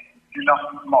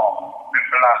 financement de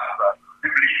places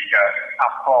publiques à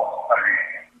Port-Salut.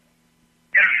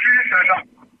 Il fut un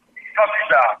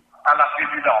candidat à la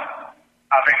présidence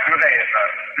avec le rêve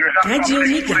de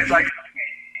rassembler tous les Haïtiens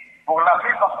pour la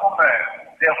mise en commun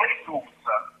des ressources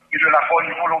et de la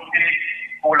bonne volonté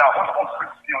pour la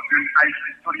reconstruction d'une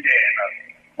Haïti solidaire,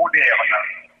 moderne,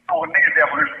 tournée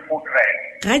vers le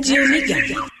progrès. Radio Méga.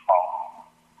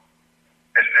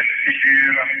 C'est une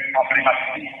figure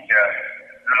emblématique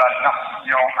de la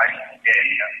nation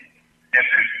haïtienne qui est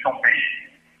juste tombée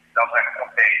dans un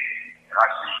contexte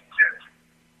tragique.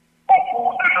 Beaucoup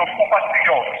de nos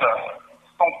compatriotes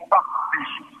sont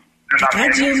partis de la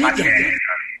même manière,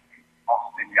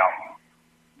 enseignants,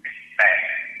 médecins,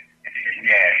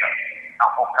 ingénieurs,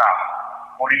 avocats,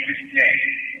 politiciens,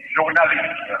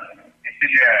 journalistes,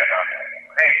 ingénieurs,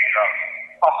 prêtres,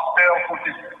 pasteurs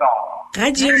protestants,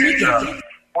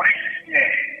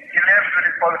 politiciens, élèves de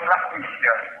l'école classique,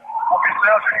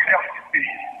 professeurs d'université,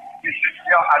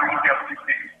 étudiants à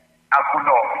l'université,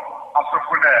 agronomes,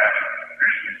 entrepreneurs,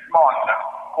 businessmen,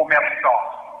 commerçants,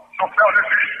 chauffeurs de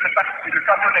bus, de taxi, de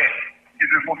camionnettes et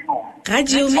de motos,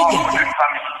 membres de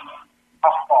famille,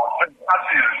 enfants, jeunes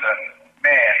adultes,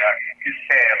 mères et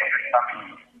pères de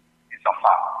famille et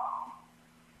enfants.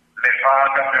 Les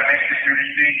vagues de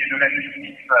l'insécurité et de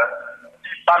l'injustice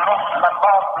qui balancent la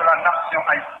base de la nation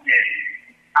haïtienne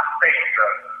affectent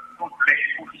toutes les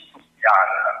couches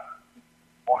sociales.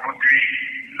 Aujourd'hui,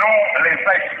 nous, les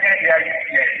Haïtiens et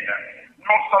Haïtiennes,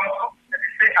 nous sommes tous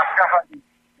invités à travailler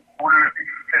pour le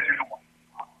respect du droit,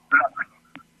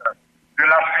 de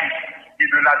la vie et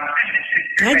de la dignité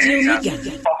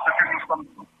humaine, parce que nous sommes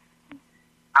tous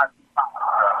à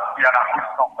l'image et à la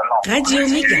ressemblance.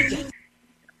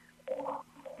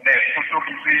 N'est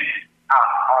autorisé à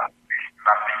enlever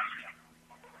la vie.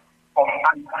 Comme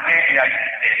Haïtiens et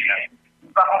Haïtiennes,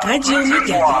 nous avons le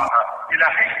devoir et la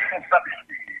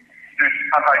responsabilité de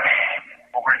travailler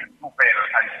pour une nouvelle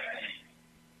Haïti.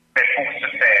 Mais pour ce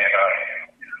faire,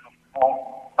 il nous faut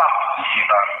partir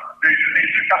de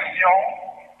l'éducation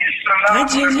et cela ne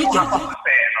pourra pas se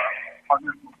faire en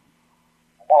un jour.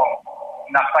 Rome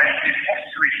n'a pas été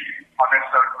construit en un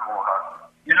seul jour.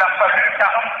 Il a fallu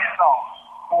 46 ans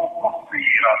pour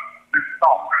construire le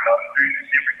temple de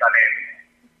Jérusalem.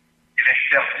 Il est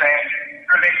certain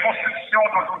que les constructions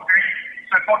d'aujourd'hui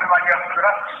se font de manière plus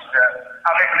rapide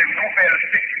avec les nouvelles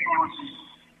technologies,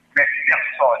 mais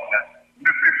personne ne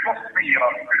peut construire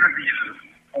une ville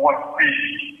ou un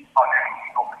pays en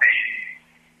une journée.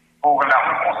 Pour la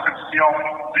reconstruction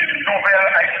d'une nouvelle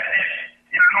Haïti,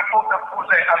 il nous faut un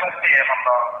projet à long terme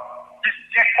qui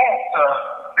tient compte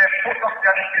des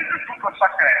potentialités de tout un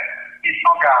chacun et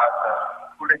s'engage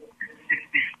pour les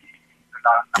spécificités de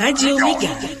la nation.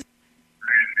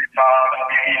 Le départ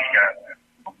numérique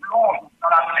nous plonge dans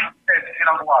la tristesse et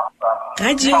l'angoisse,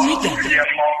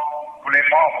 particulièrement pour les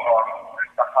membres de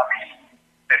sa famille,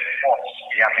 ses proches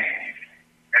et amis.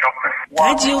 Mais notre foi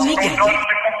nous donne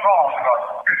de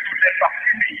comprendre que tout n'est pas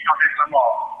fini avec la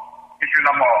mort et que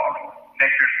la mort n'est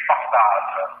que le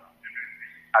passage d'une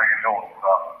vie à une autre.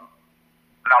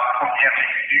 La première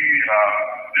lecture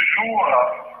du jour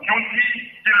nous dit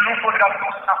qu'il nous faudra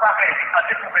tous apparaître à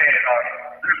découvert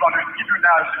devant le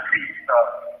tribunal de Christ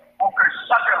pour que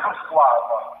chacun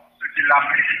reçoive ce qu'il a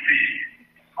mérité,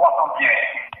 soit en bien,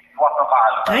 soit en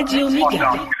mal, pendant qu'il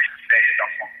est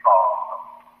dans son corps.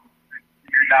 Le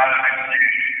tribunal de Dieu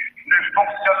ne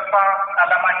fonctionne pas à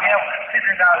la manière du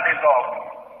tribunal des hommes.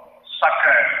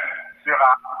 Chacun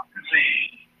sera accusé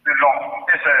selon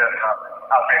ses œuvres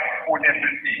avec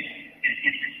honnêteté et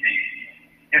équité.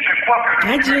 Et je crois que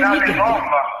le tribunal des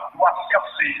hommes doit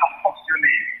chercher à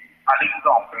fonctionner à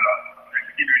l'exemple du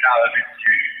tribunal de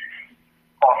Dieu.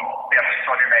 Comme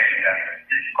personne humaine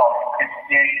et comme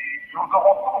chrétiens, nous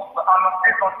aurons tous à nous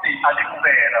présenter à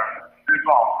découvert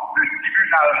devant le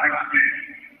tribunal de Dieu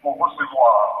pour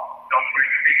recevoir notre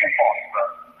récompense.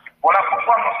 Voilà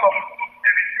pourquoi nous sommes tous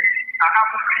invités à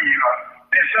accomplir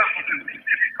des œuvres de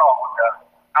miséricorde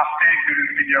afin que le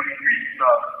Seigneur puisse,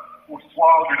 au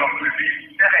soir de notre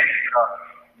vie terrestre,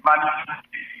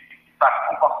 manifester sa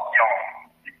compassion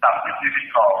et sa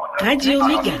miséricorde.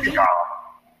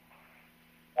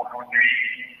 Aujourd'hui,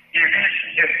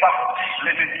 Iris est parti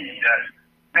l'ennemi,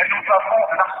 mais nous avons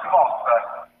l'assurance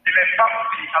qu'il est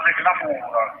parti avec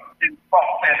l'amour qu'il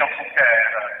portait dans son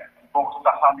cœur pour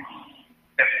sa famille,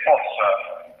 ses proches,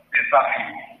 ses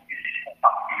amis et ses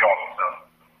compatriotes.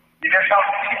 Il est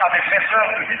parti avec les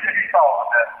œuvres de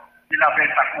miséricorde qu'il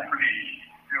avait accomplies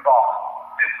durant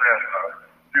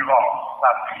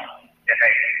sa vie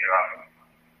terrestre.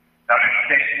 Dans le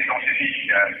texte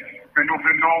évangélique que nous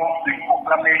venons de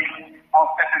proclamer en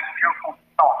cette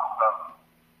circonstance,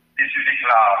 Jésus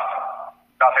déclare,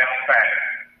 vous avez faim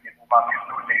et vous m'avez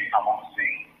donné à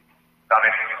manger, vous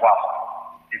avez soif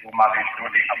et vous m'avez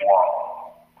donné à boire.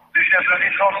 J'étais un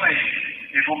étranger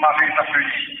et vous m'avez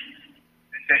accueilli,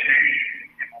 j'étais nu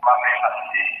et vous m'avez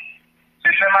habillé.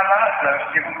 J'étais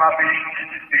malade et vous m'avez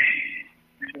visité,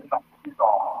 j'étais en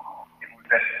prison et vous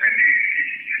êtes venus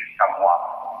jusqu'à moi.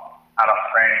 À la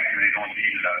fin de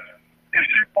l'évangile,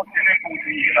 Jésus continue pour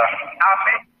dire,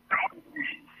 Amen, je vous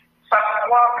dis, chaque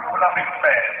fois que vous l'avez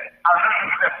fait, à l'un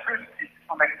de ces petits qui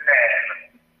sont mes frères,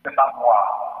 c'est à moi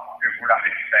que vous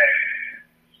l'avez fait.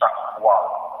 Chaque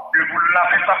fois que vous ne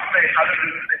l'avez pas fait à l'un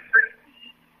de ces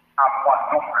petits, à moi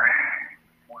non plus,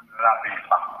 vous ne l'avez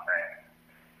pas fait.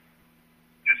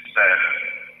 Je sais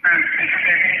que je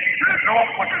mérite le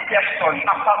nombre de personnes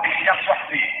affamées et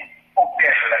assoiffées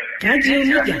auxquelles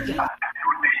Jésus a donné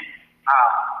à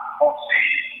manger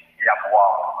et à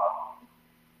boire.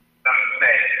 Je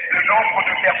sais le nombre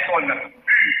de personnes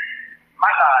vues,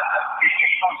 malades et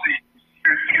échangées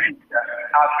que Christ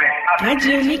avait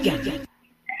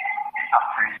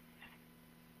appris.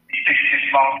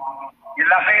 Effectivement,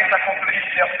 il avait accompli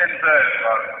certaines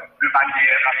œuvres de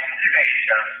manière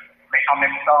directe, mais en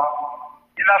même temps,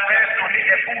 il avait donné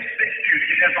des bons études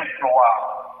et des emplois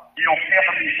qui ont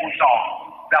permis aux gens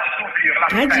d'assouvir la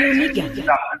faim,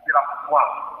 d'assouvir la foi,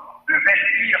 de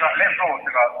vestir les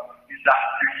autres et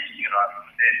d'accueillir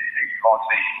les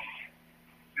étrangers.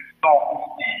 Ce sont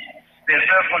aussi des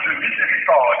œuvres de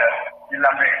miséricorde qu'il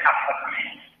avait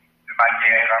accomplies de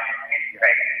manière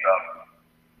indirecte.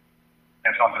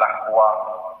 Les gens de la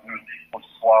croix nous disent au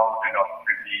soir de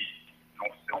notre vie,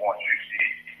 nous serons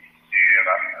jugés sur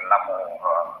l'amour.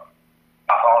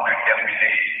 Avant de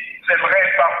terminer, j'aimerais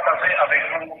partager avec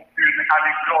vous une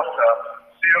anecdote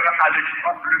sur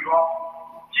Alexandre le Grand,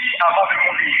 qui, avant de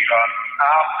mourir, a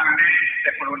appelé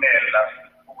ses colonels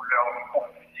pour leur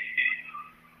confier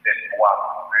des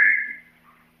droits.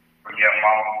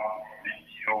 Premièrement,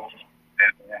 l'idiot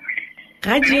des mourir.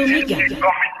 Radio Méga.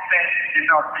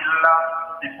 Dans ville-là,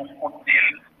 il faut compter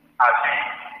aller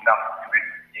dans le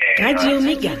Radio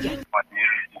Méga.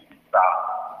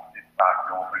 C'est ça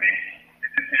qu'on voulait. Et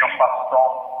c'est en passant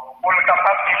pour le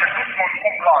capable que tout le monde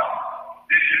comprenne.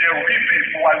 Décider oui,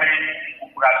 pour aller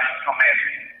quand même.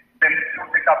 Même si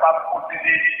on est capable de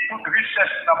posséder toute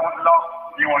richesse dans le monde-là,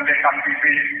 et on l'est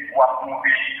arrivé pour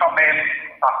mourir quand même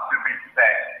par ce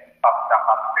médecin, par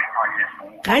capable de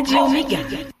faire Radio Méga.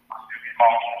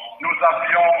 Nous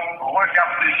avions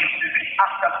regardé justifié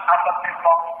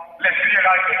attentivement les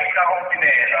funérailles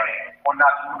extraordinaires qu'on a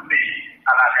données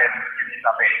à la reine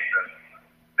Elisabeth.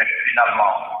 Mais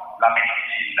finalement, la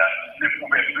médecine ne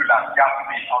pouvait plus la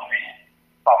garder en vie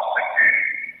parce que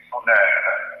son heure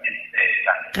était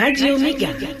la Radio Méga.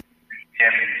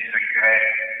 Deuxième secret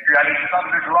que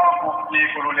Alexandre le Grand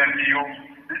confiait colonel Lio,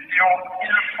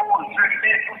 il faut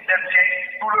jeter tous ces biens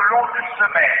tout le long du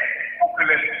chemin pour que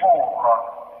les pauvres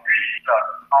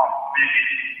en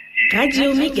bénéficier. Radio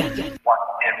Méga.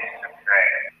 Troisième secret,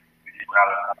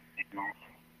 libéral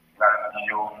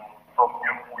comme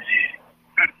mieux fouiller.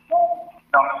 De tout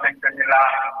dans ce secteur-là,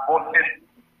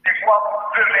 c'est quoi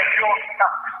le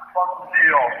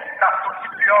meilleur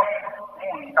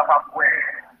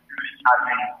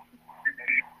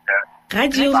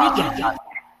Radio Méga.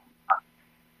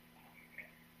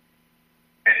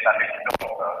 Cette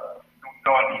anecdote nous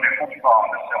donne de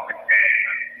comprendre sur le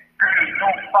que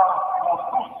nous parlons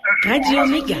tous Radio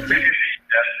Méga.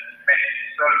 Mais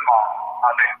seulement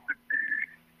avec ce que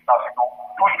nous avions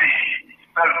donné,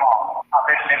 seulement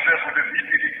avec les œuvres de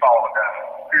miséricorde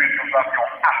que nous avions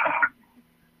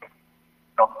accomplies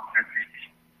dans notre vie.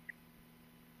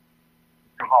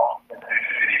 Durant cette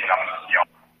célébration,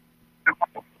 de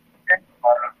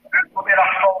donner la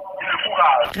force et le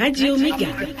courage. Radio Méga.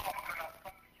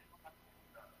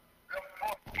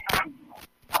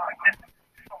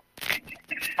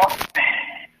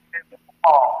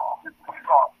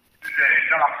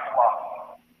 Dans la foi,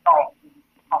 dans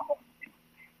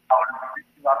le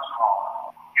situation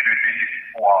et le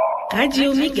désespoir. Radio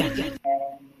Méga.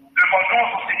 Demandons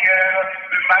au Seigneur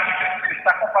de manifester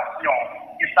sa compassion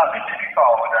et sa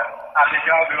miséricorde à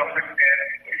l'égard de notre frère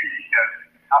unique,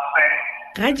 afin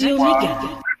Radio de Méga.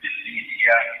 le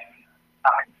désir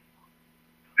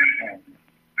debout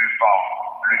devant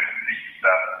le Fils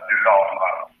de l'homme.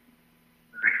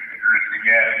 Le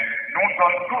Seigneur nous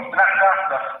donne tous la grâce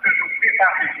de nous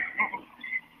préparer, nous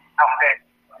aussi, avec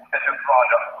cette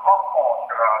grande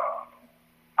rencontre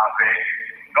avec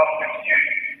notre Dieu,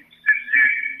 ce Dieu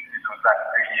qui nous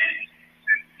accueillir,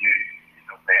 c'est Dieu qui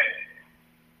nous aide.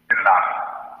 C'est là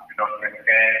que notre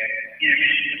frère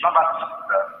Guéry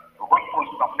Jean-Baptiste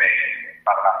repose son Père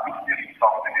par la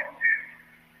miséricorde de Dieu.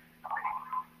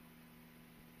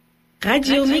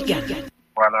 Radio Méga.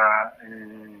 Voilà,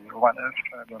 Romaneuf,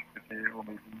 donc c'était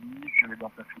Omélie, c'est le don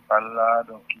principal là,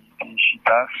 donc qui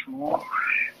chita sous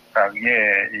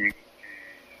carrière et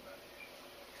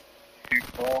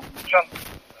comme Jean,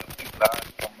 c'est là,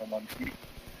 comme on dit,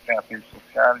 c'est un appel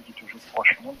social qui est toujours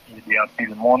proche monde, qui aide un peu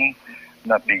le monde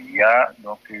dans le pays,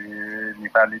 donc il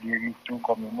parle de tout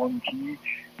comme le monde qui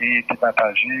est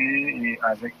partagé et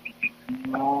avec petit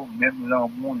même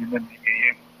l'amour, lui-même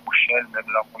gagné, Bouchel, même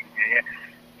l'amour gagné,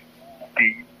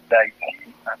 pays d'Haïti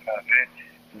à travers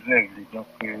les œuvres. Donc,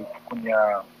 pour qu'on y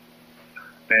a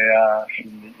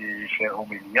fait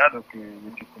Omélia, donc,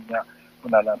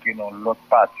 on a l'entrée dans l'autre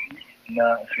partie, dans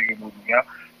la cérémonie.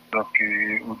 Donc,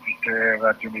 auditeur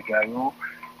Radio Méga,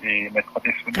 et mettre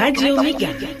Radio Méga.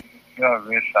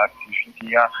 Avec sa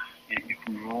activité, et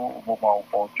toujours, au moment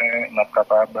opportun, on est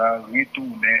capable de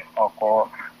retourner encore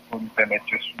pour nous permettre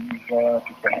de suivre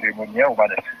toute la cérémonie au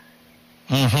Vanessa.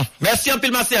 Merci un peu,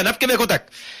 Marcien. N'a pas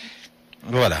contact.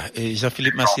 Voilà. Et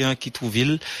Jean-Philippe Marcien qui trouve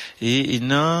ville et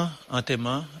non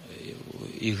entièrement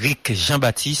Eric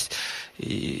Jean-Baptiste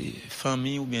et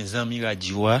famille ou bien amis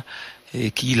radio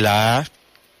et qui là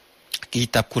qui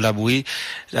t'a collaboré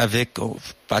avec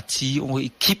parti on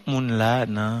équipe monde là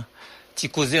dans ti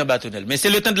causer en bâtonnel. Mais c'est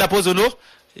le temps de la pause ou non?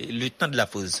 Le temps de la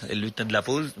pause. Et le temps de la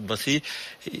pause, c'est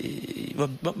bon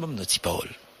notre petite parole.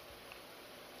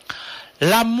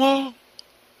 La mort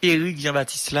Éric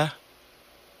Jean-Baptiste là,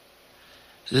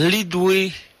 li doit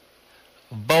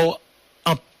bon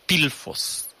en pile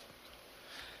force.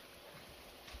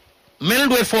 Mais il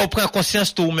doit faut prendre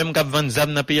conscience tout même cap vendre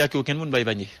zam dans pays que aucun monde va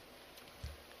épargner.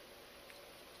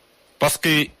 Parce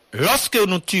que lorsque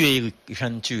nous tuons Éric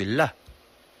Jean tué là,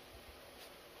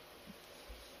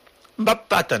 m'pa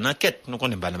pas attendre enquête, nous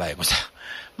connaissons pas bail comme ça.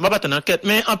 M'pa pas attendre enquête,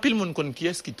 mais en pile monde connaît qui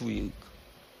est-ce qui tue Éric.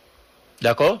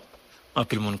 D'accord? En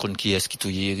pile monde connaît qui est-ce qui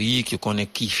tue Éric, qui connaît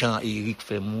qui chant Éric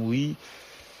fait mourir.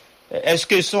 Est-ce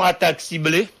que son attaque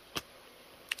ciblée?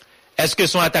 Est-ce que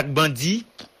son attaque bandit?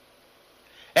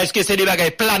 Est-ce que c'est des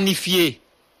bagages planifiés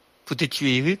pour te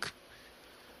tuer Éric?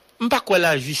 M'pas quoi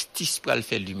la justice pour le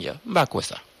faire lumière. M'pas quoi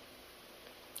ça.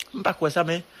 M'pas quoi ça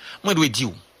mais moi dois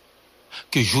dire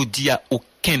que jodi a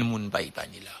aucun monde pas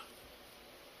épargné là.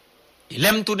 Il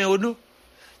aime tourner au nous.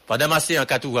 Pendant masser en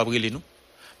quatre va brûler nous.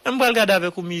 Même pas regarder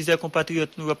avec aux misères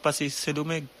compatriotes nous va passer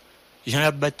Saint-Domingue. Jean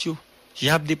a battu,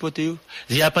 Jean a déporté,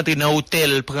 Jean a entré dans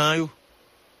hôtel prend yo.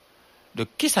 Donc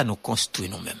qui ça nous construit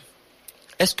nous-mêmes?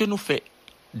 Est-ce que nous fait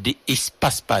des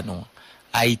espaces pas non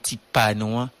Haïti pas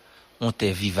non on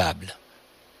est vivable?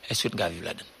 Est-ce que nous vivre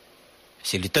là-dedans?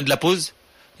 C'est le temps de la pause,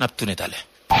 n'a pas tourné à l'heure.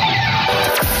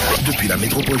 Depuis la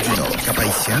métropole du Nord,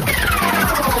 Cap-Haïtien,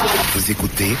 vous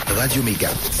écoutez Radio Méga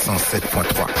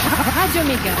 107.3. Radio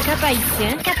Méga,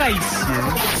 Cap-Haïtien.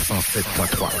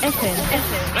 107.3. FM.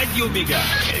 Radio Méga,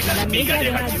 la méga des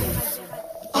radios.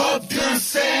 Cob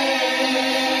transfert.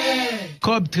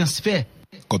 Cob transfert.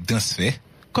 Cob transfert.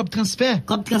 Cob transfert.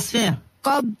 Cob transfert.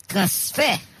 Cob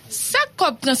transfert. Ça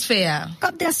Cob transfert.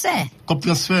 Cob transfert. Cob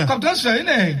transfert. Cob transfert,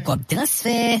 né? Cob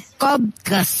transfert. Cob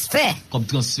transfert. Cob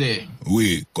transfert.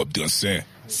 Oui, Cob transfert.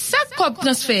 Ça Cob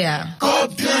transfert.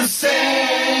 Cob transfert.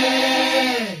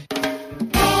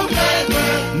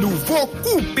 Nouveau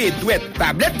coupé douette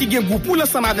tablette qui gen goût pour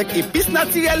l'ensemble avec épices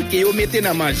naturelles que yo mette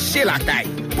dans manger la caille.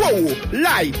 Powo,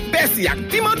 l'ail, persil ak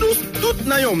piment douce, tout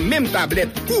dans yon même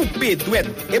tablette coupé douette.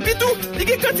 Et puis tout, il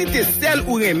y a quantité sel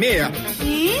ou remè.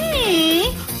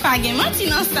 Pas gen menti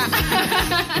nan ça.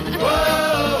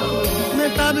 Mes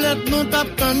tablettes non tap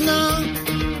kanan.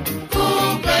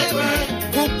 Coupé douette.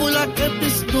 Pour la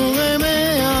épice nous remè.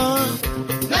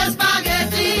 Les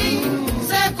spaghettis,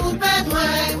 c'est coupé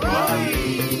douette.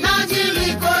 Dans du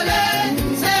ricolé,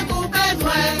 c'est coupé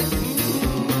douette.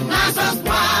 Dans sauce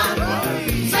poire,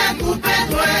 c'est coupé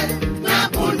douette. Dans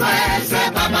poule douette,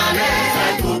 c'est pas balé.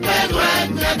 C'est coupé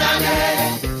douette, c'est balé.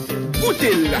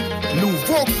 Goûtez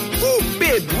nouveau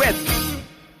coupé douette.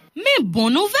 Mais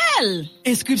bonne nouvelle!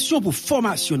 Inscription pour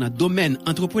formation dans domaine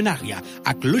entrepreneuriat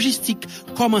ak logistique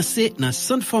commencé dans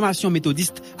centre formation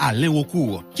méthodiste à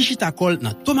l'Inrocourt, Kichitakol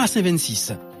dans Thomasin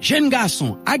 26. Jeune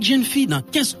garçon ak jeune fille dans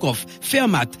 15 coffres,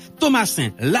 Fermat,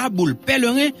 Thomasin, La Boule,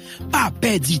 Pèlerin, pas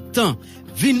perdre temps.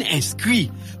 Vin inscrit.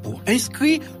 Pour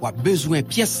inscrit, ou a besoin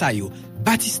pièce sa yo,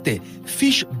 baptiste,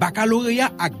 fiche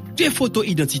baccalauréat ak 2 photos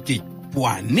identité. Pour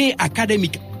année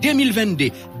académique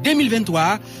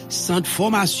 2022-2023, centre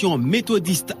formation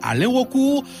méthodiste à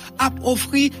l'Inrocourt a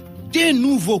offert deux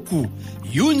nouveaux cours.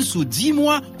 Une sous 10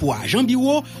 mois pour agent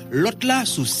bureau, l'autre là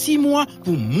sous 6 mois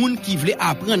pour moun qui voulait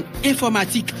apprendre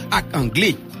informatique et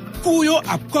anglais. Cours yo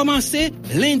a commencé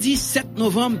lundi 7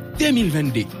 novembre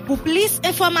 2022. Pour plus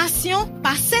d'informations,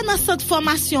 passez dans cette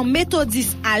formation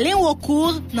méthodiste Alain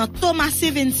Recours dans Thomas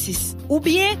 26 ou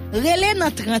bien relais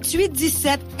dans 38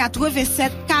 17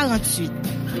 87 48.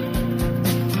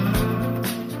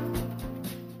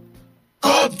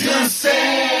 Cob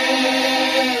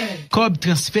transfert. Cob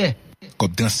transfert.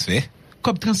 Cob transfert.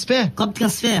 Cob transfert. Cob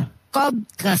transfert. Cob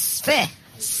transfert.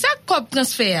 Ça Cob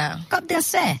transfert. Cob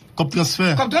transfert. Cob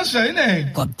transfert. Cob transfert, né?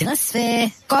 Cob transfert.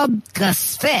 Cob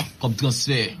transfert. Cob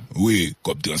transfert. Oui,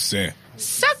 Cob transfert.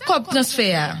 Ça Cob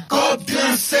transfert. Cob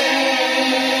transfert.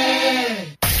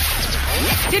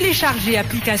 Téléchargez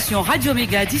l'application Radio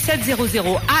Méga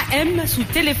 1700 AM sous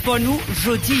téléphone ou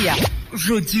jodi.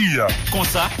 Comme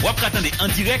ça, vous attendez en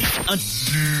direct,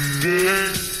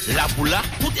 la boula,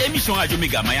 toute émission Radio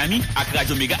Méga Miami avec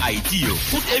Radio Méga Haïti.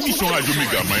 Toute émission Radio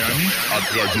Méga Miami avec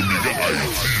Radio Méga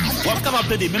Haïti. Vous êtes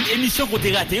capable de même émission qu'on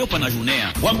a raté pendant la journée.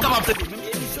 Vous êtes capable de même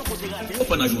émission qu'on a raté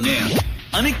pendant la journée.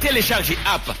 On est téléchargé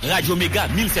app Radio Méga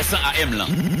 1700 AM là.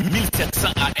 1700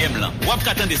 AM là. Vous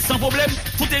attendez sans problème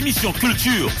toute émission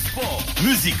culture, sport,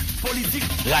 musique, politique.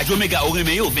 Radio Méga au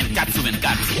Réméo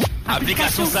 24/24.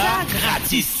 Application ça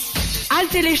gratis. Al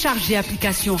télécharger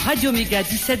application Radio Méga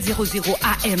 1700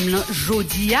 AM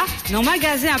Jodia dans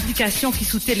magasin application qui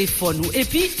sous téléphone ou et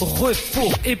puis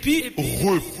repos.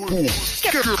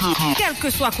 Quel que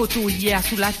soit côté hier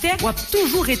sous la terre, vous avez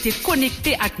toujours été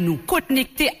connecté avec nous.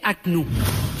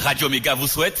 Radio Méga vous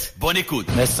souhaite bonne écoute.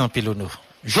 Merci Pilono.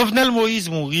 Jovenel Moïse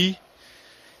mourit,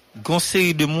 gon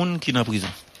série de monde qui dans prison.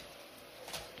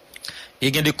 Et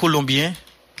il y a des Colombiens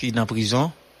qui dans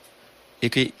prison et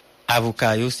que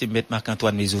avocat yo c'est maître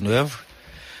Marc-Antoine Maisonneuve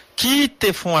qui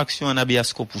te font action en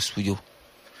habeas corpus pour yo.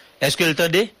 Est-ce que le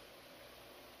tendez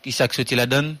qui ça que sorti la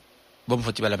donne bon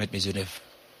faut-il pas la mettre Maisonneuve.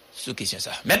 C'est question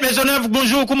ça. Maître Maisonneuve,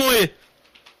 bonjour, comment est?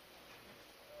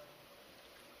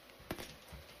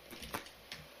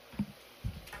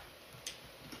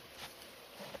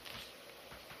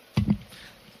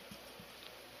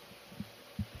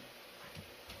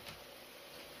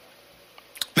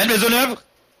 Maître Maisonneuve?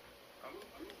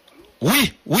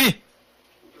 Oui.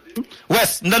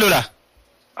 Wes, m'dando là.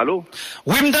 Allô?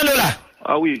 Oui, m'dando là.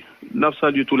 Ah oui, nous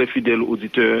saluons tous les fidèles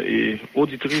auditeurs et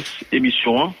auditrices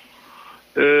émission.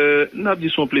 Nous dit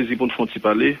son plaisir pour nous faire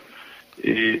parler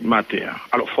et matin.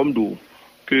 Alors, Fomdo,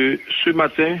 que ce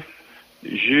matin,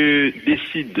 je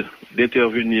décide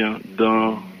d'intervenir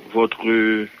dans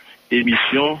votre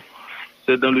émission.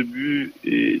 C'est dans le but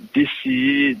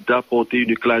d'essayer d'apporter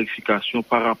une clarification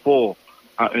par rapport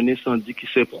à un incendie qui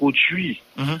s'est produit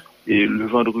et le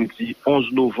vendredi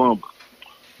 11 novembre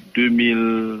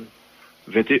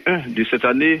 2021 de cette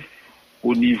année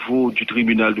au niveau du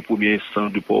tribunal de premier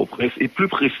instance de Port-au-Prince et plus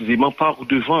précisément par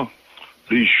devant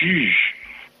le juge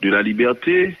de la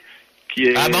liberté qui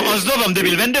est... 11 novembre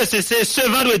 2022, c'est ce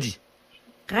vendredi.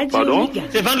 Pardon?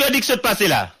 C'est vendredi que se passé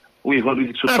là. Oui,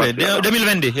 vendredi que se passé là.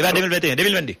 2022, et pas 2021,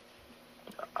 2022.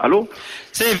 Allô?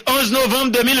 C'est 11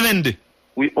 novembre 2022.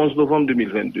 Oui, 11 novembre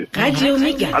 2022. Radio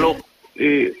Méga. Alors,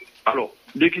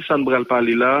 de qui ça nous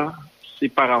parler là, c'est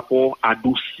par rapport à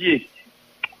dossier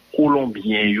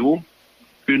colombien yo,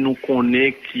 que nous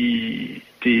connaissons qui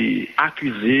était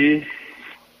accusé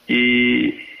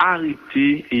et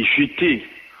arrêté et jeté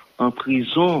en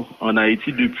prison en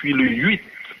Haïti depuis le 8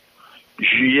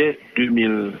 juillet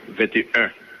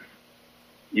 2021.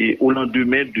 Et au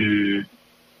lendemain de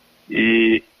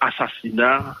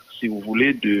assassinat, si vous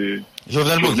voulez, de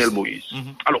Jovenel Moïse.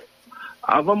 Alors,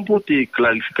 avant de porter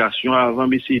clarification, avant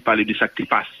d'essayer de parler de ça qui est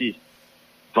passé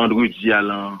vendredi à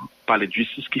parler de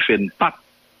justice qui fait une patte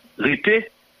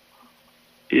rété,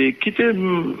 et qui te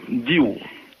dit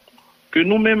que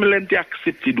nous-mêmes l'avons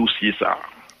accepté dossier ça.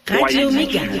 Radio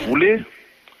si vous voulez,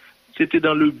 c'était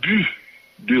dans le but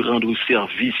de rendre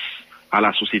service à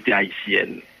la société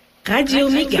haïtienne. Radio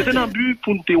Méga. C'était dans le but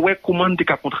pour nous voir comment nous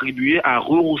avons contribué à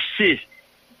rehausser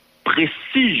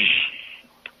prestige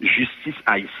justice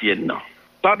haïtienne.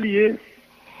 Pas oublier,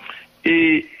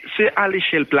 et c'est à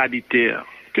l'échelle planétaire,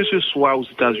 que ce soit aux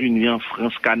États-Unis, en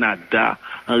France, Canada,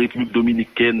 en République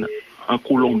dominicaine, en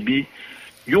Colombie,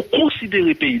 ils ont considéré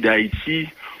le pays d'Haïti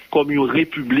comme une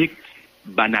république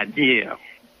bananière.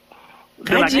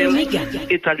 Dans laquelle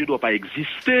l'État ne doit pas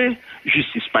exister,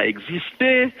 justice pas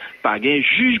exister, pas un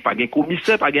juge, pas un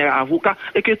commissaire, pas un avocat,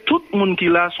 et que tout le monde qui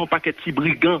là sont pas que petits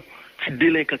brigands, petits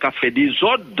délinquants qui fait des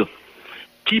ordres,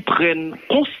 qui prennent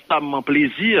constamment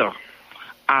plaisir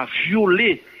à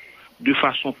violer de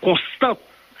façon constante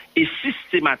et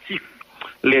systématique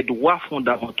les droits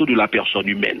fondamentaux de la personne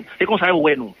humaine. Et comme ça,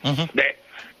 ouais, nous.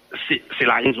 C'est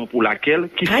la raison pour laquelle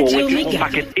qu'il faut un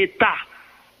paquet d'États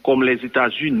comme les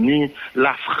États-Unis,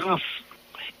 la France,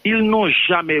 ils n'ont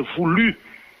jamais voulu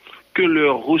que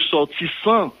leurs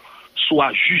ressortissants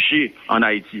soient jugés en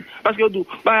Haïti. Parce que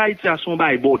Haïti a son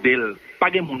bordel, pas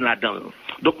de monde là-dedans.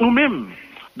 Donc nous-mêmes,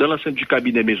 dans l'enceinte du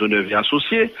cabinet Maisonneuve et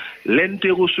Associés,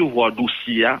 l'NT recevoir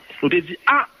dossier, nous te dit,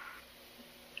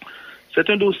 c'est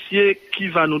un dossier qui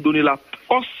va nous donner la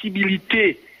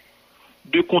possibilité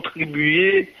de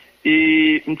contribuer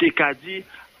et nous t'ai dit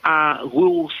à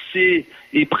rehausser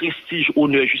et prestige,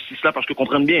 honneur, justice là, parce que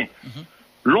comprendre bien,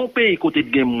 l'on paye côté de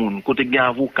gain moun, côté de gain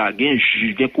avocat, gain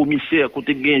juge, gain commissaire,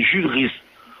 côté de gain juriste,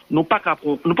 nous pas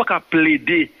qu'à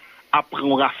plaider après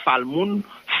on rafale moun,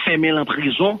 fermer en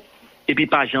prison et puis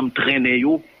pas jamais traîner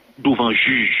yo devant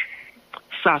juge.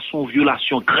 Ça sont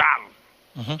violations graves.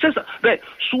 C'est ça.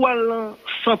 Soit là,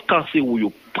 sans casser ou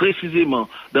yo, précisément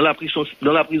dans la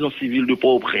prison civile de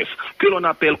Port-au-Prince, que l'on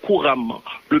appelle couramment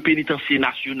le pénitencier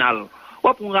national.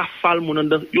 Ou pour rafale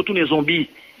moun yo tous les zombies,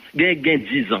 gain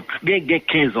 10 ans, gain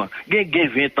 15 ans, gain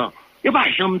 20 ans. Il va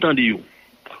jamais entendre yo.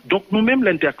 Donc nous-mêmes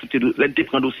l'NT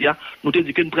prend dossier, nous te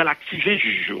dit que nous prenons l'activer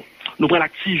juge, nous prenons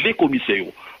l'activer commissaire.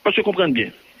 Parce que comprenez bien,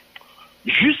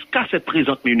 jusqu'à cette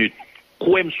présente minute,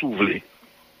 quoi me souffler,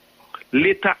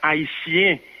 l'État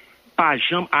haïtien pas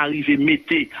jamais arrivé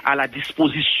mettre à la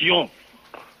disposition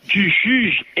du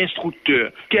juge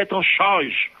instructeur qui est en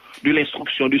charge de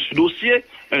l'instruction de ce dossier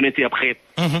un interprète.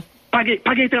 Pas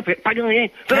interprète, pas rien.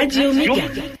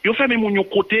 Yo fait même mon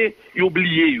côté, yo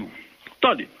oublié yo.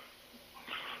 Attendez.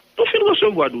 Nous finissons de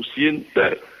recevoir le dossier,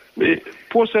 mais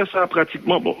procès ça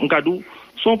pratiquement, bon, en cas d'où,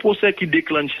 son procès qui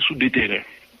déclenche sous des terrains.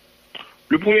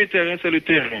 Le premier terrain, c'est le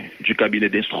terrain du cabinet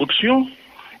d'instruction,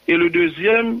 et le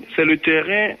deuxième, c'est le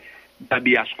terrain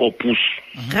d'habeas corpus.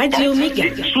 Radio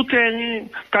Méga. Sous terrain,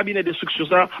 cabinet d'instruction,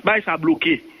 ça a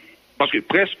bloqué. Parce que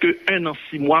presque 1 an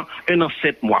 6 mois, 1 an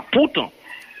 7 mois. Pourtant,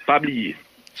 pas oublier.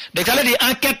 Donc, ça veut dire,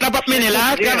 enquête, la pas mené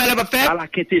là, travail la pas fait? À la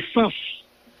quintessence.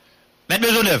 Maître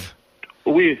Maisonneuve.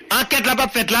 Oui. Enquête la pas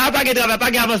faite là, pas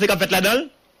avancé qu'a fait là-dedans?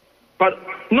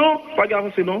 Non, pas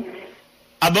avancé, non.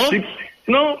 Ah bon?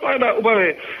 Non,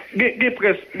 il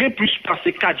y a plus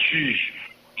passé 4 juges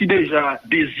qui déjà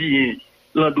désignent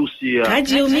le dossier.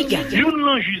 Radio Méga. Je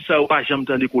ne juge ça ou pas jamais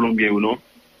entendu Colombien ou non?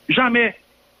 Jamais.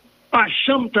 Pas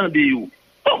jamais entendu.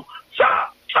 Bon,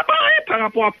 ça paraît par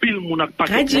rapport à pile mon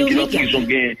paquet qui est en prison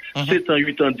 7 ans,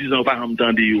 8 ans, 10 ans, pas jamais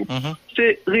entendu.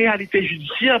 C'est réalité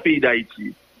judiciaire pays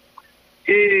d'Haïti.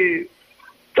 Et,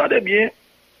 attendez bien,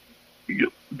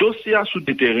 dossier sous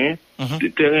des terrains,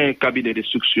 des terrains cabinet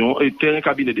d'instruction, et terrain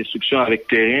cabinet d'instruction avec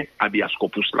terrain habeas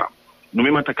corpus là.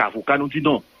 Nous-mêmes en tant qu'avocats, nous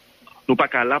disons non. Nous pas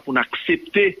qu'à là pour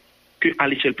accepter que à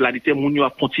l'échelle planétaire, nous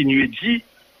a continué de dire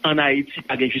en Haïti,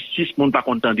 pas de justice, nous pas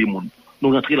content des monde.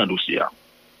 Nous rentrons dans le dossier.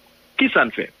 Qui ça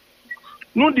nous fait?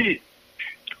 Nous dit,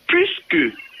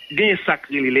 puisque gain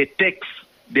sacré les textes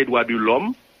des droits de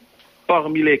l'homme,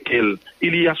 parmi lesquels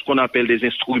il y a ce qu'on appelle des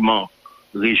instruments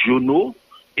régionaux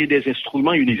et des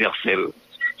instruments universels.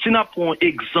 Si nous prenons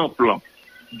exemple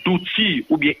d'outils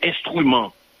ou bien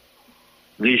instruments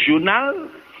régionaux,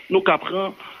 nous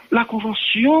apprenons la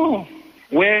convention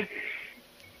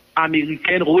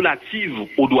américaine relative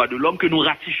aux droits de l'homme que nous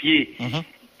ratifions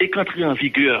et qui entre en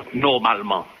vigueur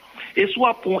normalement. Et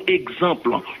soit pour exemple,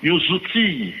 nos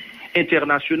outils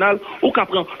internationaux, ou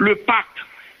qu'après le pacte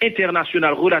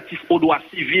international relatif aux droits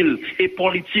civils et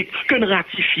politiques que nous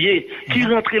ratifions, qui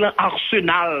rentre dans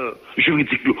l'arsenal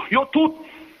juridique. Yo tout,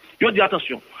 yo dit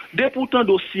attention, dès pourtant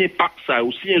d'aussi impact ça,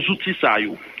 aussi un outil ça,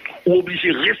 ou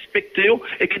obligé de respecter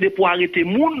et que de pour arrêter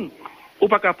moun, ou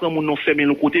pas qu'après moun non fermer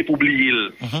le côté pour oublier.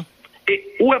 Et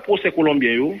où est le procès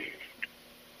colombien yo?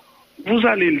 Vous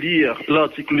allez lire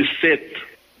l'article 7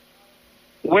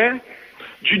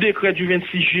 du décret du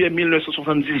 26 juillet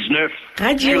 1979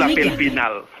 sur l'appel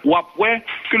pénal. Ou après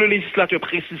que le législateur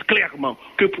précise clairement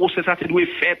que le procès a été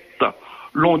fait,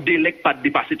 l'on délègue pas de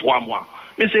dépasser 3 mois.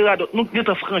 Mais c'est rare, nous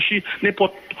avons franchi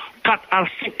n'importe 4 à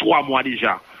 5, 3 mois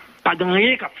déjà. Pas de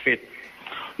rien qu'a fait.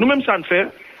 Nous-mêmes, ça nous fait,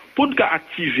 pour nous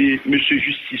activer M.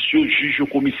 Justicieux, juge ou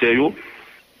commissaire,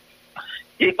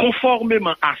 et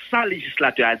conformément à ça, le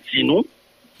législateur a dit nous,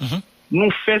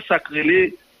 nous fait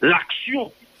sacrer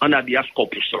l'action en habeas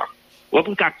corpus là. On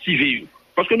va activer.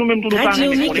 Parce que nous-mêmes, nous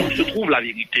parlons où se trouve la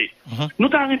vérité. Nous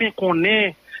parlons qu'on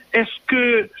est, est-ce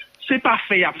que c'est pas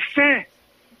fait à fait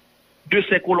de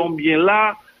ces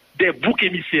Colombiens-là des boucs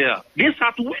émissaires? Bien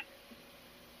ça tout.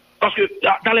 Parce que,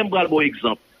 dans l'embral, bon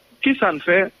exemple, qui ça nous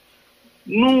fait?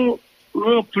 Nous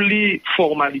remplis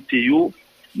formalité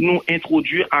nous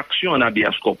introduire action en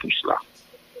habeas corpus là.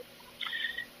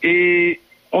 Et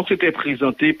on s'était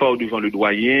présenté par devant le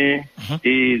doyen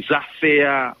et les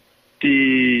affaires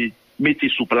étaient mettées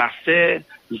sous place, les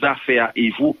affaires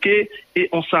évoquées et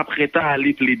on s'apprêtait à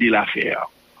aller plaider l'affaire.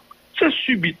 C'est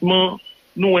subitement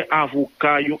nous un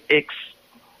avocat, un ex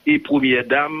et première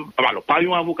dame, alors pas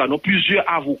un avocat, non plusieurs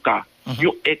avocats, un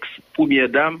ex première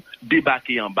dame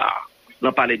débarqué en bas, dans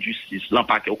le palais de justice, dans le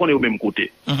parquet, on est au même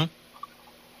côté.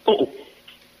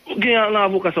 Il y a un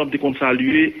avocat qui a été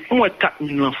salué, on a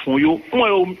 4000 enfants, on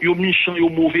a méchant, on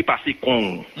mauvais passé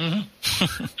con.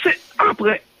 C'est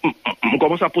après, on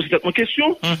commence à poser cette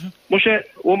question. Mon cher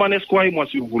Romanes, croyez-moi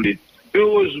si vous voulez.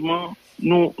 Heureusement,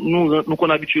 nous qu'on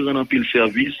habitue à un pile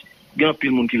service, il y a un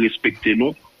pile monde qui respecte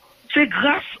nous. C'est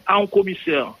grâce à un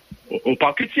commissaire, on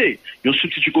parle que un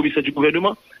substitut commissaire du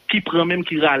gouvernement, qui prend même,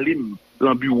 qui rallume dans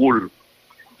le bureau.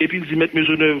 Et puis il dit, Maître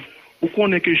Maisonneuve, vous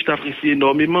connaissez que je t'apprécie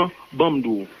énormément,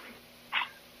 bamdou.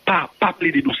 Pas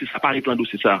plaider dossier, ça, pas répondre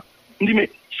dossier, ça. Il dit, mais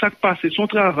ça qui passe, son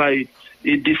travail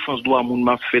et défense droit, mon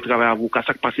m'a fait travail avocat,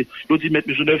 ça qui passe. Il dit, Maître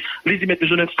Maisonneuve,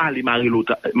 allez,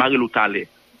 Marie-Lo Talé.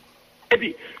 Et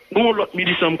puis, bon, l'autre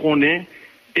militant me connaît,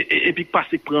 et puis passe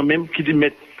prend même, qui dit,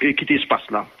 mettre, quitter espace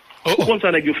là. Pour contre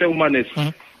ça, nèg fait ou manès.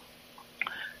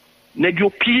 Nèg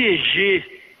piégé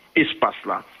espace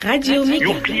là. Radio Méga.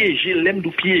 Yo piégé, l'aime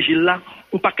du piégé là,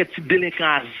 on paquet de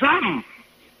délinquants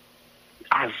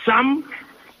à ZAM,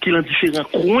 qui dans différents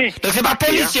coins. Donc c'est pas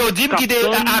policier au DIM qui était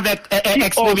avec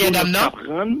ex-première dame,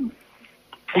 non?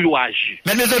 Pour y agir.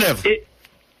 Mais Maisonneuve.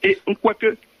 Et on croit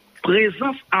que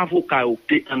présence avocat au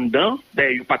t'es en dedans,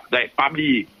 d'ailleurs, pas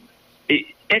oublié. Et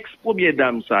ex-première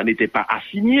dame, ça n'était pas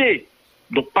assigné.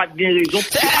 Donc, pas de bien raison.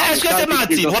 Est-ce que c'est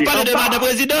Martine? On parle de madame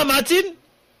président, Martine?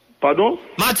 Pardon?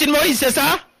 Martine Moïse, c'est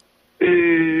ça?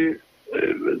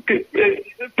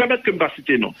 Permettre que je ne pas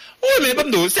citer, non. Oui, mais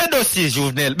bon, c'est dossier,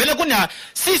 Jovenel. Mais là,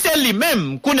 si c'est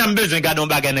lui-même, qu'on a besoin de garder un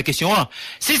bagage dans question,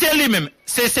 si c'est lui-même,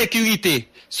 c'est sécurité,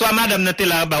 soit madame Nanté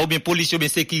là-bas, ou bien police, ou bien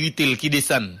sécurité qui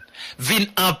descend, vient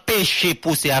empêcher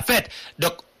pousser à fait.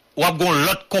 Donc, ou a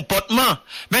l'autre comportement.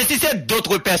 Mais si c'est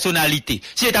d'autres personnalités,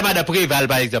 si c'est madame Préval,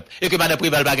 par exemple, et que madame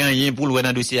Préval va gagner pour le dans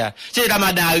le dossier, si c'est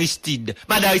madame Aristide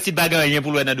va gagner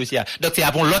pour le dans le dossier, donc c'est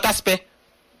avant l'autre aspect.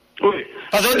 Oui.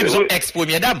 Parce que nous sommes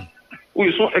ex-première dame. Oui,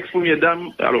 ils sont ex-première dame.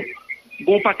 Alors,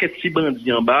 bon paquet de petits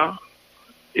bandits en bas,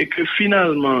 et que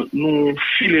finalement, nous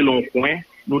filons long coin,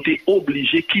 nous sommes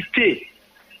obligés de quitter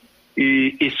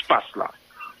l'espace là.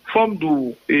 Forme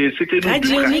d'où, et c'était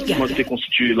nous qui s'était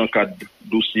constitué dans le cadre du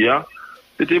dossier.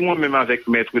 C'était moi-même avec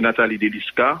maître Nathalie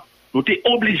Deliska. Nous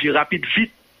étions obligés rapide,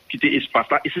 vite, quitter l'espace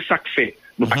là, et c'est ça que fait.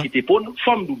 Nous pas quitter pour nous,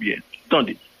 forme d'où bien.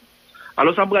 Attendez.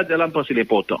 Alors, ça me dit là, je pense que c'est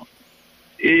important.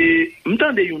 Et,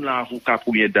 m'entendez un avocat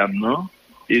première dame, non,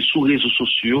 et sous réseaux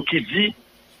sociaux, qui dit,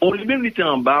 on lui-même était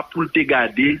en bas pour te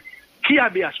garder, qui a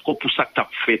bien ce pour ça que t'as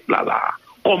fait là.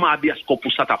 Comment a bien ce pour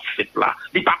ça que t'as fait là.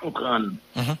 Il pas comprendre.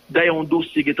 D'ailleurs, un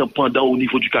dossier qui est pendant au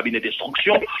niveau du cabinet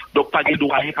d'instruction, donc pas de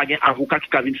doyen, pas d'avocat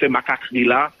qui a fait macaquerie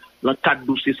là, dans le cadre de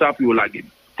dossier ça, pour la guerre.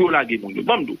 Mon Dieu.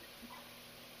 Bon,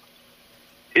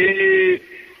 et,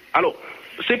 alors,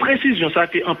 c'est précision ça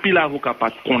que un pile avocat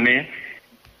pas connaît.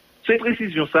 C'est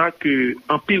précision ça que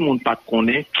un pile monde pas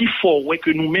connaît, qu'il faut ouais que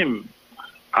nous-mêmes,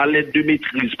 à l'aide de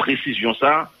maîtrise précision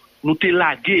ça, nous te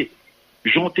lagué,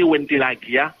 jonté ou te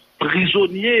lagué,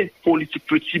 prisonniers politiques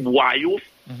petits boyaux,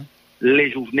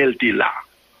 les Jovenel t'es là.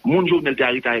 Mon Jovenel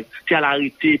t'es à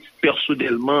l'arrêté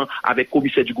personnellement avec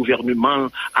commissaire du gouvernement,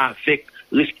 avec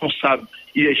responsable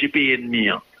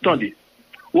IGPN. Attendez,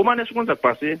 au moment où ça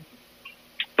passé,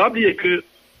 pas oublier que,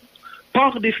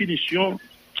 par définition,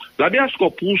 l'habeas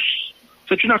corpus,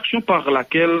 c'est une action par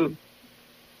laquelle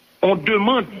on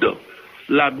demande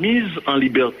la mise en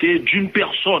liberté d'une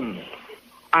personne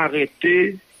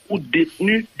arrêtée ou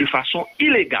détenue de façon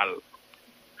illégale.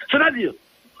 C'est-à-dire,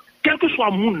 quel que soit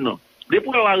le monde, depuis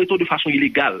qu'on a arrêté de façon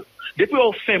illégale, depuis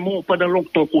qu'on fait mon pendant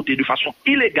longtemps côté de façon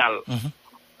illégale,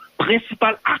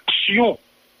 principale action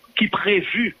qui est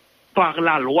prévue par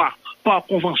la loi, par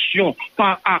convention,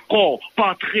 par accord,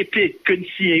 par traité que nous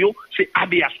signons, c'est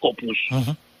habeas corpus.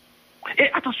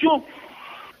 Et attention,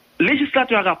 le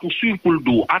législateur a poursuivi pour le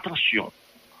dos, attention,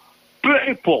 peu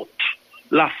importe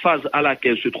la phase à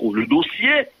laquelle se trouve le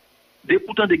dossier,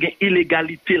 pourtant de gain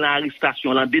illégalité,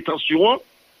 l'arrestation, la détention,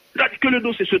 que le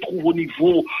dossier se trouve au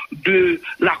niveau de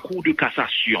la Cour de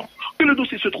cassation, que le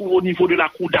dossier se trouve au niveau de la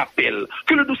Cour d'appel,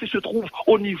 que le dossier se trouve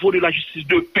au niveau de la justice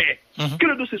de paix, que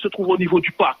le dossier se trouve au niveau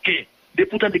du parquet,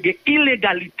 pourtant de gain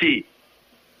illégalité,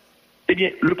 eh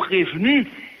bien, le prévenu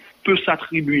peut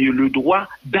s'attribuer le droit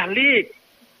d'aller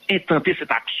intenter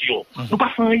cette action. Nous pas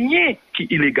faisons rien qui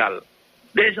est illégal.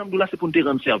 Des gens là c'est pour nous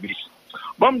rendre service.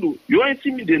 Bon, yo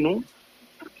intimidé nous,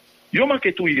 yo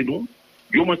manqué touyer nous,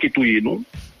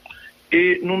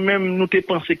 et nous-mêmes nous t'ai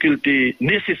pensé que c'était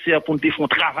nécessaire pour nous faire un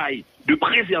travail de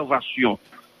préservation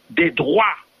des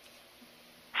droits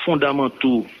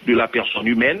fondamentaux de la personne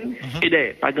humaine et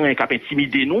des pas grand cap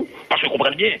intimider nous parce que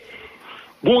comprenez bien.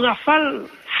 Bon Rafale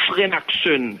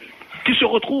Frenaxon qui se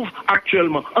retrouve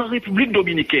actuellement en République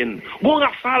dominicaine. Bon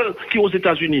Rafale qui est aux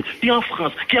États-Unis, qui est en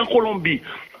France, qui est en Colombie.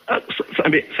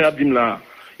 Mais ça abdim là,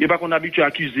 il pas qu'on habitué à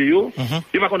accuser yo,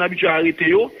 il pas qu'on habitué à arrêter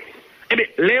yo. Eh bien,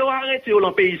 les arrêtés dans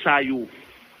le pays ça yo.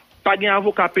 Pas de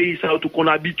avocat pays ça tout qu'on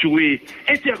habitué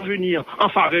intervenir en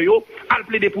faveur yo, à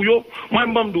plaider pour yo. Moi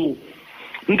m'bamdou.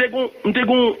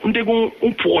 M'tégon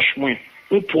un proche moi.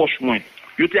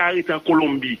 Yo t'ai arrêté en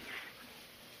Colombie.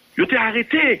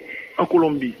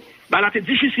 Bah là c'est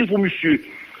difficile pour monsieur.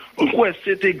 Pourquoi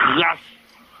c'était grâce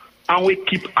à une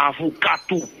équipe avocat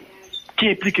tout qui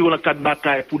implique dans le cadre de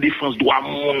bataille pour défense droit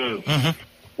monde.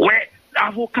 Ouais,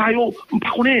 avocat yo,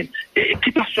 pas connaît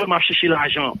qui pas seulement chercher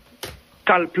l'argent,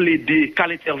 qu'al plaider,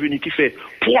 qu'al intervenir qui fait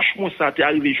prochement ça t'est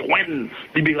arrivé joindre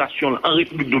libération en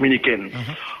République dominicaine.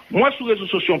 Moi sur les réseaux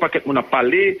sociaux pas quelqu'un a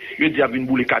parlé, yo dit a une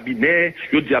boule cabinet,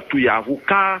 yo dit a tout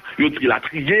avocat, yo dit la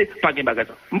trier, pas gain bagage.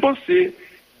 Je pense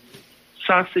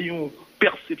ça c'est une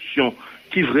perception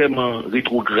qui vraiment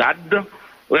rétrograde,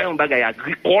 ouais un bagage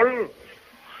agricole.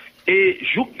 Et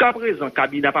jusqu'à présent,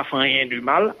 cabinet n'a pas fait rien de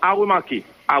mal, à remarquer.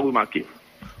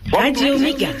 Bon, Radio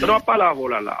Méga. Ça ne va pas là,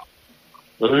 voilà.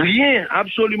 Rien,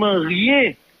 absolument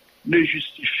rien ne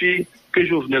justifie que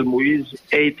Jovenel Moïse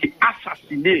ait été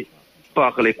assassiné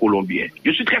par les Colombiens.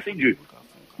 Je suis très sérieux.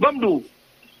 Bon,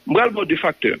 je vais le deux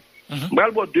facteurs.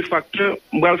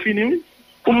 Je vais finir.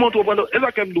 Pour montrer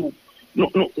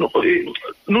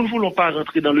nous ne voulons pas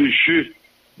rentrer dans le jeu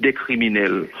des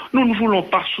criminels. Nous ne voulons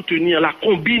pas soutenir la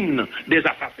combine des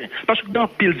assassins. Parce que dans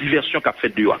pile diversion qu'a fait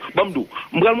de Bamdou,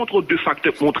 je vais montrer deux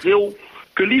facteurs pour montrer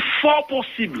que l'est fort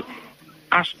possible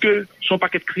à ce que son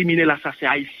paquet de criminels assassins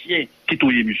haïtiens qui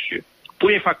touillent monsieur.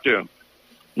 Premier facteur,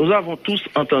 nous avons tous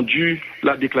entendu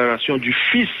la déclaration du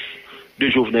fils de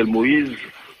Jovenel Moïse,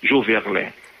 Joverlin.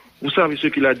 Vous savez ce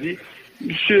qu'il a dit?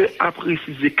 Monsieur a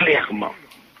précisé clairement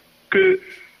que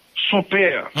son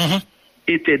père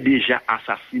était déjà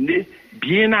assassiné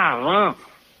bien avant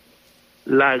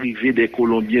l'arrivée des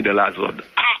Colombiens de la zone.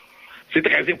 Ah, c'est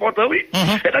très important, oui.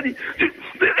 C'est-à-dire,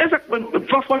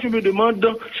 parfois je me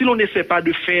demande si l'on n'essaie pas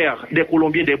de faire des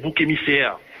Colombiens des boucs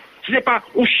émissaires. Si ce n'est pas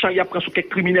un champ, il y a presque quelques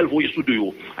criminels voyés sous deux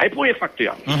hauts. Premier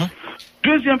facteur.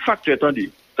 Deuxième facteur, attendez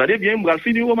bien, je vais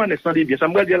finir au moment, attendez bien, ça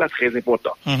me va dire là très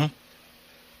important.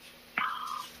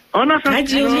 En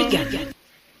assassinant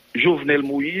Jovenel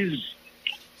Moïse,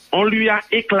 on lui a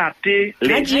éclaté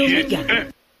les yeux.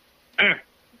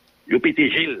 Il a pété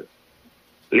Gilles,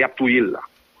 il a tué là,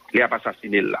 il a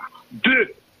assassiné là.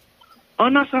 2,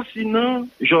 en assassinant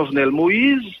Jovenel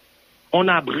Moïse, on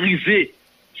a brisé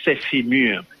ses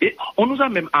fémurs. Et on nous a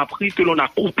même appris que l'on a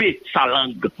coupé sa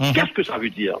langue. Qu'est-ce que ça veut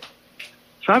dire?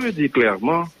 Ça veut dire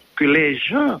clairement que les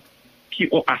gens qui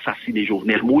ont assassiné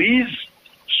Jovenel Moïse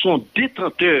sont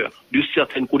détenteurs de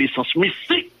certaines connaissances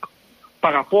mystiques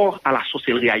par rapport à la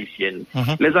sorcellerie haïtienne.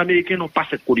 Les Américains n'ont pas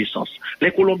cette connaissance. Les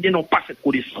Colombiens n'ont pas cette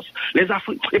connaissance. Les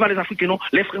Africains non,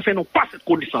 les Français n'ont pas cette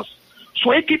connaissance.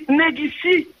 Son équipe nègre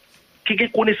ici, qui a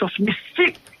une connaissance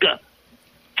mystique,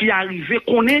 qui arrive,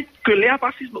 connaît que les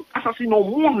assassins au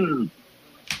monde,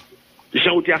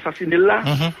 j'ai été assassiné là,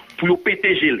 pour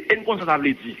péter Gilles. Et nous, ça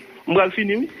veut dire. On va le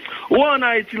finir. Où on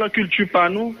a été la culture par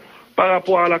nous, par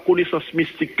rapport à la connaissance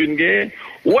mystique que nous avons,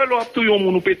 ou alors tout le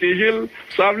monde nous pété Gilles,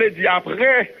 ça veut dire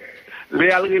après, les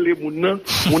gens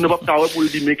ne vont pas pour le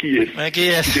dire mais qui est.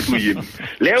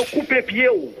 Les couper pied,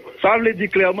 ça veut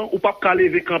dire clairement, ou pas qu'à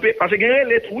lever camper, parce que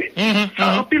les trucs,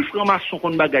 ça en pile franc-maçon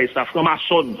qu'on bagaille ça,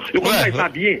 franc-maçon, et qu'on bagaille ça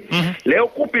bien. Les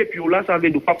couper pied là, ça veut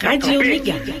dire pas camper,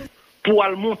 pour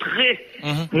le montrer,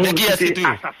 nous sommes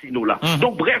assassinés là.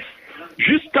 Donc bref,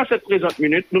 jusqu'à cette présente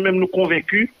minute, nous-mêmes nous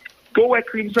convaincus que ouais,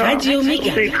 crime ça,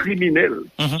 c'est criminel,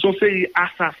 sont ces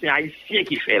assassins haïtiens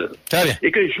qui fait.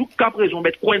 Et que jusqu'à présent,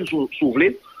 mettre coin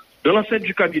soulevé, dans l'enceinte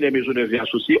du cabinet Maisonneuve et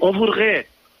Associés, on voudrait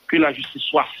que la justice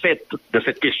soit faite de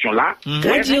cette question-là. Nous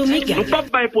ne pouvons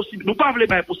pas avoir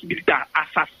la possibilité à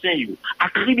assassins, à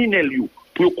criminels,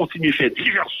 pour continuer à faire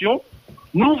diversion.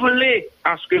 Nous voulons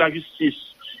à ce que la justice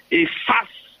fasse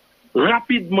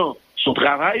rapidement son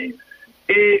travail.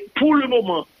 Et pour le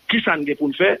moment, qui ça nous pour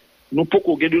nous faire? Nous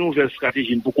pouvons avoir de nouvelles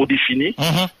stratégies pour qu'on définisse.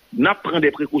 Nous prenons des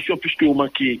précautions puisque nous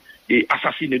manquons et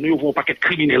assassiner nous, avons un paquet de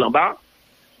criminels en bas.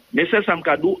 Mais c'est ça,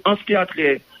 en ce qui a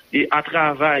trait à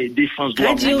travail, défense,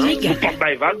 droit, nous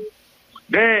pas vague.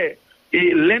 Mais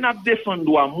Et l'ENAP défend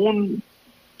droit moun,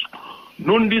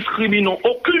 nous ne discriminons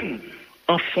aucune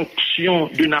en fonction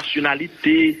de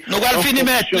nationalité, en fonction des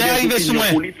opinions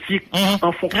politiques,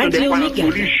 en fonction des croyances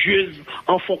religieuses,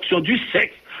 en fonction du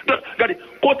sexe. Regardez,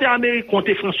 côté américain,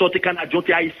 côté français, côté canadien,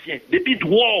 côté haïtien, depuis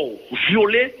droit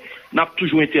violé, n'a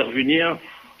toujours intervenir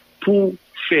pour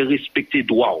faire respecter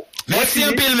droit. Merci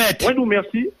un peu, maître. Oui, nous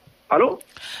merci. Allô?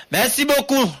 Merci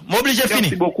beaucoup. M'oblige à finir.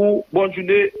 Merci beaucoup. Bonne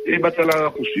journée et bataille à la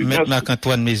poursuite. Maître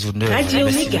Marc-Antoine Maisonneuve.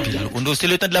 C'est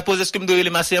le temps de la pause. Est-ce que vous devez les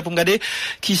masser pour regarder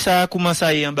qui ça commence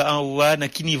à y en bas en haut, dans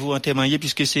quel niveau en témoigner,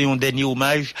 puisque c'est un dernier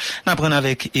hommage. On apprend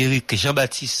avec Éric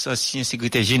Jean-Baptiste, ancien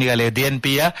secrétaire général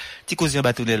RDNPA, Ticosi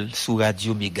Batounel sur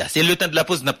Radio Méga. C'est le temps de la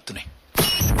pause. N'a pas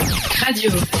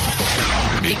Radio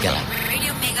Méga.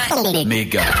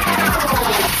 Méga.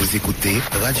 Vous écoutez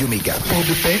Radio Méga. Port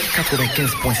de paix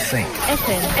 95.5 FM.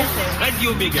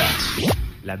 Radio Méga.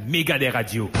 La méga des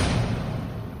radios.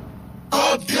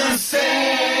 Cob transfert.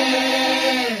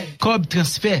 Cob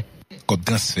transfert. Cob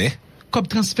transfert. Cob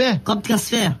transfert.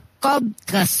 Cob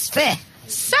transfert.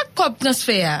 Ça Cob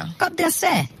transfert. Cob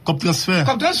transfert. Cob transfert.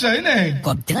 Cob transfert, né?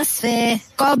 Cob transfert.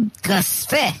 Cob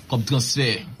transfert. Cob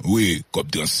transfert. Oui, cob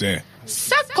transfert.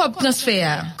 Ça Cob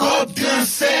transfert. Cob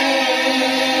transfert.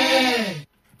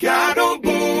 Gado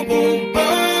boom boom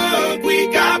bug, oui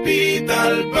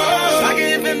capital bug. Ça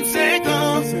gagne 25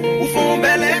 ans, ou font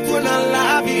belle étoile dans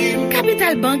la vie.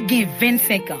 Capital Bank gagne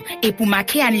 25 ans. Et pour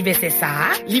marquer anniversaire ça,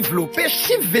 développer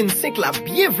chiffre 25 la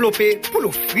bien développé pour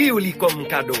l'offrir li comme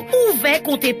cadeau. Ouvert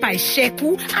compte par chèque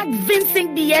ou avec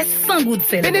 25 billets sans goût de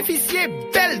sel. Bénéficier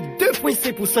belle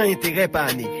 2,5% intérêt par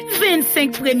année.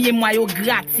 25 premiers mois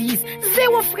gratis,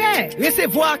 zéro frais.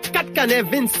 Recevoir 4 canets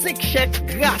 25 chèques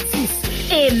gratis.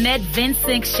 Et mettre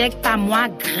 25 chèques par mois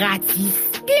gratis.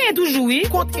 Bien toujours, oui.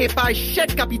 Compte épargne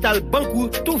chèque Capital Bankou,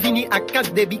 tout vini à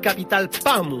 4 débits Capital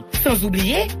par mois. Sans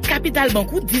oublier, Capital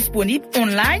Bankou disponible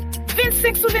online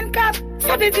 25 sur 24.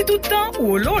 Ça veut dire tout le temps,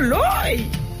 oh lolo.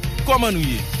 Comment nous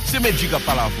y est? C'est Medjiga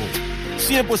par la voix.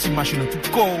 Si impossible machine tout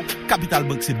corps, Capital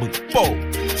Bank c'est banque pauvre.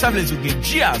 Ça veut dire que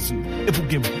Diazou et pour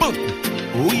gagner banque.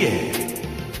 Oh yeah.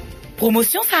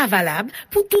 Promotion ça valable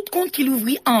pour tout compte qui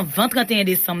l'ouvrit en 20-31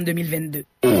 décembre 2022.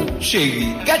 Oh, chérie,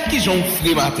 regarde qui j'en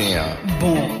fais matin.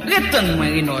 Bon, retourne-moi,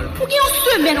 Renol. Pour qu'il y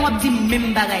ait une semaine, on va dire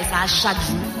même bagaille ça à chaque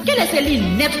jour. Quelle est celle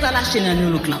net tout à la chaîne dans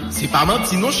nous, là? C'est pas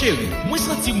menti, non, chérie. Moi,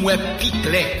 senti moi pi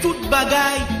clair. Toute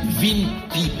bagaille, vin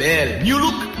pi belle. New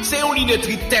Look, c'est une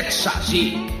lunetterie tête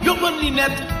chargée. Yon bonne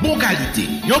lunette, bon qualité.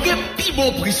 Yon gen pi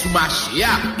bon prix sous marché,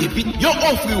 et puis yon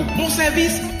offre un bon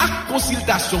service ak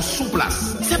consultation sous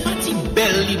place. C'est pas ti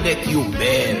belle lunette yo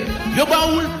belle. Yon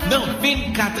baoul dans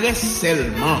 24 heures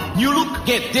seulement. New Look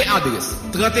gen deux adresses.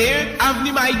 31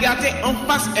 avenue Maïgate en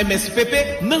face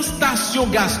MSPP, dans station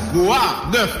gaz Goa,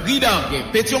 9 Ridan gen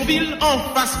Pétionville en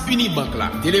face Unibank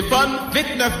là. Téléphone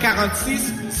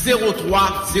 2946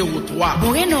 0303. Bon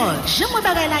Renol, j'aime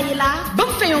bagay là. Bon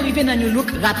fait yon rive dans New Look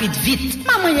rapide vite.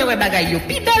 Maman yon bagay yo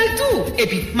pi belle tout. Et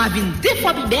puis ma vin deux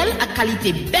fois pi belle à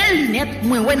qualité belle lunette,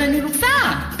 moi ouais dans New Look ça.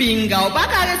 Pinga ou pas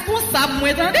responsable moi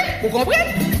attendez, vous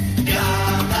comprenez?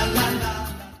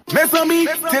 Mes amis,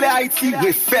 Télé Haïti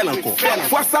refait encore.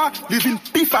 Fois ça, il devient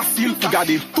plus facile pour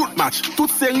garder tout match,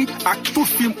 toute série et tout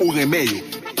film au remède.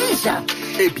 Déjà.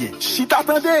 Eh bien, si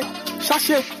t'attendais,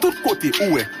 cherchez tout côté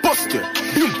où est poster,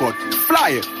 billboard,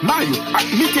 flyer, maillot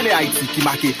et mi Télé Haïti qui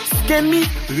marque scan me,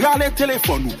 râler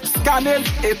téléphone ou scanner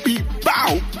et puis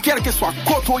bao, quel que soit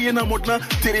côté dans monde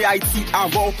Télé Haïti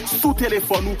avant sous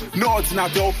téléphone ou dans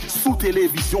ordinateur, sous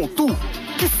télévision tout.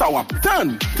 Qui ça va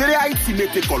donne? Télé Haïti met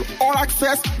école all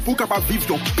access pour capable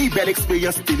vivre une plus belle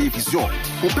expérience télévision.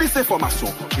 Pour plus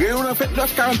d'informations, réunion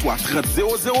 29 43 30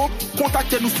 00,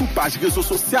 contactez-nous sur page réseaux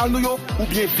sociaux nous ou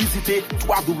bien visitez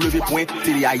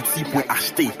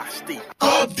www.telehaiti.ht.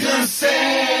 Cob transfert.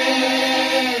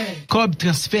 Cob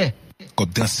transfert.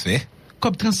 Cob transfert.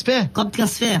 Cob transfert. Cob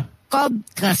transfert. Cob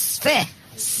transfert.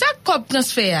 Ça Cob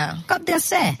transfert. Cob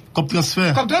transfert. Cob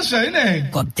transfert. Cob transfert, né?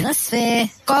 Cob transfert.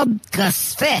 Cob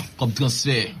transfert. Cob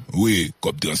transfert. Oui,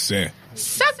 cob transfert.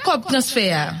 Ça Cob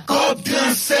transfert. Cob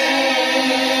transfert.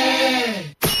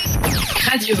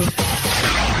 Radio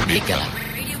Méga.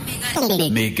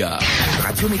 Méga.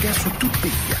 Radio Méga sur toute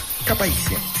pays.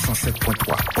 Cap-Haïtien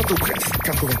 107.3, Port-au-Prince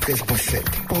 93.7,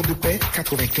 Port-de-Paix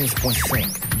 95.5,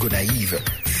 Gonaïve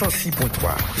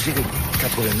 106.3, Jérémy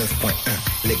 89.1,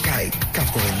 Les Cayes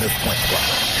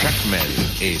 89.3, Jacmel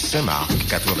et Saint-Marc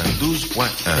 92.1.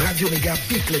 Radio Méga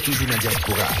pique les toujours dans la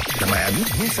diaspora. Dans Miami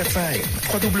 1700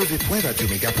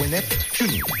 www.radioméga.net,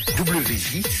 TuneIn,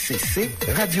 WJCC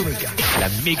Radio Méga. La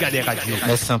méga des radios.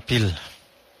 Laisse un pile.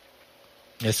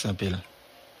 Laisse un pile.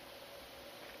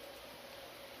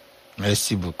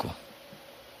 Merci beaucoup.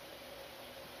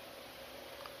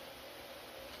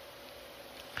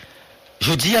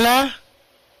 Je dis là,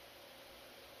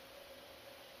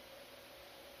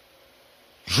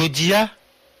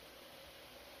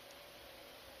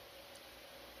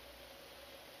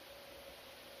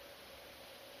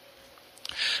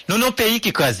 nous avons un pays qui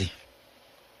est crasé.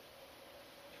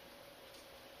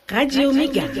 Radio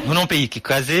Méga. Nous avons un pays qui est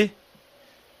crasé.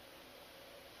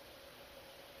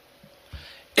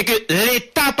 Et que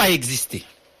l'État n'a pas existé.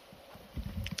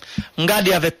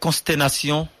 Regardez avec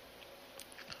consternation,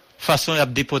 façon à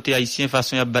déporter haïtien,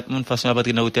 façon à battre monde, façon à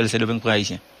battre dans l'hôtel, c'est le banque pour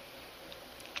haïtien.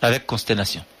 Avec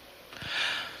consternation.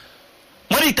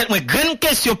 Moi, je dis, grande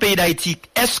question pays d'Haïti,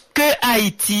 est-ce que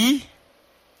Haïti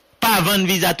pas vendre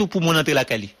visa tout pour mon entrer la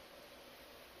Cali?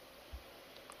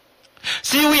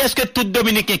 Si oui, est-ce que tout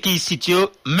Dominicain qui ici,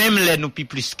 même les nous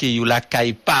plus que yo, la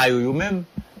Cali, pas yo même,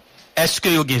 est-ce que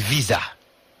yo gen visa?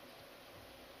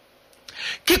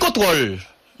 Qui contrôle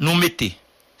nous mettez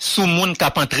sous monde qui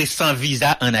a entré sans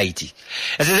visa en Haïti?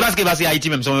 Est-ce que c'est parce que Haïti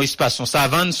même son espace, son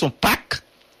savane, son pack,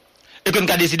 et que nous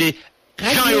avons décidé,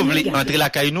 Jean yo vle entrer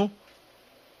la Cali nous,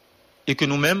 et que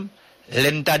nous-mêmes,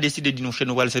 l'État a décidé de nous chez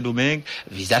nous voir ces domaines,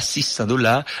 visa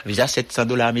 $600, visa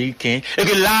 $700 américains, et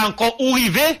que là encore, où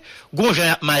rivé, gon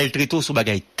gens maltraité sous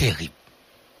bagay terrible.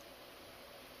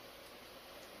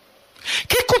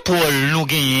 Quel contrôle nous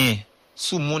gagnons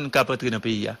sous monde qui a entré dans le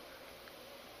pays?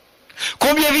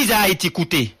 Combien de visa a été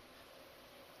coûté?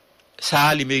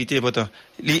 Ça, il mérite important.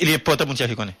 Il est important pour nous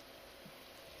chercher connaître.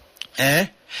 Hein?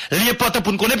 Il est important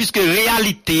pour nous connaître, puisque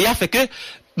réalité a fait que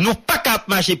nous pas capable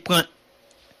de marcher prendre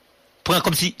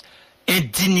comme si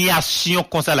indignation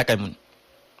comme ça la Cameroun.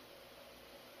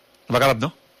 Nous pas capable,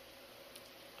 non?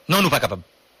 Non, nous pas capable.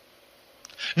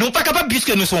 Nous pas capable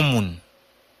puisque nous sommes moun.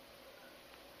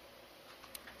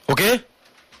 OK?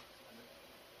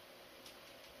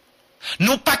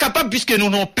 Nous pas capable puisque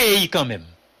nous sommes pays quand même.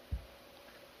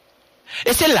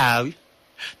 Et c'est là, oui.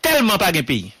 Tellement pas de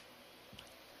pays.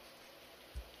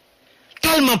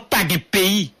 Tellement pas de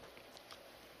pays.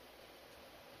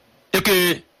 Et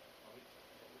que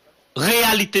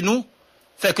réalité nous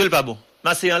fait que le pas bon.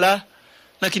 Ma c'est là,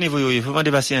 dans qui niveau yo, faut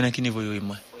demander patient dans qui niveau yo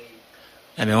moi.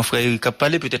 Eh bien mon frère Eric a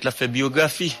parlé, peut-être l'a fait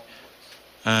biographie.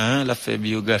 Hein, l'a fait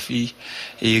biographie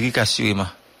et Eric assurément.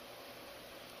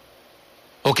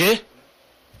 OK? Allez.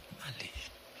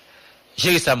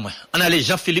 Gérer ça moi. On allait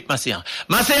Jean-Philippe Masséan.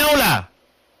 Masséan là.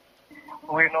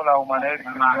 Oui, nous là au manège,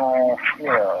 nous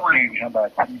frère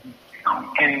Jean-Baptiste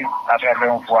qui à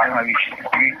travers un voix enrichi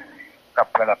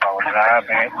après la parole là,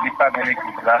 mais il n'est pas dans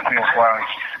l'église là, c'est un voix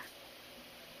enrichi.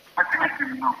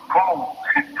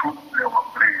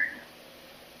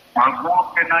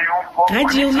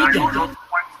 Radio Méga.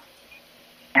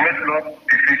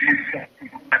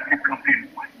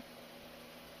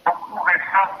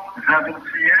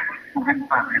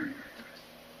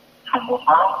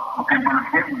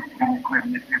 Radio Méga.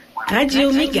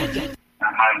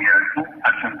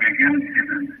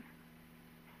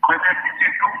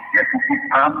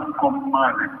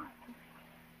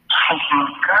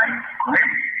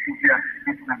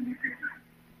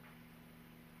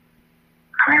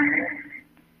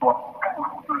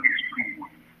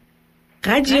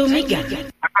 Radio Méga.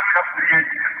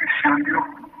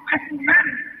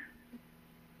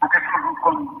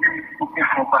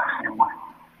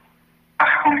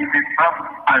 Parce qu'on n'était pas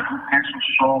ajouté sous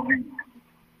son vie.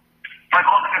 Par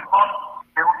contre,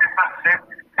 c'est où dépassé,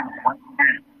 c'est moins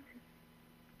bien.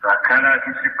 La canne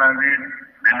qui s'est parlé,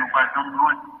 mais nous pas jamais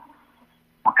loin.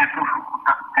 On est toujours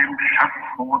contacté chaque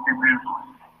fois des besoins.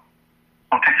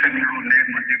 On est fait des journées,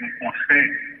 moi j'ai mon conseil,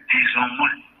 10 ans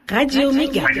moins. Radio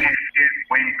Méga.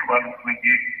 Voyez, toi, vous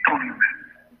voyez tout le monde.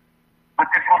 On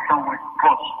est content, oui,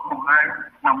 force, courage,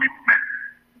 dans mes mains.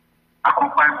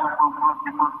 Accompagnement,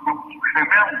 c'est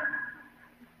même.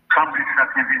 Semble que ça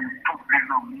devient tous les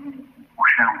amis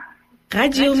prochains.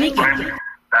 Radio Méga.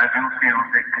 La vie fait un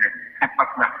secret. C'est pas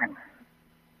que la fin.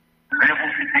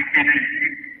 L'évolution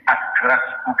énergie à grâce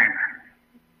pour les gens.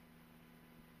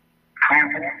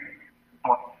 Frérot,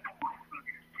 moi, tout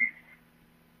l'esprit.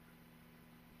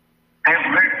 C'est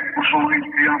vrai que vous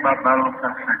restés en bas ballon ça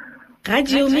fait.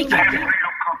 Radio Méga. C'est vrai que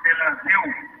quand c'est la vie,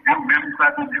 vous même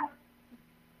pas de Dieu.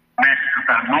 Mais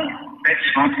c'est non,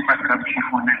 personne qui pas capable de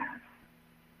chiffonner.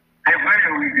 C'est vrai que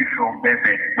nous disons un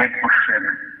bébé, mais prochain.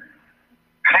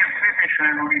 C'est vrai que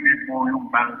nous disons un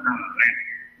balle dans le rêve.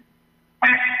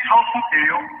 Mais sans côté,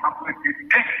 on a prêté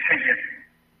excellent.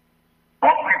 On a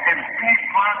prêté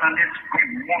vivre dans l'esprit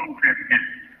monde chrétien.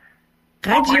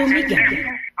 Radio Méga.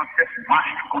 En cette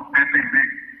marche contre les bébés,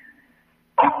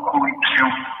 en corruption,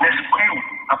 l'esprit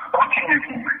a continué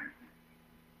pour nous.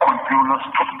 lance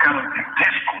toute qualité de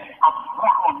discours en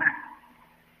bonjourné.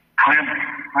 Vraiment,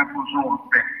 mais pour nous,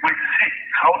 oui, si,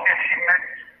 ça a été filmé,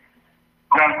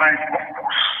 on va être beaucoup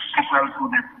pour faire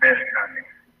tourner belle année.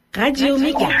 Radio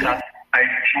Méga.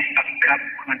 Haïti a 4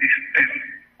 points de système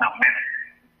dans même.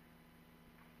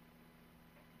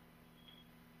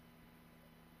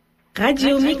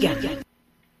 Radio Méga.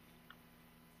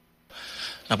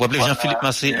 On va appeler Jean-Philippe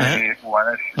Massé.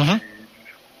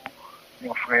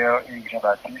 Mon frère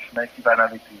Jean-Baptiste, mais qui va dans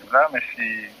l'église là, mais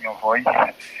c'est un voice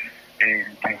et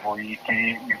il voyait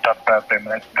qu'il ne peut pas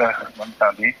permettre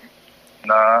d'entendre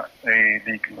dans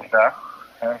l'église là,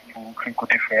 pour que le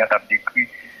côté frère a décrit.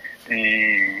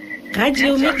 Et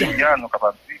Radio Méga. Nous sommes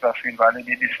capables de dire parce qu'il va aller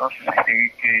des distances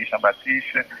avec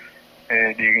Jean-Baptiste,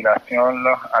 des relations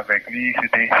avec lui,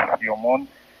 c'était un monde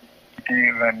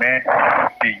qui remet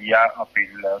pays en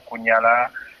pile.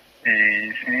 Kounyala,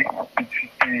 et c'est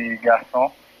petit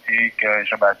garçon et que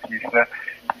Jean-Baptiste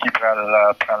qui prend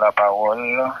la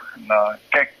parole dans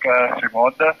quelques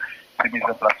secondes. C'est mise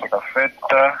en place ce qu'a fait.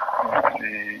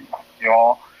 C'est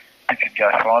un petit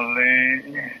garçon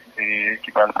et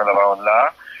qui parle de la parole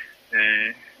là.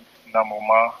 Et dans le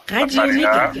moment, il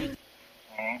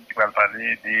va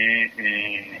parler des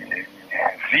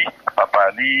vies.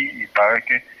 Papa, il paraît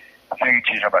que c'est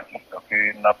Richie Jean-Baptiste. Donc,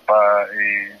 il n'a pas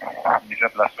mis en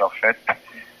place en fait.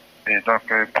 Et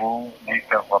donc, pour lui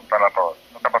faire prendre la parole.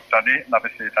 Donc, on va attendre, on va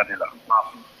essayer d'attendre là.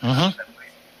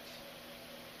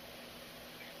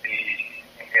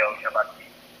 Et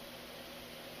Jean-Baptiste,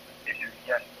 c'est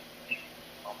Julien,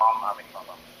 maman avec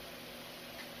maman.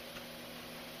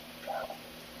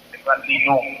 C'est pas les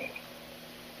noms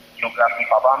qui ont gardé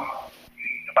papa,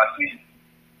 Jean-Baptiste.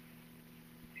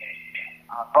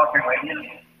 En tant que Brésil,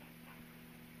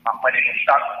 après les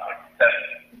chaque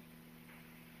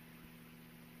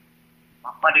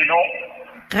après les noms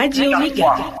Radio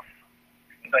Méga.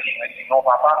 Non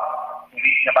papa, nous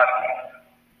les Baptiste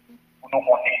pour nous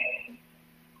compter.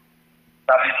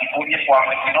 Ça veut dire première fois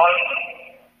maintenant,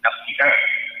 il y a pris 1.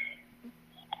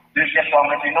 Deuxième fois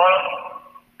maintenant,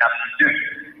 il y a pris 2.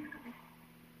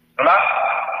 Voilà.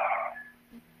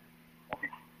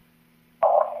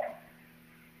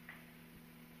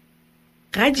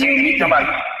 Radio Méga.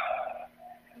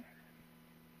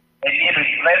 Elle est le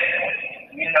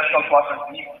 13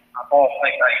 1970 à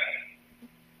Port-au-Prince.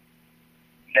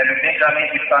 Il est le Benjamin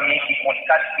d'une famille qui compte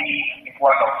 4 filles et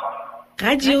 3 enfants.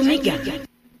 Radio Méga.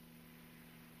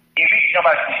 Éric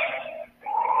Jean-Baptiste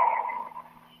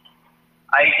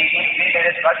a été élevé dans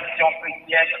les traditions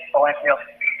chrétiennes par un père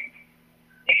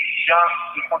exigeant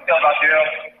et conservateur.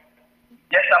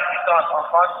 Dès sa puissance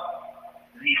enfance,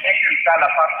 lui inculqua la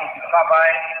passion du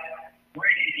travail,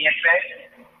 oui, bien fait,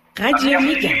 Radio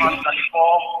Méga. dans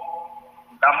l'effort,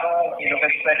 l'amour et le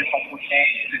respect de son prochain,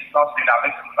 le sens de la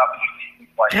responsabilité.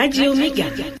 Radio Méga.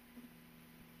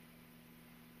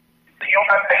 Prions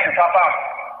avec le papa,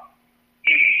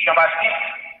 Éric Jean-Baptiste,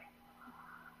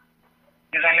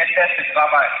 de remettre ce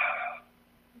travail.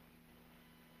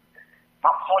 Je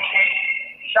songe,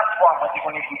 chaque fois que je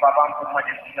connais le papa, pour moi,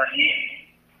 je suis dans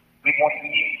mais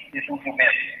continuer de toujours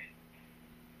même.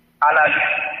 À la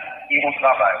lutte et au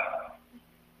travail.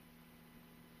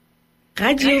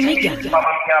 Radio Méga.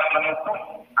 Papa qui apprend nous tous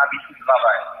à vivre le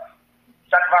travail.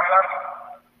 Chaque vacance,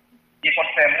 il faut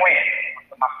faire moins.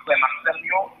 Maxime,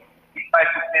 il va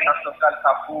écouter dans ce social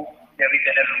Safou, qui est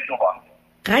l'éternel Loutoba.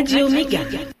 Radio Méga.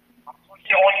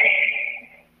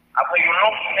 Après une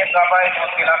longue journée de travail,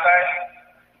 dans la caille,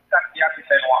 ça qui a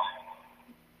fait noir.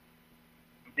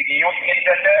 C'est qu'il y a un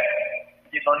directeur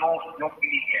qui est dans nous, un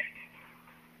clinicien.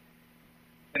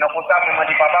 C'est dans le ça, me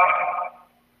dit papa.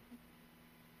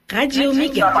 Radio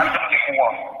Méga.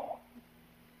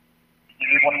 Je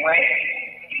réponds moi, je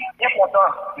suis bien content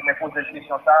de me poser cette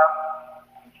question ça.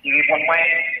 Je réponds moi,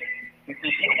 que c'est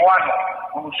 10 mois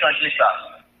pour nous changer ça.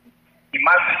 Et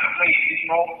malgré tout ce que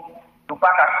nous ne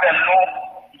pas qu'à faire l'eau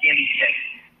qui est l'hygiène.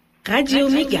 Radio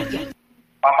Méga.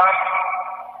 Papa,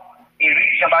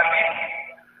 Éric Jean-Baptiste,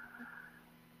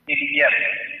 et lumière.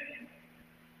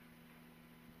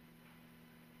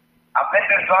 À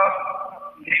 22 ans,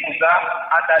 il épousa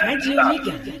Adalina,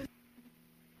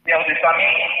 père de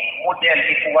famille, modèle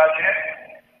et courageux,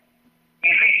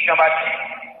 Éric Jean-Baptiste.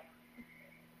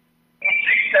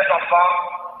 Éduque ses enfants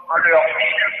en leur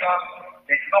inculquant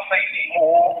des enseignements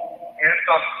moraux et un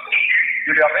sens aigu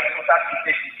de leur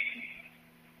responsabilité physique.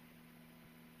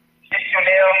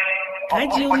 Gestionnaire,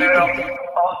 entrepreneur,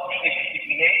 aussi et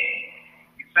discipliné,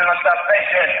 il se lança très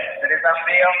jeune dans les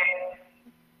affaires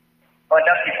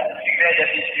pendant qu'il poursuivait des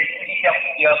études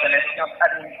universitaires dans les sciences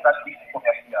administratives et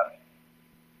commerciales.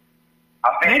 À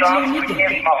 20 ans, le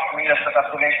 15 mars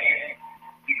 1990,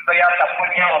 créa sa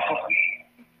première entreprise,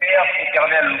 Père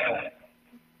Éternel Loto.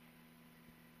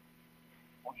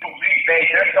 Aujourd'hui, veille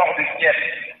 2 quarts de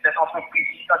siècle, cette entreprise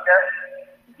gigantesque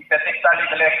qui s'est installée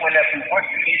dans les coins les plus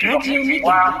reculés de notre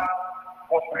territoire,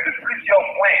 construit plusieurs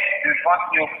points de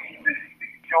vente et aussi de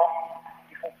distribution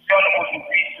qui fonctionnent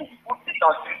aujourd'hui sur toute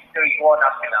l'étendue du territoire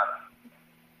national.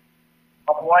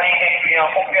 Employés incluant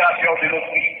opérateurs de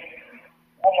loterie,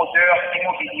 promoteurs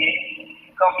immobiliers,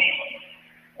 cambistes,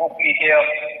 propriétaires,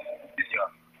 etc.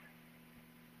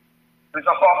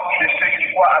 Faisons partie de ceux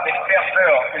qui croient avec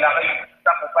ferveur que la réussite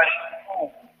s'accompagne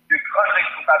toujours de grandes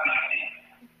responsabilités.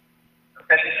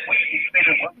 Cet esprit qui crée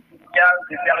le groupe social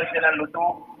de Père Éternel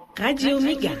Loto, Radio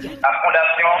Méga. la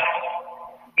Fondation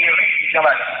Éric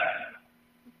Jean-Baptiste.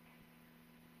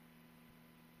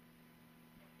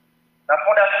 La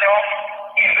Fondation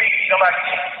Éric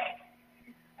Jean-Baptiste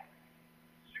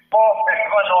supporte un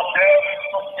grand nombre d'œuvres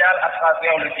sociales à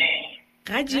travers le pays.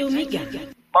 Radio Méga.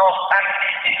 Membre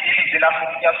actif et délégué de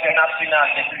l'Association nationale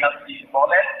des financiers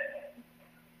Morlaix,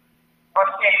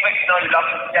 ancien président de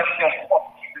l'Association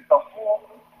sportive de Carrefour.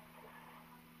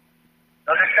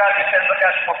 Dans le cadre de ses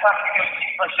engagements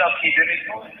patriotiques en janvier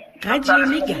 2012, Radio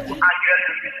Méga. annuel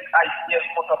de musique haïtienne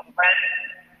contemporaine,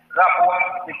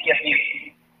 rapport de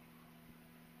fierté.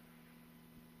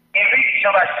 Éric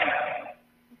Jean-Baptiste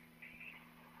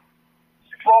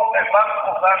supporte un vaste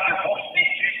programme de bourses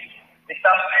d'études et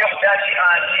s'assure d'année en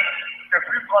année que le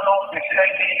plus grand nombre de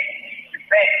jeunes bénéficient du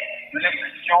fait de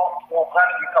l'impulsion du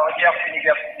programme de carrière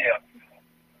universitaire.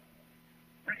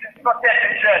 Plus d'une centaine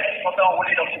de jeunes sont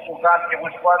enrôlés dans ce programme et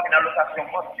reçoivent une allocation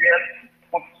mensuelle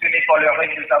conditionnée par leurs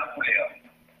résultats scolaires.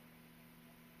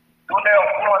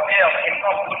 Donneurs volontaires et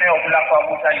non donneurs de la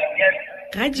Croix-Rouge haïtienne,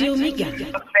 Radio Méga.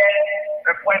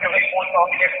 un point de réponse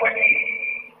parmi les premiers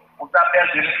aux appels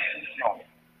de l'institution.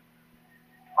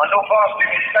 En novembre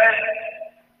 2013,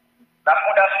 la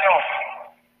Fondation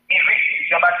Éric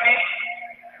Jean-Baptiste,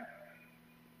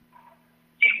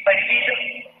 qui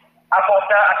préside,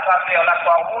 apporta à travers la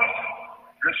Croix-Rouge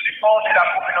le support de la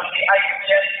communauté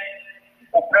haïtienne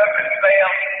au peuple frère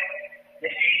des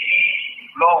Philippines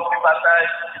lors du passage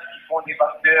du typhon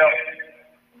dévastateur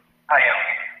Haiyan.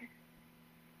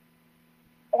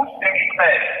 Août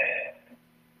 2013,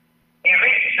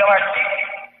 Éric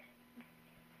Jean-Baptiste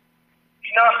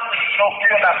finance et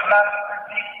inaugure la place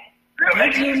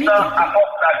publique Le Résistant à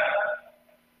Port-Salut.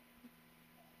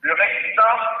 Le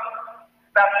Résistant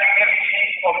s'applique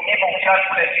érigé comme mémorial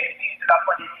pour les victimes de la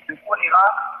pandémie de choléra,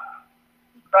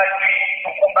 traduit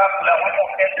son combat pour la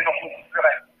reconquête de nos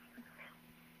culturels.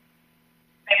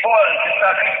 Symbole de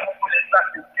sa lutte contre les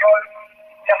actes de viol,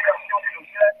 perversion de nos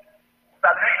jeunes,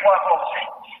 sa lutte pour avoir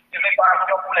justice et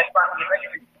réparation pour les familles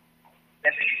réfugiées,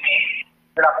 les victimes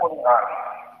de la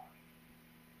choléra.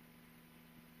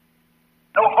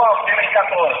 Novembre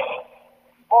 2014,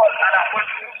 vol à la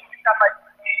ressource du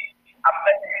capacité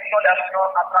après des inondations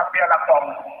à travers la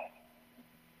Croix-Rouge.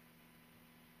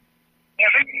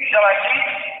 Éric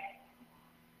Jean-Baptiste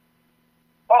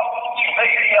participe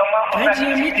régulièrement aux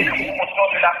activités de promotion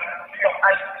de la culture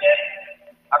haïtienne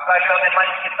à travers des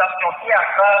manifestations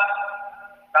théâtrales,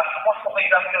 la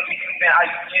sponsorisation des écrivains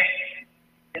haïtiens,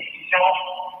 l'édition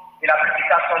et la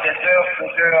publication des œuvres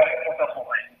d'auteurs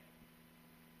contemporains.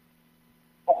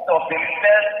 Octobre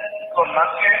 2016, Claude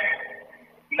Mathieu,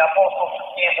 il apporte son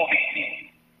soutien aux victimes.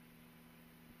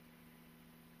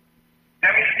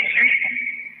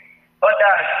 2018,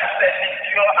 otage de cette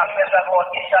lecture après avoir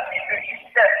échappé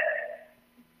 2017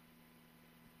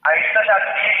 à une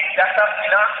tentative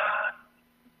d'assassinat.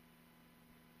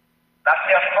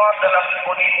 L'affaire France de la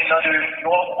Chibonite dans le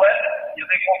Nord-Ouest, il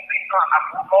récompensant à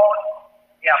Bourgogne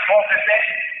et à Pont-de-Paix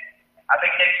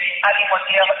avec des prix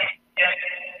alimentaires et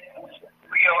pour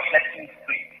soutenir les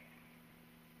industries.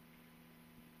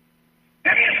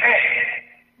 2020,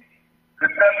 le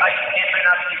peuple haïtien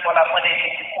menacé par la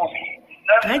pandémie du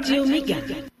Covid-19. Radio Méga.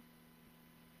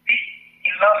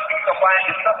 Il lance une campagne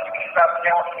de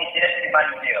sensibilisation et d'aide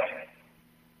humanitaire.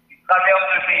 Il traverse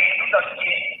le pays tout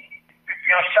entier,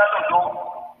 depuis un château d'eau,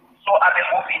 saut avec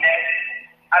robinet,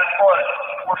 alcool,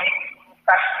 chronique,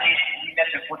 cache-nez,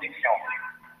 lunettes de protection.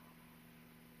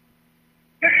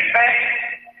 2020,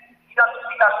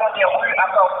 identification des rues à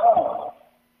Carrefour,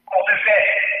 Port-de-Paix,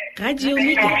 Radio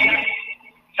Méga.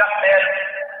 Jacmel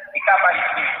et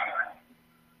Cabaïti.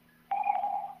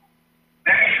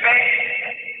 2020,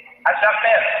 à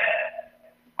Jacmel,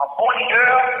 en bon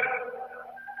leader,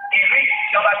 Éric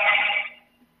Jean-Baptiste.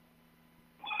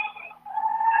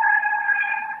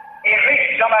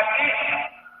 Éric Jean-Baptiste,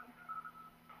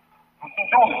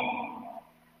 12,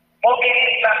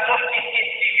 mobilise la société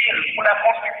civile pour la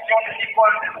construction formation de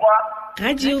l'école de droit.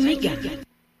 Radio Méga.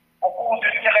 Au cours de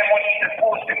cérémonie de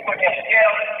pose de première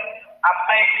pierre,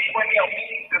 après une première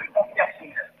visite de fonds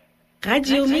personnels.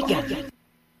 Radio Méga.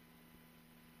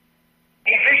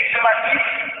 Éric Jematis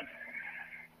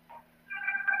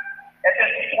est un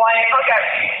citoyen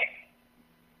engagé.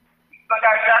 Il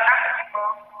s'engagea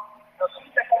activement dans tous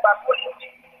ses combats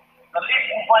politiques, dans les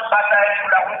mouvements de bataille pour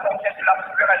la reconquête de la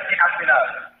souveraineté nationale.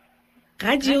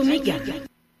 Radio Méga.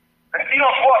 Un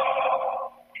philanthrope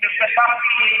qui ne fait pas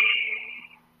prier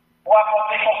pour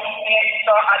apporter son soutien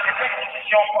tant à des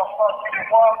institutions portant du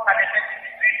devoir qu'à des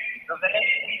individus dans un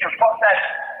esprit de partage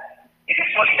et de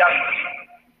solidarité.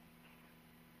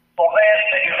 Son rêve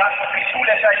est de rassembler tous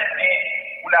les Haïtiens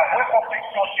pour la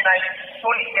reconstruction d'une Haïti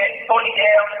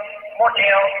solidaire,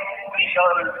 moderne, pour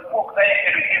le progrès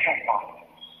et le développement.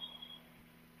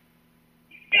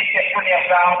 Il fait ses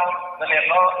premières armes dans les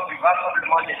rangs du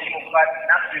Rassemblement des démocrates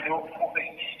nationaux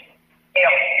progressistes,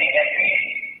 RDNP.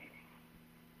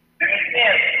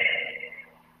 2015,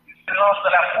 il se lance dans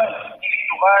la course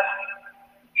électorale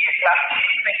et est classé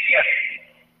 5e.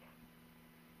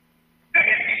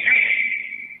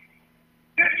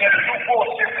 2018, devient le nouveau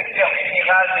secrétaire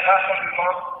général du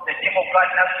Rassemblement des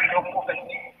démocrates nationaux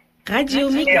progressistes, Radio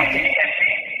Méga. RDNP.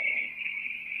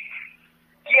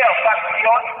 Pierre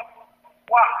Patriote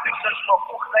voit le changement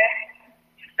concret,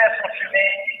 il fait son chemin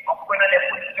en prenant des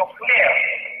positions claires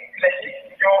sur les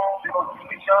décisions de nos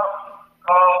dirigeants,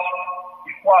 car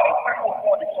il croit au plus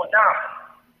profond de son âme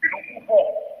que nous devons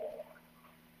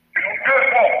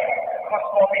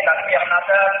transformer la terre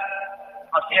natale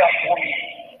en terre promise.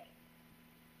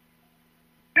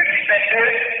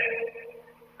 2022,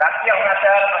 la terre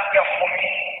natale en terre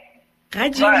promise.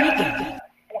 Radio Méga.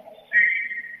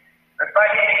 Le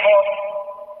palier des corps,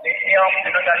 les séances de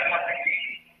l'engagement public,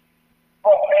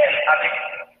 formel avec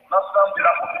l'ensemble de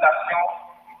la population,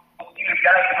 aussi le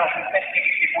gage de notre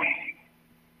intégrité politique.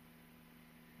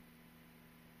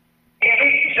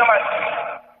 Éric Jematis,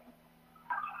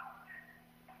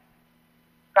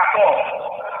 14.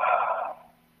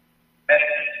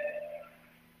 Merci.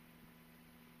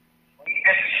 On y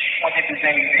fait ce chiffre des deux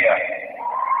invités.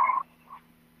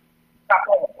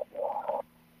 14.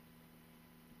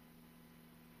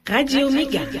 Radio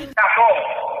Méga. 14.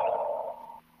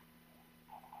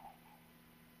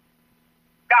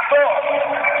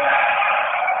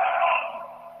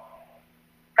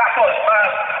 14.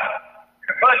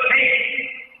 Le bandit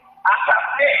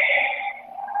assassiné.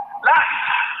 Là,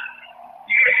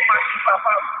 il est massif sa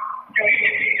femme. Il est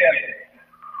fidèle.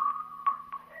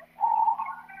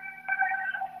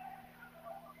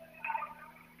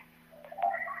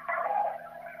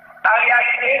 La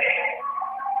réalité,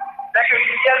 c'est que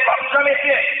Fidèle ne va jamais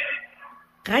faire.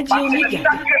 Radio Méga.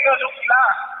 Chaque là,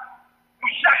 pour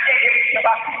chaque héritier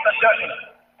baptiste de nous.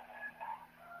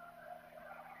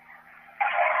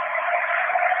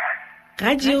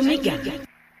 Radio Méga.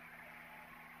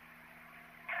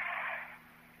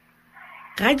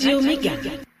 Radio Méga.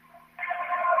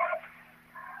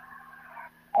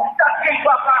 Pour chaque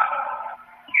papa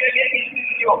qui est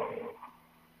bénéficiaire,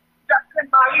 chaque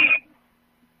mari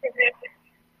qui est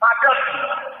madame,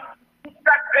 pour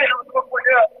chaque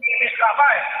entrepreneur qui est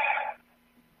travail,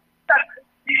 chaque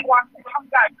citoyen qui est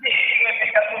engagé qui est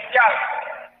média social,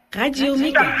 Radio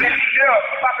Méga. chaque leader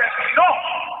qui va faire non.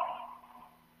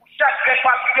 Chaque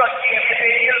patriote qui est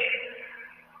réveillé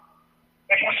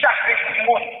et pour chaque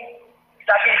monde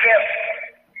qui a fait un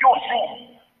jour,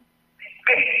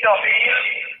 président pays,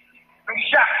 pour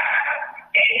chaque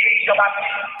élection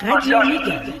Radio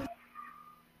Méga.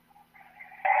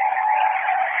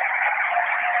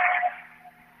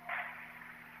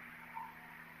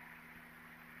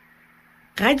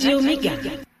 Radio Méga.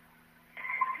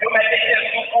 Nous mettons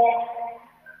des sous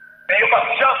mais il n'y a pas de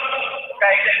chance qu'à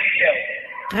exécuter.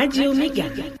 Radio Méga.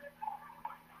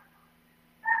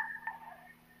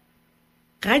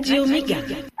 Radio Méga.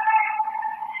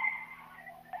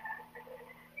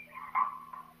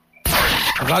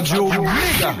 Radio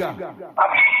Méga.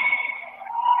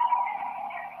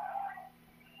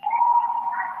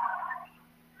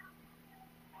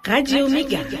 Radio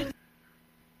Méga.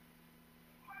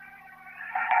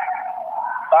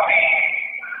 Papi,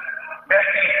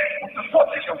 merci pour tout ce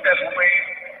que je fais pour vous.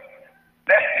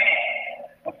 Merci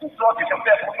pour tout ce que je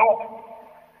fais pour nous.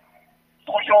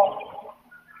 Toujours,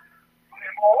 tous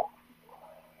les mots,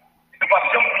 de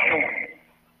passion pour nous.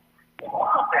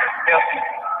 Merci.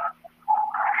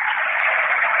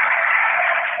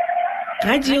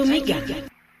 Radio Méga.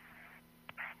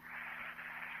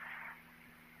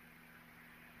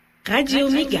 Radio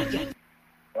Méga.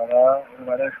 Voilà,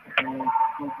 écouter tout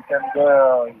le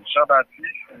week-end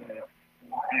Jean-Baptiste,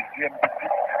 deuxième petit,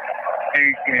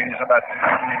 et que Jean-Baptiste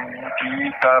qui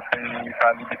t'a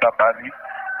parlé de papa,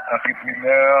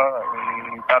 entrepreneur,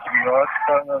 patriote,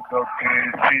 donc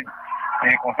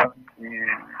c'est constant et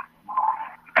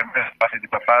passer de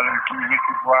papa qui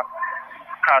recevoir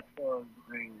 14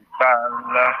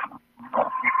 balles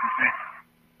refusées.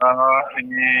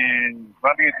 Et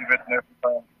vendredi 29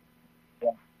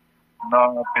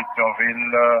 dans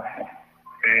Pétionville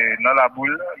et dans la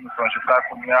boule, nous sommes juste là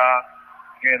comme il y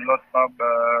a l'autre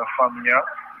membre famille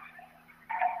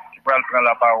qui peut prendre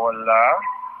la parole là.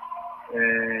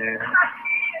 Et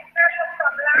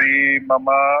c'est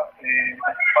maman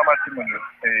Timono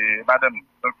et madame.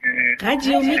 Donc,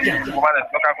 Radio Méga. Nous allons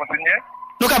continuer.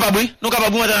 Nous capables, oui. Nous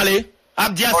capables de aller.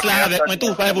 Abdias là avec moi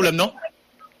tout, pas de problème, non?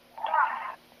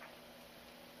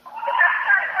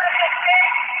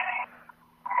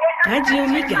 Radio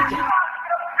Méga.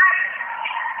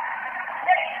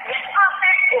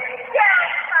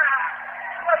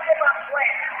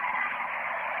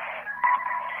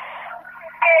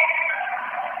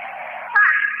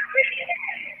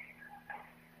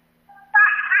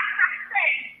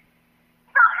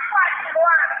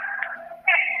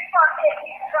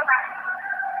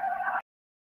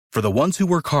 For the ones who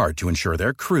work hard to ensure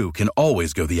their crew can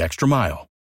always go the extra mile,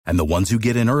 and the ones who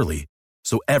get in early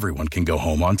so everyone can go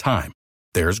home on time,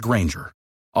 there's Grainger,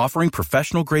 offering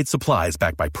professional-grade supplies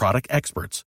backed by product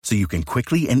experts so you can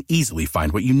quickly and easily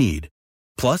find what you need.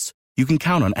 Plus, you can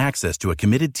count on access to a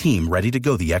committed team ready to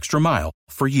go the extra mile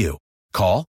for you.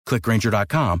 Call, click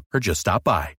Grainger.com, or just stop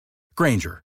by.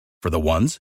 Grainger, for the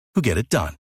ones who get it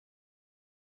done.